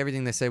to take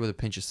everything they say with a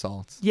pinch of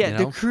salt. Yeah, you know?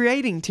 they're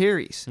creating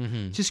theories,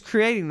 just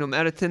creating them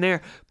out of thin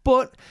air.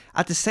 But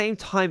at the same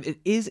time, it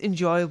is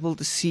enjoyable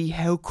to see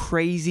how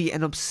crazy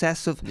and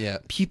obsessive Yeah.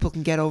 people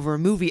can get over a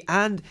movie.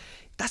 And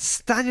that's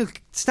Stanley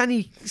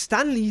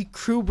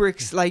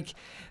Kubrick's like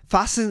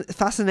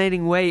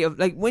fascinating way of,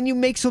 like, when you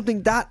make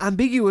something that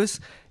ambiguous,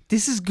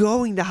 this is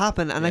going to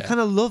happen. And I Yeah. kind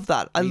of love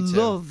that. I Me too.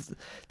 love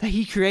that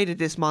he created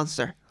this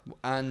monster.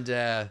 And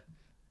I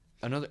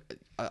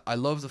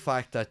love the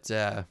fact that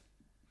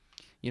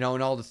you know,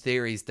 in all the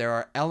theories, there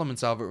are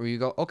elements of it where you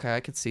go, okay, I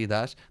can see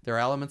that. There are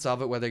elements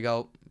of it where they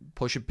go,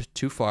 push it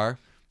too far.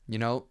 You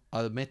know,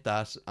 I'll admit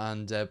that.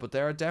 And but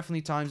there are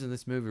definitely times in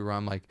this movie where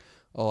I'm like,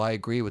 oh, I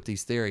agree with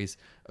these theories.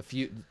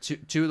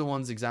 Two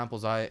of the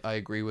examples I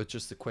agree with.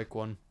 Just a quick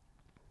one.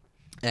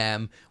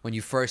 When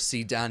you first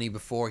see Danny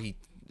before he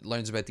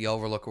learns about the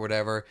Overlook or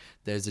whatever,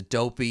 there's a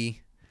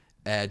dopey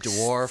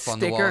dwarf on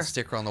the wall,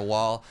 sticker on the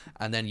wall,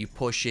 and then you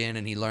push in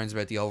and he learns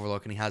about the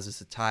Overlook and he has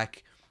this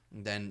attack.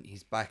 And then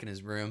he's back in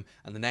his room,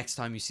 and the next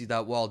time you see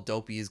that wall,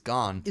 Dopey is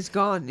gone. It's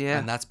gone, yeah.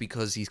 And that's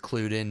because he's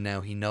clued in now.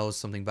 He knows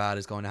something bad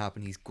is going to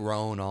happen. He's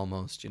grown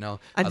almost, you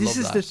know. And I this love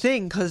is that. the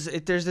thing, because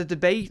there's a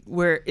debate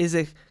where is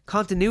it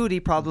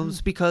continuity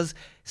problems, because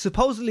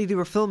supposedly they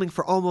were filming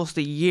for almost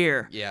a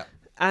year. Yeah.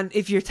 And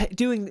if you're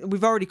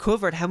we've already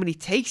covered how many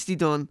takes they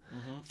done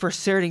for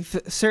certain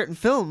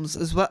films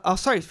as well. Oh,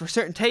 sorry, for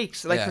certain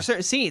takes, like Yeah. for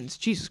certain scenes.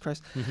 Jesus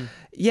Christ.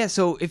 Yeah,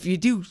 so if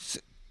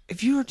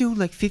you're doing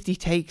like 50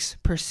 takes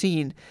per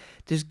scene,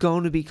 there's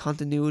going to be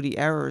continuity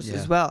errors Yeah.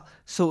 as well.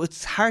 So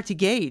it's hard to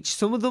gauge.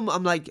 Some of them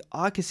I'm like,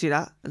 oh, I can see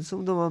that, and some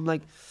of them I'm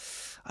like,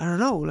 I don't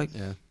know. Like,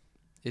 Yeah.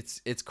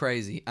 It's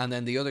crazy. And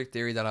then the other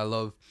theory that I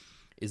love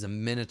is a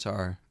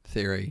Minotaur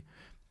theory.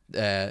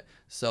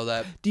 So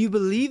that do you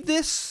believe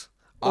this,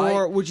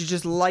 or would you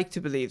just like to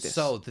believe this?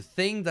 So the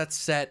thing that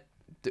set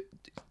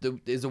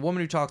there's a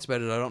woman who talks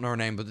about it. I don't know her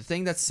name, but the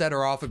thing that set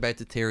her off about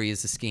the theory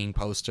is the skiing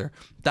poster.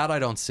 That I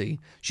don't see.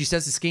 She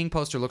says the skiing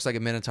poster looks like a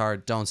Minotaur.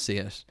 Don't see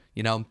it.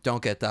 You know,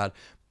 don't get that.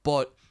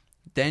 But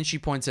then she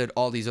points out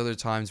all these other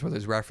times where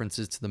there's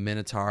references to the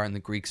Minotaur and the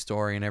Greek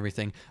story and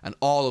everything, and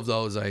all of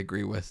those I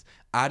agree with.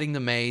 Adding the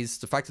maze,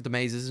 the fact that the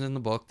maze isn't in the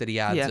book, that he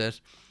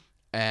adds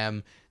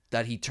it,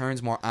 that he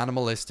turns more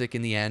animalistic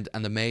in the end,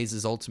 and the maze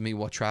is ultimately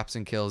what traps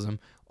and kills him.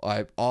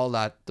 All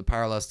that, the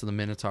parallels to the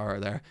Minotaur are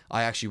there.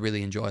 I actually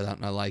really enjoy that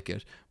and I like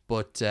it.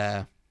 But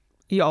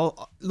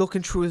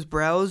looking through his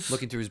brows,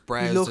 looking through his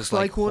brows, looks there's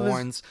like like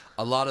horns.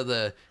 A lot of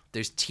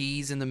there's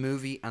teas in the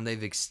movie, and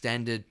they've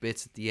extended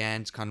bits at the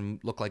end, kind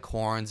of look like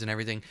horns and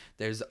everything.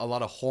 There's a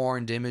lot of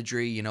horned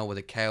imagery, you know, with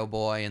a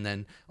cowboy and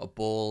then a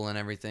bull and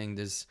everything.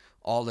 There's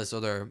all this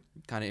other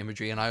kind of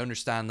imagery, and I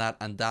understand that,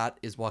 and that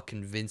is what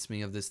convinced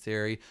me of this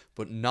theory,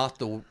 but not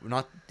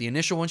the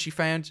initial one she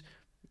found.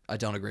 I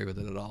don't agree with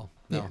it at all.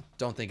 No,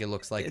 don't think it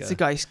looks like it's a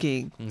guy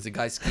skiing. It's a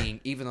guy skiing,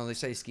 even though they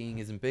say skiing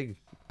isn't big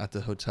at the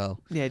hotel.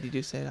 Yeah, they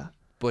do say that.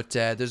 But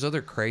there's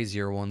other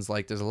crazier ones,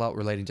 like there's a lot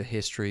relating to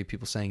history.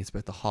 People saying it's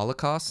about the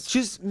Holocaust.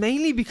 Just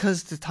mainly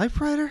because the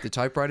typewriter. The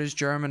typewriter's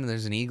German, and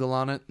there's an eagle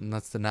on it, and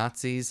that's the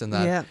Nazis. And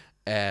that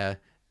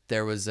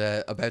there was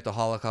about the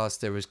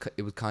Holocaust. It was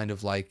kind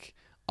of like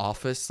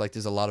Office, like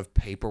there's a lot of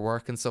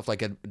paperwork and stuff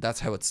like it.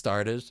 That's how it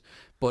started.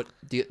 But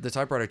the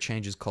typewriter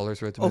changes color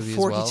throughout the movie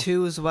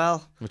 42 as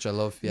well, which I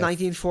love. Yeah.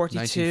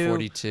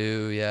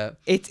 1942. Yeah.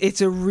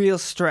 It's a real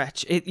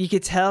stretch. You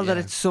could tell that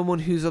it's someone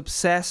who's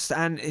obsessed,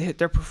 and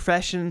their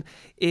profession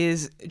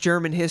is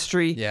German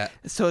history. Yeah.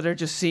 So they're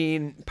just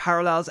seeing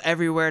parallels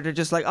everywhere. They're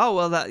just like, oh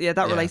well,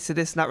 that relates to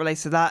this and that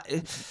relates to that.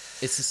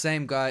 It's the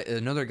same guy.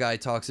 Another guy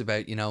talks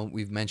about, you know,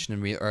 we've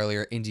mentioned him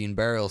earlier, Indian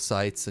burial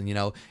sites, and you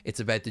know, it's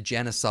about the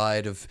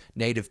genocide of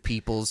native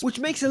peoples, which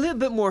makes a little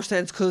bit more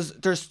sense because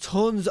there's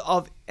tons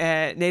of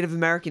Native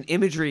American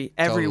imagery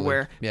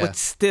everywhere, but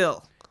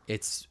still,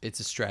 it's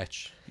a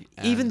stretch.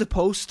 Even the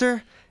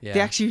poster, they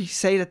actually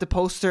say that the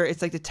poster,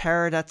 it's like the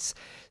terror that's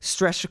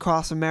stretched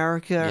across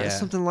America or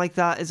something like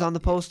that is on the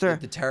poster.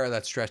 The terror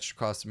that stretched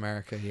across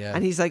America,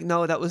 And he's like,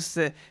 no, that was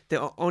the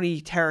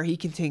only terror he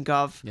can think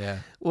of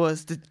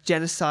was the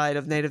genocide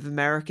of Native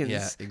Americans.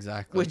 Yeah,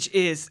 exactly. Which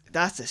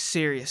that's a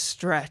serious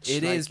stretch.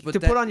 It is, but to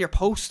put on your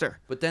poster.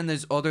 But then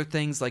there's other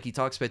things, like he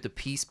talks about the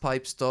peace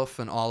pipe stuff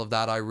and all of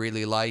that I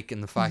really like,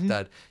 and the fact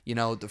that, you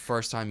know, the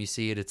first time you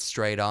see it, it's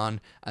straight on,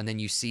 and then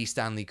you see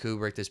Stanley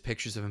Kubrick, there's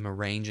pictures of him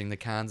arranging the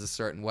cans a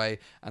certain way,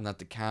 and that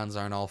the cans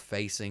aren't all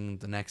facing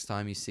the next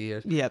time you see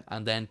it. Yep.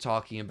 And then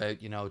talking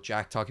about, you know,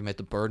 Jack talking about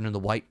the burden of the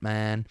white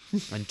man,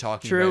 and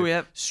talking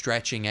about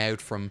stretching out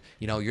from,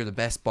 you know, you're the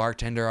best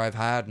bartender I've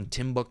had, and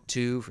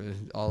Timbuktu, for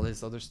all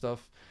this other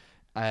stuff.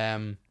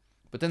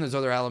 But then there's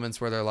other elements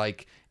where they're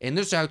like, in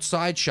this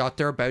outside shot,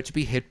 they're about to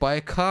be hit by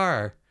a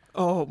car.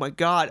 Oh my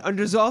god! And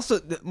there's also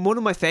one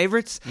of my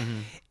favorites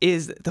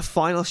is the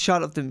final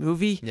shot of the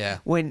movie. Yeah.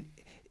 When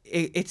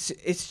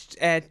it's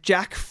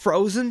Jack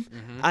frozen,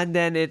 and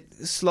then it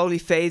slowly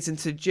fades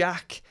into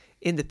Jack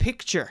in the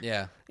picture.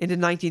 Yeah. In the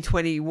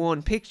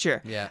 1921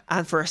 picture. Yeah.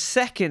 And for a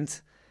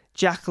second,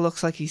 Jack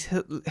looks like he's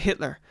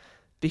Hitler,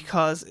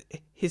 because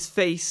his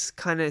face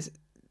kind of,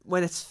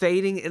 when it's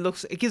fading,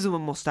 it gives him a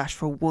mustache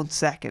for 1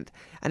 second,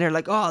 and they're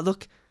like, oh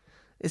look,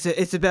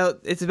 it's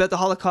about the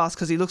Holocaust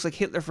because he looks like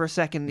Hitler for a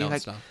second. No, like,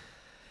 it's not.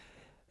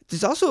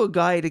 There's also a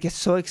guy that gets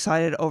so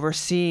excited over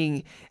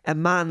seeing a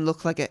man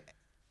look like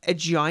a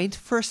giant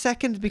for a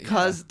second,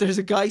 because there's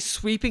a guy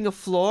sweeping a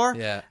floor,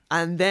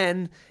 and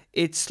then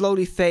it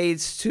slowly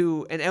fades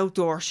to an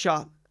outdoor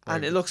shot,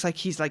 and it looks like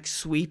he's like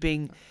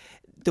sweeping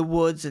the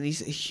woods, and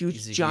he's a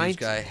huge giant. Huge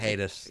guy. I hate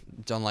it.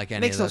 Don't like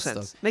any Makes of no that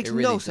sense. stuff. Makes It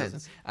really no doesn't.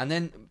 sense. And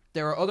then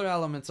there are other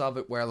elements of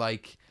it where,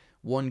 like,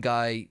 one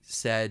guy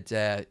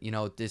said, you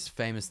know, this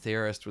famous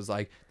theorist was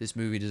like, this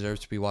movie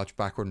deserves to be watched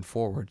backward and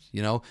forward,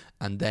 you know?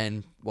 And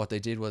then what they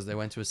did was they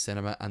went to a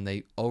cinema and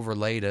they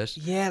overlaid it.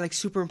 Yeah, like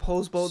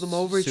superimposed both of them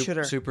over each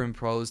other.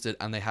 Superimposed it,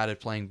 and they had it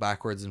playing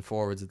backwards and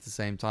forwards at the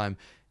same time.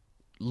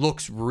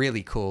 Looks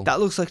really cool. That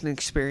looks like an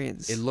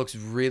experience. It looks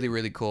really,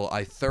 really cool.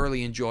 I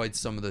thoroughly enjoyed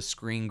some of the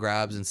screen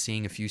grabs and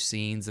seeing a few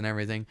scenes and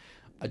everything.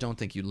 I don't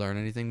think you learn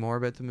anything more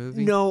about the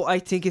movie. No, I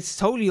think it's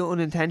totally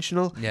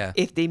unintentional. Yeah.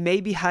 If they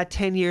maybe had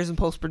 10 years in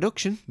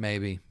post-production,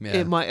 Maybe. Yeah.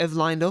 it might have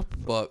lined up.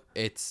 But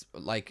it's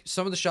like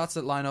some of the shots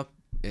that line up,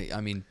 I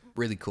mean,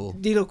 really cool.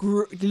 They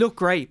look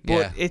great, but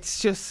Yeah.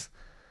 it's just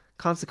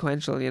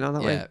consequential, that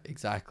way. Yeah,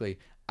 exactly.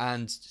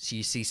 And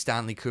you see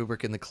Stanley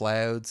Kubrick in the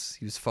clouds.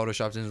 He was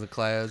photoshopped into the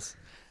clouds.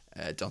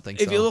 Don't think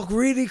so. If you look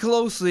really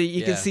closely,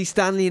 you can Yeah. see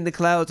Stanley in the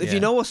clouds. If Yeah. you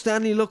know what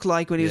Stanley looked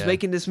like when he was Yeah.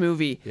 making this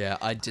movie, Yeah,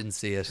 I didn't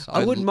see it.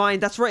 I wouldn't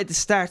mind. That's right at the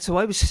start. So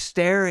I was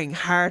staring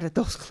hard at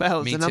those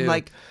clouds, Me and too. I'm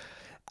like,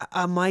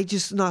 am I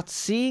just not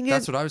seeing it?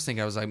 That's what I was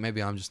thinking. I was like,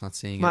 maybe I'm just not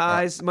seeing My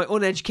it. eyes, my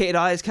uneducated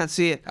eyes can't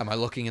see it. Am I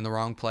looking in the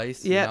wrong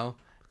place? Yeah. You know?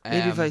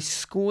 Maybe if I Um,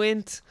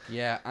 squint.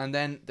 Yeah, and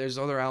then there's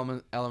other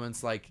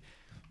elements like,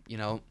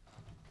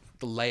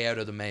 the layout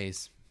of the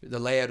maze. The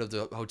layout of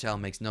the hotel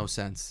makes no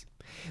sense.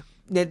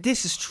 Now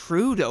this is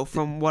true though,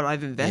 from what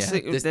I've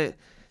investigated.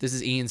 This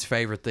is Ian's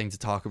favorite thing to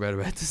talk about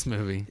this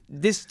movie.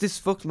 This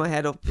fucked my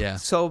head up Yeah.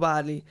 so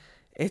badly.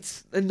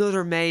 It's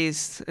another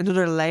maze,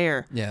 another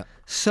layer. Yeah.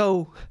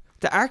 So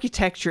the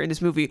architecture in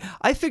this movie,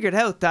 I figured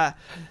out that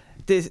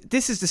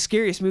this is the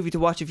scariest movie to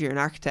watch if you're an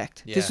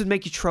architect. Yeah. This would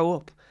make you throw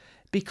up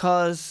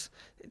because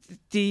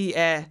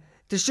there's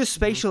just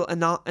spatial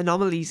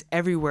anomalies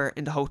everywhere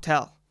in the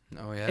hotel.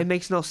 Oh yeah. It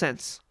makes no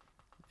sense.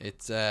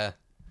 It's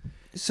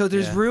So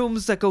there's Yeah.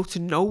 rooms that go to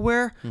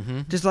nowhere.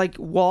 Mhm. There's like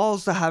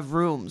walls that have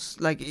rooms.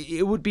 Like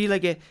it would be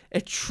like a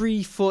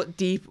 3-foot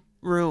deep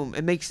room.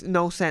 It makes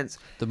no sense.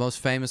 the most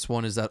famous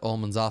one is that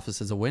Ullman's office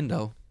has a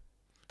window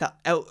That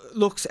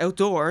looks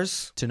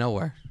outdoors to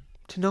nowhere.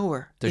 to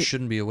nowhere. There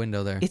shouldn't be a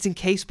window there. It's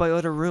encased by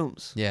other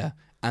rooms. Yeah.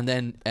 And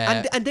then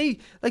And they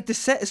like the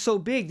set is so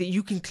big that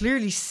you can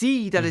clearly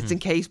see that Mm-hmm. it's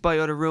encased by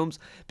other rooms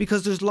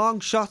because there's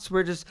long shots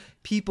where there's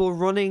people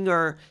running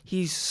or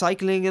he's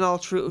cycling and all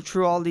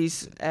through all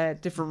these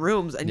different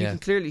rooms, and you Yeah. can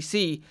clearly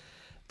see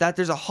that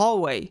there's a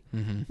hallway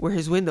where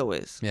his window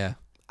is. yeah.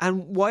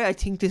 And why I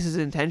think this is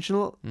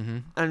intentional,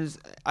 and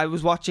I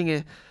was watching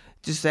a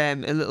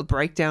little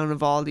breakdown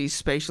of all these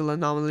spatial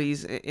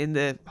anomalies in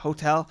the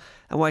hotel,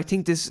 and why I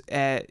think this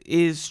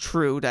is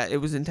true, that it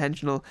was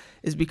intentional,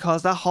 is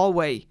because that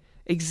hallway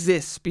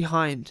exists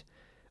behind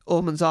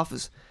Ullman's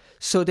office.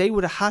 So they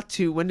would have had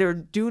to, when they were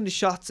doing the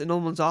shots in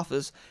Ullman's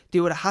office, they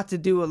would have had to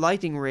do a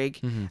lighting rig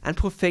and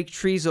put fake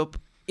trees up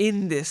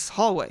in this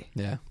hallway.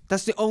 Yeah.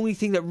 That's the only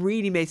thing that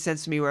really made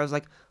sense to me, where I was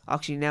like,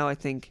 actually now I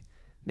think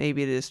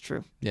maybe it is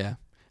true. Yeah.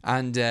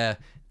 And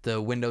the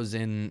windows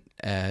in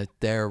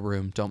their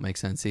room don't make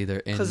sense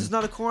either. Because it's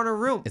not a corner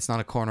room. It's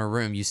not a corner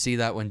room. You see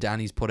that when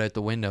Danny's put out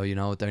the window,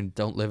 they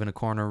don't live in a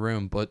corner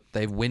room, but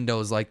they've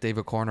windows like they've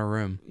a corner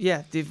room.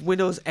 Yeah, they've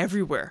windows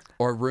everywhere.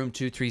 Or room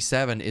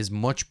 237 is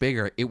much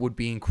bigger. It would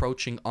be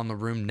encroaching on the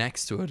room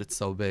next to it. It's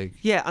so big.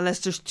 Yeah, unless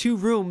there's 2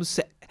 rooms,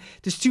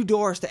 there's 2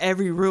 doors to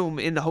every room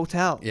in the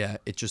hotel. Yeah,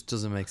 it just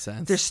doesn't make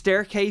sense. There's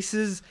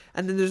staircases,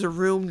 and then there's a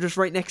room just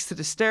right next to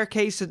the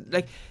staircase. And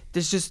like,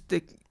 there's just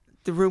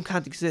the room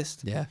can't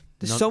exist. Yeah.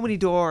 There's so many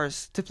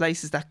doors to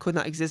places that could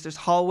not exist. There's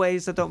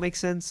hallways that don't make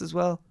sense as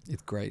well.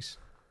 It's great.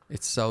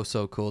 It's so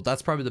cool.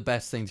 That's probably the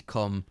best thing to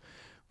come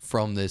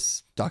from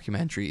this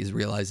documentary, is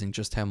realizing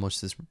just how much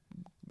this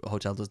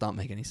hotel does not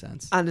make any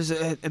sense. And there's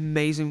an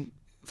amazing,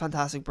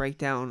 fantastic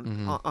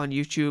breakdown on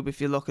YouTube if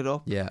you look it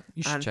up. Yeah,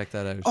 you should And- check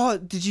that out. Oh,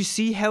 did you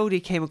see how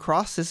they came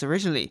across this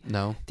originally?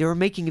 No. They were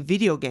making a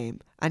video game,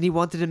 and he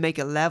wanted to make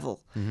a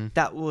level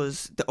that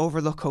was the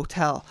Overlook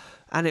Hotel,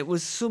 and it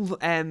was some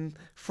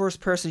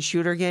first-person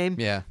shooter game.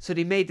 Yeah. So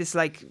they made this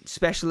like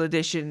special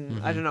edition.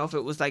 I don't know if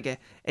it was like a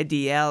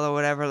DL or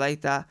whatever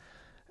like that.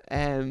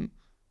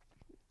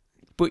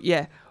 But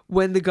yeah,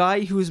 when the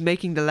guy who was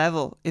making the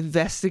level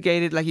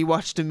investigated, like he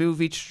watched the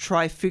movie to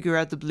try figure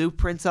out the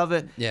blueprints of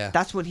it, Yeah.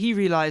 that's when he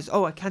realized,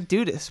 oh, I can't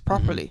do this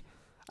properly.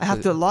 I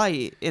have to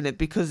lie in it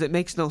because it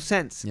makes no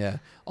sense. Yeah.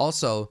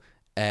 Also,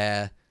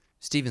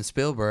 Steven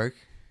Spielberg,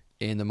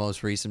 in the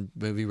most recent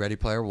movie Ready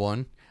Player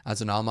One,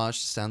 as an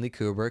homage to Stanley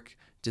Kubrick,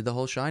 did the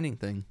whole Shining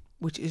thing.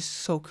 Which is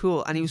so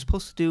cool. And he was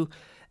supposed to do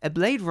a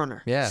Blade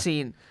Runner Yeah.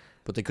 scene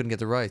But they couldn't get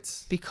the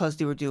rights. because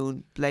they were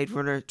doing Blade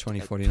Runner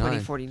 2049.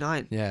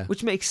 2049. Yeah.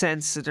 Which makes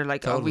sense. So they're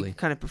like, oh, Totally. we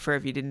kind of prefer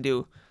if you didn't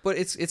do. But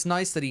it's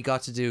nice that he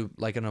got to do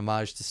like an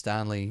homage to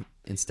Stanley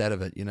instead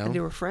of it, you know? And they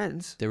were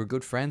friends. They were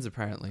good friends,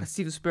 apparently. And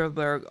Steven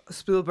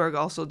Spielberg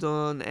also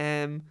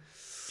done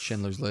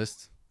Schindler's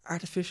List.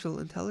 Artificial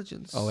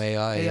Intelligence. Oh,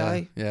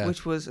 AI. Yeah.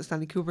 Which was a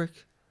Stanley Kubrick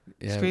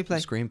Yeah,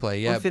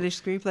 screenplay. yeah.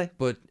 Unfinished screenplay.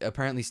 But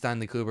apparently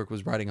Stanley Kubrick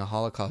was writing a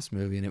Holocaust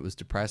movie and it was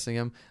depressing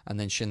him. And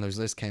then Schindler's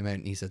List came out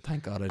and he said,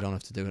 "Thank God I don't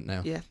have to do it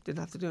now." Yeah, didn't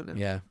have to do it now.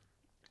 Yeah.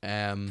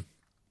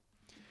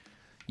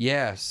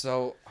 Yeah.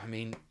 So I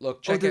mean,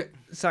 look, check it.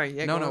 Sorry.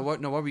 Yeah, No. go on.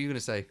 What were you gonna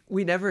say?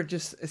 We never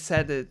just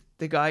said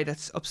the guy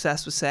that's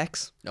obsessed with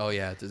sex. Oh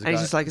yeah, there's a And guy. he's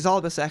just like, it's all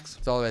about sex.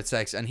 It's all about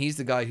sex, and he's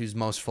the guy who's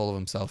most full of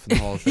himself in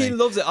the whole He thing.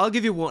 loves it. I'll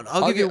give you one.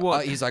 I'll give you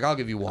one. He's like, I'll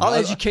give you one. I'll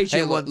educate you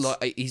Hey, look,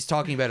 once. he's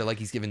talking about it like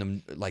he's giving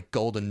them like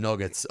golden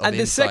nuggets of And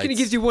the insights. second he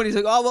gives you one, he's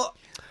like, oh, well,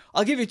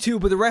 I'll give you 2,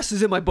 but the rest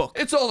is in my book.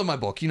 It's all in my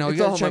book. You know, It's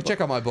you all gotta in my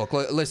check out my book.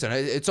 Listen,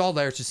 it's all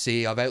there to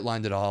see. I've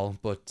outlined it all,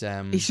 but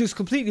He's just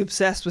completely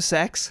obsessed with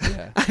sex.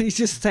 Yeah. And he's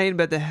just saying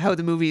about how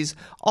the movie is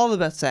all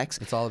about sex.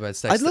 it's all about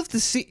sex. I'd love to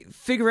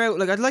figure out,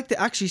 like, I'd like to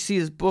actually see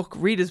his book,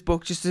 read his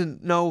book, just to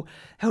know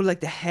how,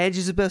 like, the hedge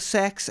is about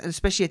sex, and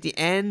especially at the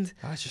end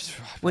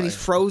when he's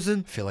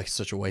frozen. I feel like it's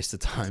such a waste of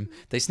time.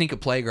 They sneak a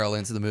Playgirl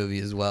into the movie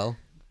as well.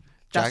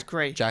 That's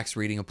great. Jack's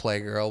reading a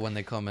Playgirl when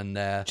they come and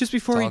Just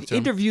before talk he to him.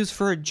 interviews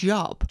for a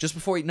job. Just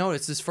before no,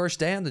 it's his first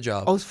day on the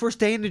job. Oh, his first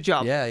day in the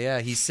job.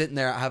 Yeah. He's sitting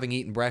there having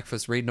eaten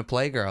breakfast, reading a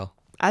Playgirl,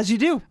 As you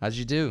do. as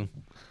you do.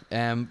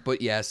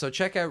 But yeah, so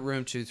check out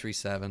Room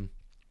 237.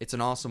 It's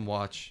an awesome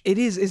watch. It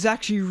is. It's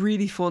actually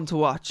really fun to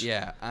watch.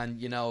 Yeah,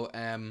 and you know,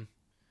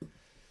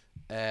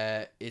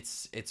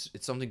 it's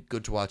something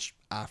good to watch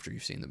after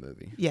you've seen the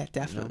movie. Yeah,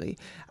 definitely.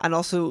 And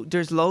also,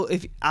 there's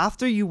if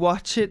after you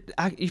watch it,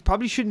 you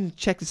probably shouldn't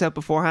check this out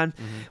beforehand,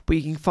 but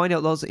you can find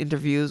out loads of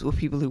interviews with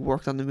people who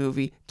worked on the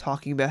movie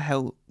talking about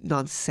how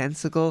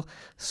nonsensical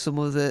some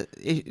of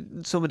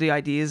the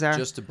ideas are.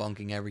 Just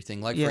debunking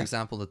everything. Like, Yeah. for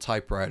example, the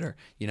typewriter.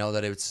 You know,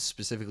 that it's a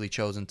specifically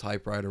chosen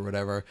typewriter or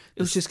whatever.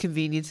 It was just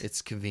convenient.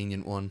 It's a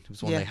convenient one. It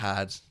was one Yeah. they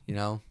had, you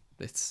know?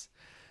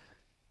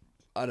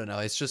 I don't know.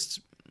 It's just,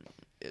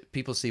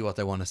 people see what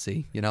they want to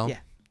see, you know?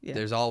 Yeah.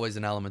 There's always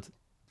an element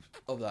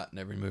of that in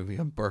every movie.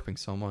 I'm burping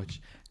so much.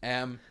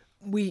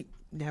 We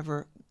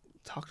never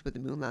talked about the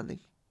moon landing.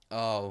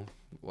 Oh,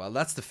 well,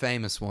 that's the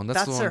famous one.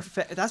 That's the one.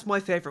 That's my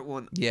favorite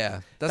one.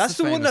 Yeah. That's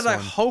the one famous that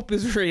I hope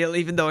is real,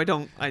 even though I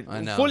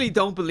know. fully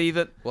don't believe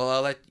it. Well,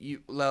 I'll let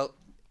you. Well,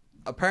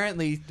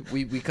 apparently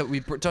we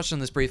touched on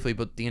this briefly,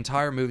 but the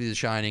entire movie The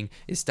Shining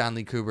is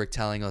Stanley Kubrick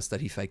telling us that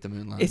he faked the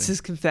moon landing. It's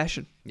his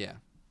confession. Yeah.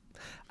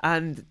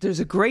 And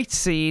there's a great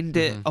scene,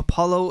 the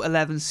Apollo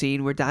 11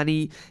 scene, where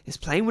Danny is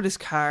playing with his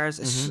cars.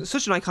 It's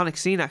such an iconic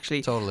scene,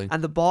 actually. Totally.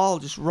 And the ball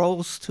just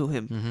rolls to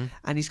him.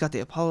 And he's got the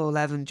Apollo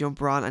 11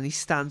 jumper on, and he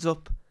stands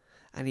up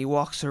and he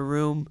walks to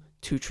room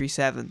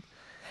 237.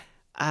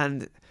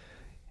 And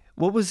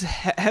what was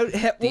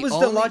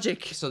the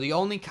logic? So the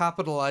only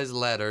capitalized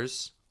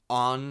letters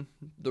on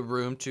the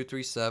room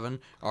 237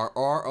 are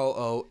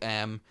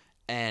ROOMN,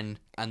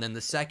 and then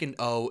the second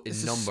O is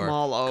It's a number.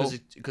 small O.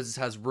 Because it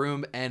has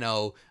room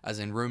NO, as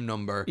in room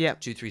number, Yep.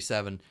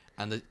 237,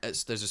 and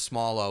there's a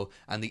small O,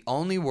 and the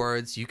only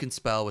words you can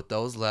spell with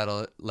those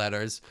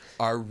letters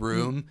are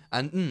room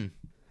and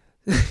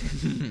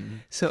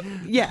So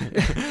yeah,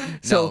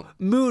 so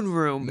moon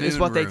room is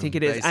what they room, think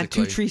it is, and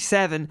basically.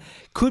 237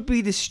 could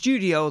be the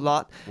studio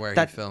lot Where he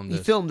that filmed he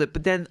it. filmed it.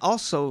 But then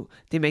also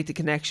they make the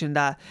connection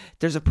that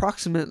there's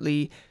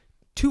approximately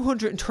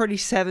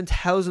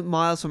 237,000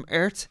 miles from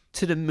Earth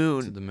to the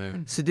moon. to the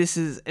moon. So this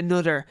is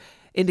another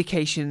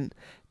indication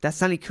that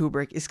Stanley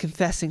Kubrick is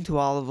confessing to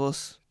all of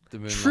us The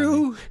moon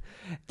through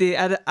the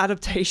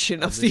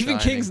adaptation of The Stephen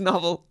Shining. King's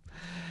novel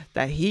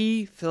that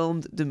he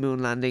filmed the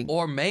moon landing.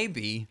 Or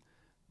maybe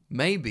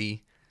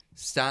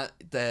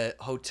the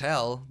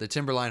hotel, the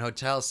Timberline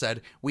Hotel,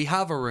 said, we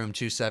have a room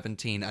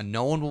 217 and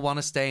no one will want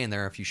to stay in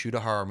there if you shoot a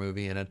horror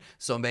movie in it.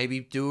 So maybe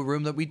do a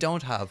room that we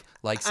don't have,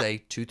 like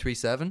say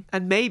 237.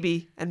 And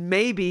maybe,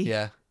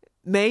 Yeah,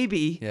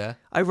 yeah.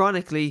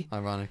 ironically,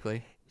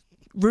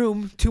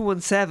 room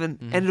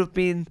 217 ended up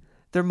being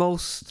their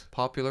most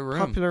Popular room.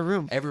 popular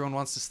room. Everyone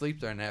wants to sleep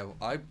there now.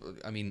 I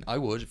mean, I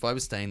would if I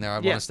was staying there.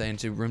 I'd Yeah. want to stay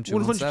into room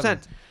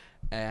 217.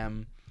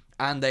 100%.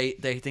 And they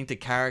think the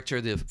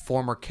character, the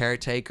former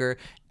caretaker,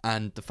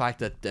 and the fact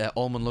that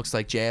Ullman looks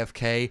like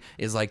JFK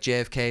is like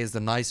JFK is the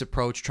nice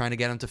approach, trying to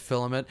get him to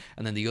film it,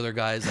 and then the other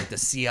guy is like the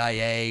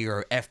CIA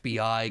or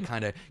FBI,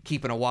 kind of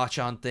keeping a watch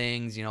on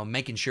things, you know,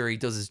 making sure he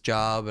does his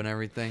job and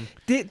everything.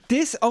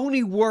 This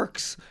only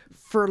works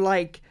for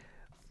like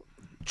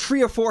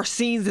 3 or 4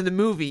 scenes in the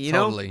movie, you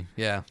know? Totally,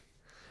 yeah,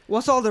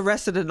 What's all the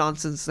rest of the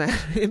nonsense then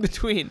in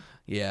between?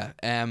 yeah.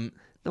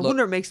 No Look-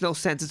 wonder it makes no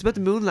sense. It's about the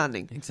moon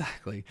landing.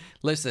 Exactly.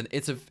 Listen,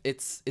 it's a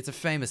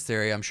famous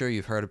theory. I'm sure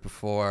you've heard it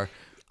before.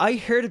 I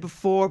heard it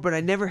before, but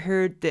I never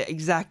heard the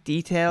exact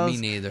details. Me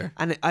neither.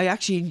 And I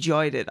actually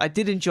enjoyed it. I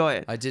did enjoy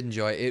it. I did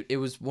enjoy it. It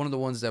was one of the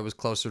ones that was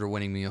closer to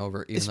winning me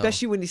over.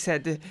 Especially when he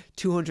said the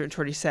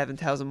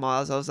 237,000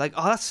 miles. I was like,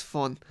 oh, that's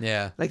fun.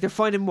 Yeah. Like, they're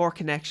finding more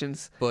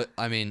connections. But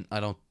I mean, I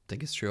don't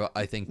think it's true.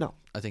 I think No.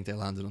 they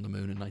landed on the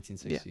moon in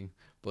 1960.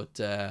 But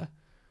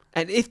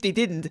And if they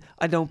didn't,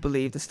 I don't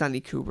believe that Stanley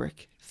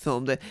Kubrick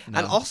filmed it. No.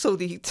 And also,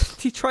 they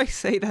try to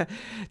say that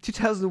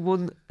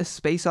 2001 A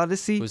Space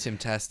Odyssey was him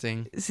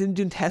testing. is him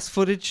doing test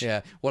footage.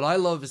 Yeah. What I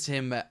love is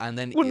him, and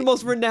then One of the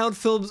most renowned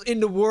films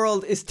in the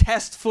world is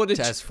test footage.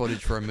 test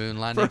footage for a moon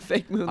For landing. a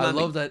fake moon I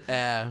landing. love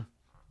that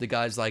the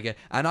guys like it.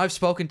 And I've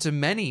spoken to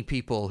many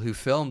people who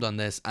filmed on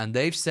this, and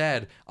they've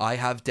said, I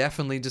have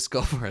definitely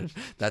discovered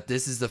that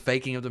this is the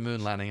faking of the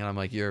moon landing. And I'm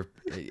like,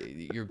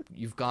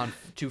 you've gone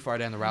too far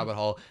down the rabbit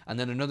hole. And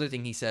then another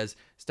thing he says,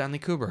 Stanley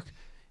Kubrick,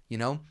 you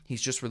know,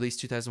 he's just released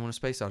 2001 A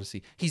Space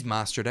Odyssey. He's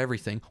mastered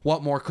everything.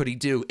 What more could he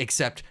do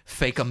except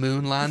fake a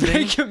moon landing?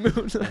 Fake a moon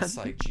landing. It's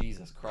like,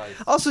 Jesus Christ.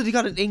 Also, they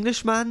got an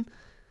Englishman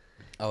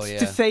Oh, yeah.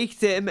 To fake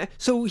the.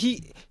 So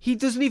he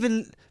doesn't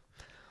even.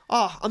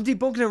 Oh, I'm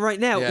debunking it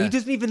right now. Yeah. He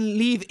doesn't even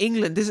leave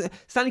England.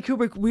 Stanley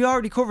Kubrick, we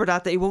already covered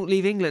that he won't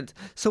leave England.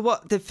 So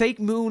what? The fake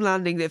moon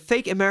landing, the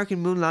fake American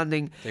moon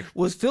landing,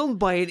 was filmed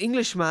by an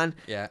Englishman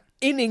Yeah.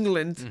 in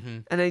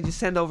England, and they just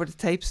send over the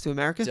tapes to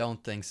America.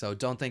 Don't think so.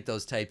 Don't think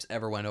those tapes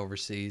ever went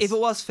overseas. If it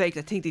was faked,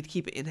 I think they'd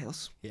keep it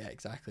in-house. Yeah,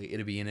 exactly.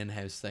 It'd be an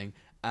in-house thing.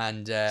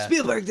 And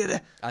Spielberg did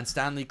it. and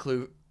Stanley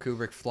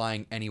Kubrick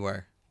flying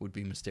anywhere would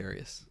be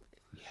mysterious.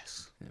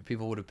 Yes. Yeah,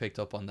 people would have picked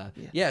up on that.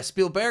 Yeah. Yeah,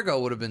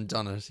 Spielbergo would have been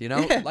done it, you know?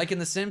 Yeah. Like in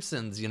The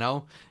Simpsons, you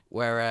know?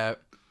 Where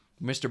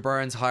Mr.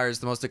 Burns hires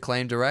the most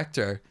acclaimed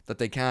director that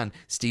they can,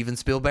 Steven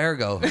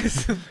Spielbergo.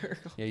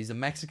 Yeah, he's a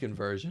Mexican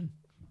version.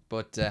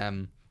 But,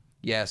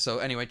 yeah, so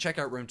anyway, check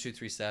out Room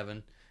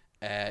 237.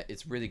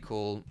 It's really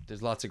cool.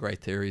 There's lots of great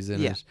theories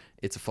in it.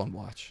 It's a fun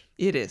watch.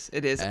 It is.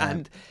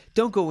 And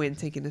don't go in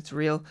thinking it's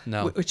real.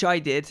 No. Which I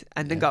did,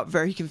 and then got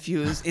very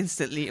confused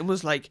instantly and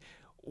was like,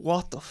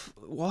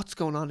 what's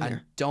going on And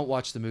here? don't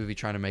watch the movie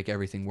trying to make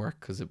everything work,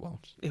 because it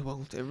won't. It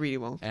won't. It really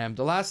won't.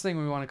 The last thing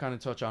we want to kind of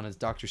touch on is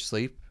Doctor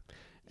Sleep.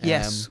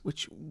 Yes,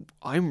 which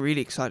I'm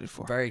really excited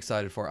for. Very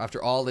excited for.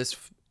 After all this,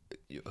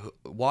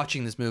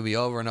 watching this movie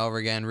over and over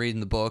again, reading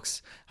the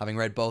books, having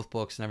read both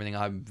books and everything,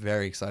 I'm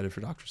very excited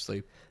for Doctor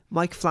Sleep.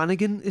 Mike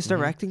Flanagan is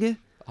directing it.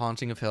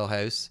 Haunting of Hill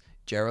House,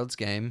 Gerald's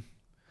Game,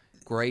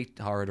 great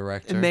horror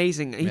director.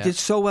 Amazing. He did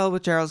so well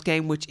with Gerald's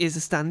Game, which is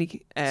a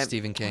Stanley...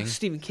 Stephen King.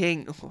 Stephen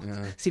King. Oh,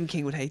 Yeah. Stephen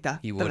King would hate that.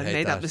 He would I hate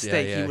made that that.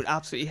 mistake. Yeah, yeah. He would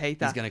absolutely hate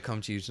that. He's going to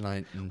come to you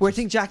tonight. And Where I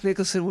think Jack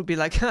Nicholson would be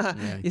like,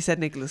 Yeah. you said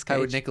Nicolas Cage. How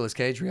would Nicolas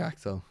Cage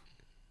react, though?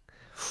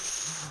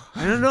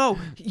 I don't know.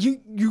 You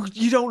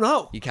don't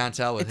know. You can't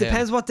tell with It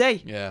depends him. what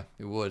day. Yeah,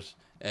 it would.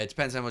 It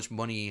depends how much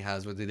money he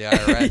has, whether the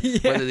IRS,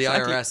 Yeah, whether the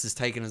exactly. IRS is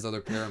taking his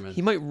other pyramid.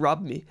 He might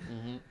rob me.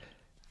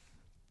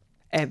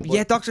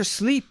 Yeah, Doctor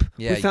Sleep.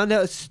 Yeah, We found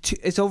out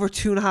it's over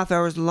 2.5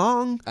 hours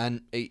long.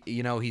 And,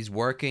 you know, he's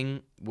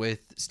working with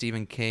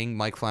Stephen King,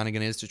 Mike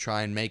Flanagan is, to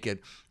try and make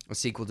it a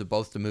sequel to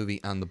both the movie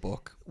and the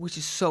book. Which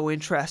is so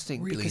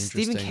interesting. Really because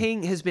Stephen interesting.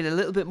 King has been a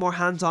little bit more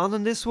hands-on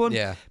on this one.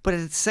 Yeah. But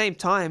at the same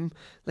time,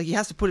 like, he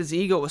has to put his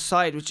ego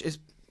aside, which is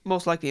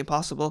most likely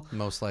impossible.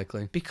 Most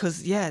likely.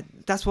 Because, yeah,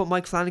 that's what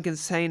Mike Flanagan's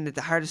saying, that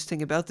the hardest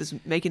thing about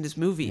making this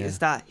movie is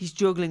that he's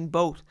juggling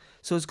both.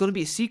 So it's going to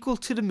be a sequel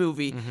to the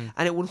movie,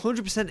 and it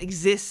 100%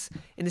 exists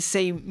in the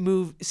same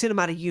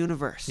cinematic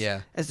universe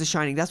as The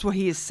Shining. That's what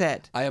he has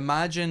said. I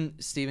imagine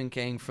Stephen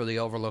King for the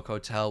Overlook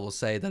Hotel will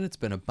say that it's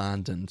been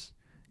abandoned.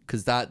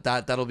 Because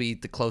that'll be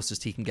the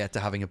closest he can get to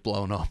having it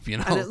blown up, you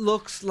know? And it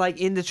looks like,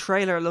 in the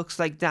trailer, it looks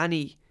like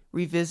Danny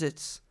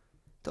revisits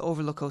the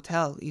Overlook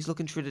Hotel. He's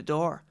looking through the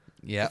door.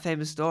 Yeah. The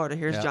famous door, the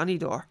Here's Johnny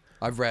door.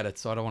 I've read it,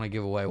 so I don't want to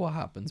give away what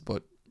happens,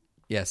 but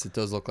yes, it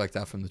does look like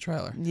that from the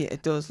trailer. Yeah,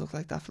 it does look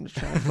like that from the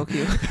trailer. Fuck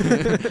you.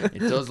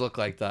 It does look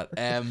like that.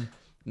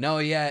 No,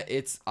 yeah,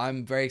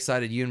 I'm very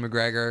excited. Ewan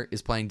McGregor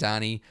is playing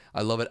Danny.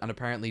 I love it. And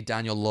apparently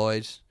Daniel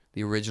Lloyd,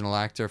 the original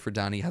actor for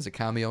Danny, has a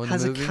cameo in the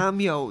movie. Has a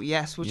cameo,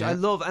 yes, which I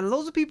love. And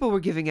loads of people were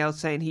giving out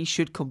saying he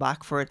should come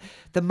back for it.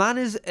 The man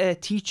is a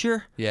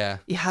teacher. Yeah.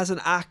 He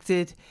hasn't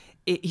acted.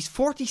 He's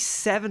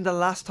 47 the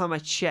last time I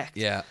checked.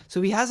 Yeah.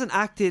 So he hasn't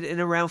acted in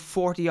around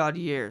 40 odd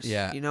years.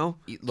 Yeah. You know?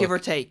 Look, give or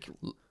take.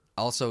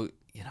 Also,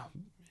 you know,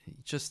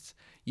 just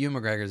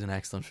Ewan McGregor's an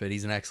excellent fit.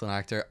 He's an excellent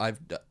actor. I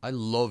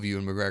love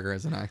Ewan McGregor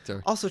as an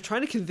actor. Also,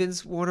 trying to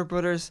convince Warner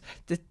Brothers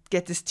to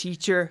get this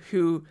teacher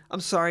who,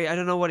 I'm sorry, I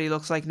don't know what he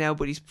looks like now,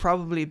 but he's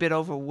probably a bit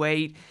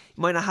overweight.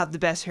 He might not have the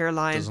best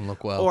hairline. Doesn't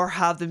look well. Or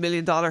have the $1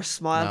 million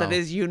smile that No.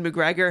 is Ewan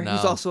McGregor,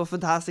 who's No. also a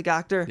fantastic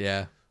actor.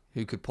 Yeah.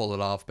 Who could pull it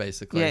off,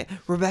 basically. Yeah,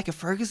 Rebecca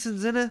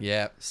Ferguson's in it.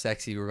 Yeah,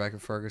 sexy Rebecca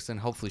Ferguson.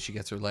 Hopefully she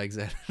gets her legs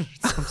out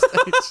at some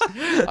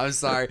stage. I'm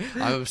sorry.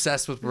 I'm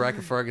obsessed with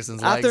Rebecca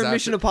Ferguson's legs. After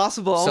Mission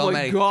Impossible, so oh my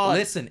many. god.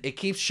 Listen, it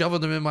keeps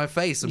shoving them in my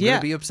face. I'm Yeah. going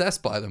to be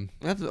obsessed by them.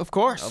 Of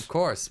course. Of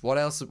course. What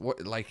else?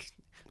 Like,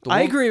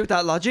 I agree with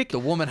that logic. The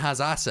woman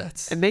has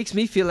assets. It makes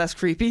me feel less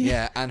creepy.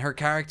 Yeah, and her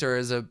character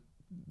is a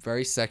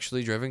very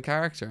sexually driven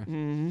character.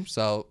 Mm-hmm.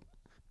 So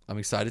I'm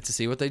excited to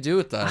see what they do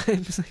with that. I'm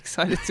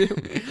excited too.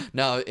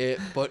 No,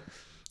 but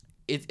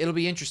it'll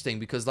be interesting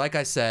because, like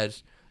I said,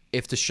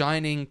 if The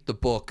Shining, the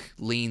book,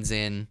 leans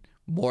in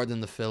more than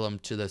the film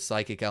to the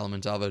psychic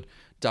element of it,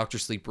 Doctor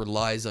Sleep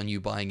relies on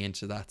you buying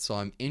into that. So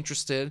I'm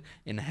interested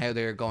in how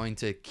they're going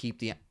to keep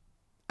the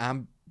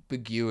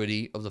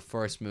ambiguity of the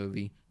first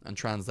movie and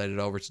translate it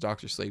over to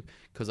Doctor Sleep,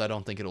 because I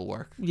don't think it'll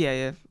work.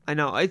 Yeah, I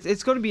know.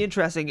 It's going to be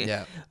interesting.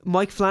 Yeah.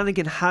 Mike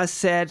Flanagan has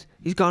said,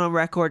 he's gone on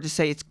record to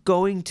say it's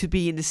going to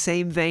be in the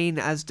same vein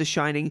as The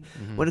Shining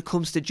when it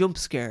comes to jump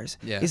scares.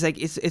 Yeah. He's like,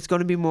 it's going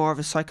to be more of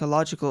a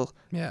psychological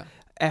Yeah.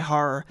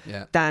 horror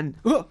Yeah. than,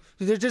 oh,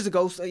 there's a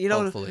ghost, you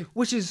know. Hopefully.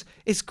 Which is,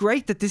 it's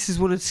great that this is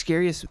one of the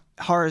scariest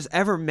horrors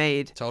ever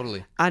made.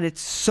 Totally. And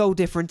it's so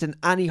different than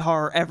any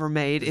horror ever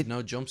made. There's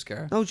no jump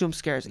scare. No jump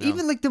scares. No.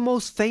 Even like the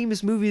most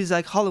famous movies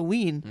like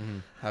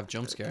Halloween Have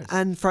jump scares.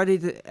 and Friday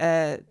the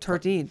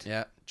 13th.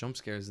 Yeah, jump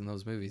scares in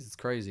those movies. It's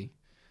crazy.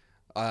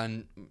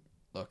 And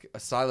look, a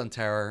silent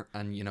terror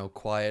and,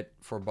 quiet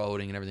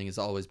foreboding and everything is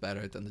always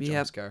better than the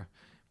jump scare.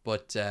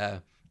 But,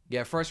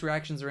 yeah, first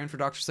reactions are in for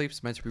Dr. Sleep.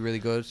 It's meant to be really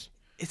good.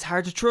 It's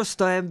hard to trust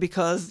them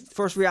because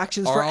first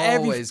reactions Are for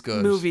every always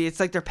good. movie, it's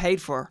like they're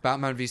paid for.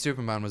 Batman v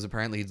Superman was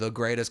apparently the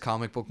greatest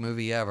comic book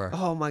movie ever.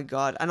 Oh my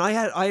god! And I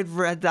had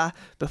read that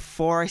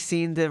before I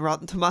seen the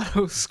Rotten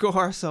Tomatoes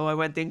score, so I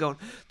went in going,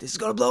 "This is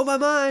gonna blow my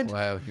mind."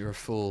 Wow, you're a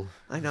fool.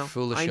 I know.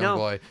 Foolish I young know.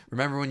 boy.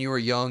 Remember when you were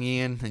young,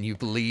 Ian, and you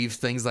believed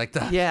things like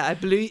that? Yeah, I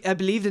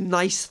believed in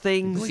nice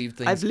things. Believed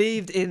things. I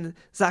believed in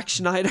Zack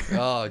Schneider.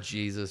 Oh,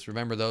 Jesus.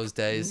 Remember those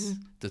days?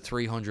 The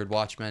 300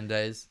 Watchmen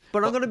days?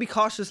 But I'm gonna be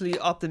cautiously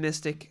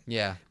optimistic.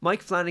 Yeah.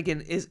 Mike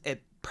Flanagan is a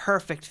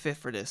perfect fit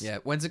for this. Yeah.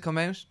 When's it come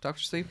out,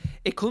 Dr. Sleep?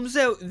 It comes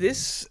out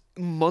this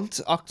month,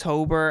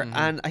 October,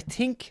 and I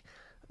think.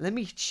 Let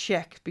me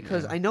check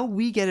because I know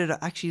we get it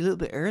actually a little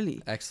bit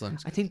early.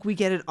 Excellent. I think we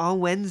get it on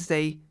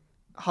Wednesday,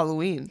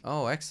 Halloween.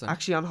 Oh, excellent.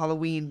 Actually on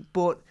Halloween,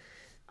 but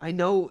I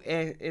know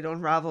it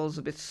unravels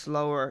a bit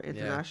slower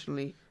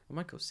internationally. I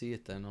might go see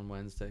it then on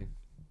Wednesday.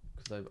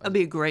 That'd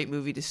be a great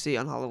movie to see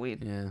on Halloween.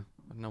 Yeah.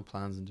 I have no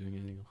plans on doing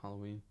anything on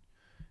Halloween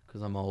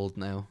because I'm old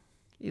now.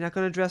 You're not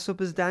going to dress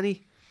up as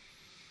Danny?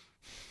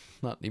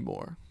 Not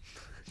anymore.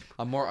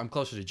 I'm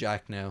closer to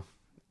Jack now.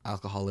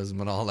 Alcoholism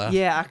and all that.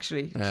 Yeah,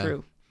 actually. Yeah.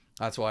 True.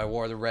 That's why I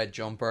wore the red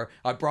jumper.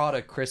 I brought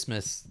a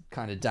Christmas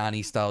kind of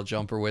Danny style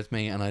jumper with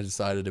me, and I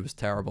decided it was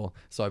terrible.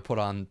 So I put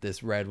on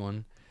this red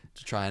one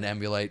to try and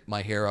emulate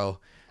my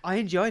hero, I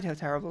enjoyed how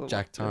terrible it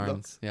Jack was.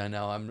 Torrance. Yeah,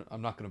 no,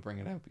 I'm not going to bring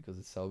it out because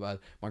it's so bad.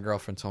 My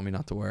girlfriend told me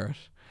not to wear it.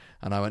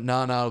 And I went,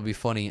 no, it'll be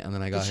funny. And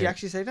then I got Did she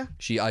actually say that?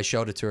 I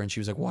showed it to her and she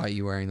was like, why are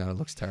you wearing that? It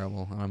looks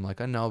terrible. And I'm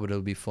like, I know, but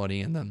it'll be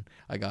funny. And then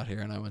I got here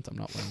and I went, I'm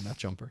not wearing that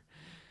jumper.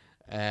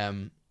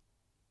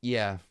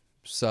 Yeah.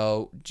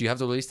 So do you have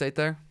the release date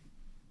there?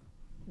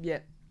 Yeah.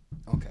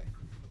 Okay.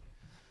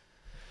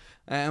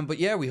 But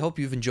yeah, we hope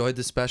you've enjoyed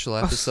this special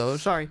episode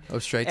Sorry.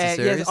 of Straight to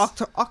Series.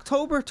 Yes,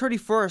 October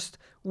 31st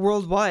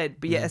worldwide,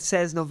 but it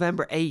says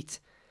November 8th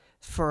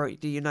for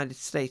the United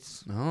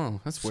States.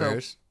 Oh, that's So,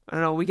 weird. I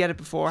don't know, we get it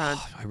beforehand.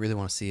 I really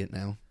want to see it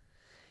now.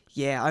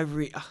 Yeah,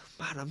 man,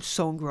 I'm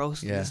so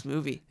engrossed in this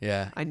movie.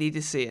 Yeah. I need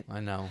to see it. I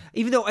know.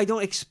 Even though I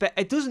don't expect,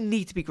 it doesn't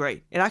need to be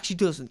great. It actually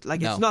doesn't.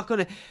 Like, No. it's not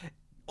going to,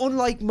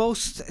 unlike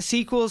most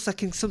sequels that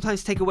can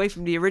sometimes take away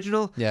from the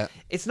original, Yeah.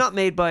 it's not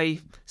made by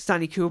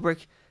Stanley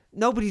Kubrick.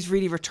 Nobody's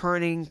really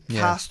returning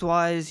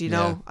cast-wise, you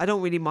know. Yeah. I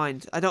don't really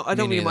mind. I don't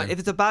really neither. mind. If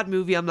it's a bad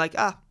movie, I'm like,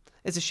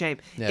 it's a shame.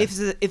 Yeah.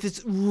 If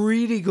it's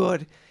really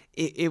good,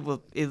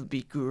 it'll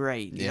be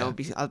great. You Yeah. know,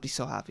 I'll be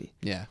so happy.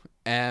 Yeah.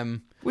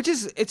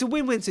 It's a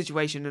win-win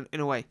situation in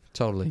a way.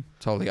 Totally.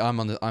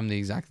 I'm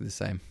exactly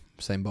the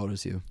same boat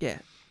as you. Yeah.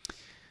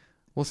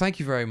 Well, thank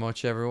you very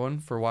much, everyone,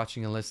 for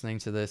watching and listening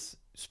to this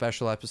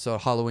special episode,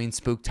 Halloween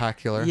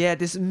Spooktacular. Yeah,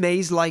 this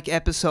maze-like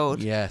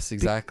episode. Yes,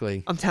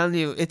 exactly. I'm telling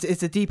you,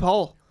 it's a deep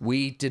hole.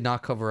 We did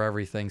not cover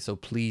everything, so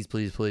please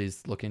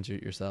look into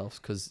it yourselves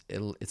because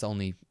it'll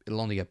only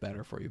get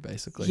better for you,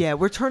 basically. Yeah,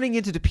 we're turning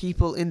into the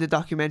people in the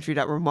documentary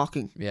that we're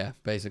mocking. Yeah,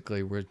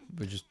 basically, we're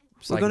just.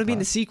 We're going to be in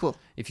the psychopaths. sequel.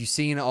 If you've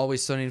seen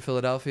Always Sunny in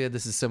Philadelphia,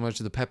 this is similar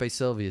to the Pepe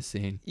Sylvia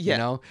scene. Yeah. You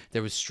know,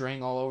 there was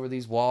string all over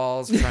these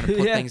walls, trying to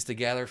put Yeah. things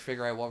together,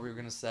 figure out what we were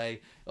going to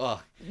say. Ugh.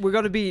 We're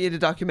going to be in the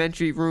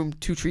documentary room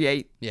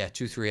 238, Yeah,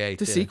 238.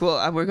 the sequel,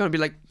 and we're going to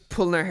be like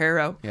pulling our hair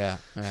out. Yeah.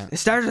 It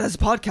started as a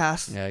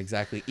podcast. Yeah,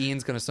 exactly.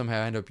 Ian's going to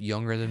somehow end up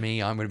younger than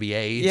me. I'm going to be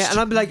aged. Yeah, and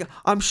I'm like,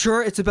 I'm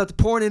sure it's about the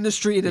porn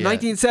industry in the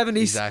 1970s.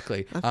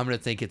 Exactly. I'm going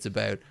to think it's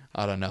about,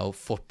 I don't know,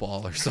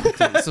 football or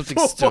something. Something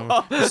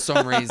stupid. For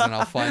some reason,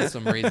 I'll find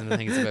some reason to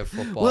think it's about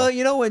football. Well,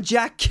 you know when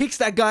Jack kicks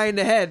that guy in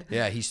the head,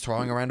 Yeah, he's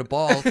throwing around a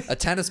ball, a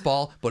tennis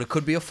ball, but it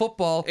could be a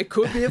football. it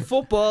could be a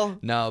football.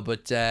 No,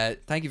 but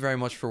thank you very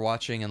much for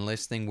watching and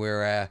listening.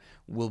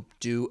 We'll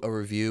do a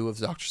review of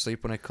Dr.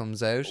 Sleep when it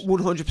comes out.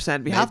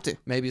 100%. We have to.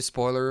 Maybe a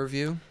spoiler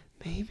review.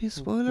 Maybe a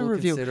spoiler We'll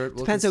review. consider it.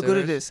 We'll Depends how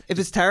consider good it is. If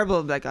it's terrible,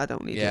 I'm like, I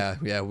don't need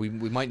Yeah, we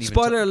might to. even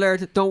Spoiler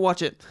alert, don't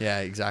watch it. Yeah,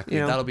 exactly.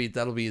 You know?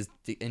 That'll be as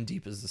in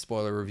deep as the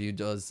spoiler review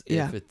does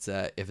Yeah.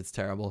 if it's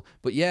terrible.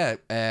 But yeah,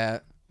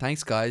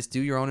 thanks guys.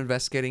 Do your own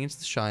investigating into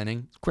The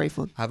Shining. Great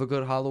fun. Have a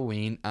good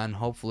Halloween, and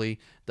hopefully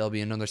there'll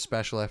be another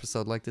special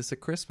episode like this at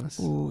Christmas.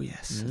 Oh,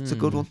 yes. It's a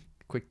good one.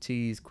 Quick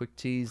tease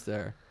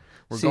there.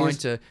 We're See going us-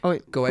 to Oh,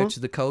 wait, go what? out to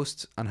the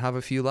coast and have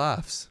a few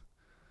laughs.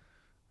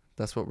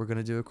 That's what we're going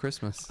to do at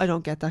Christmas. I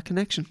don't get that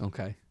connection.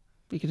 Okay,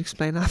 You can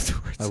explain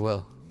afterwards. I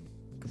will.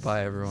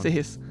 Goodbye, everyone. See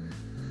us.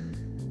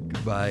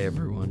 Goodbye,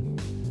 everyone.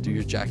 Do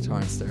your Jack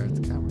Torrance there at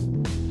the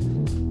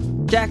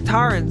camera. Jack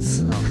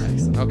Torrance. Oh,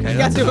 excellent. Okay, You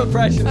got that's to enough.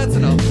 impression. That's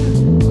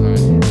enough.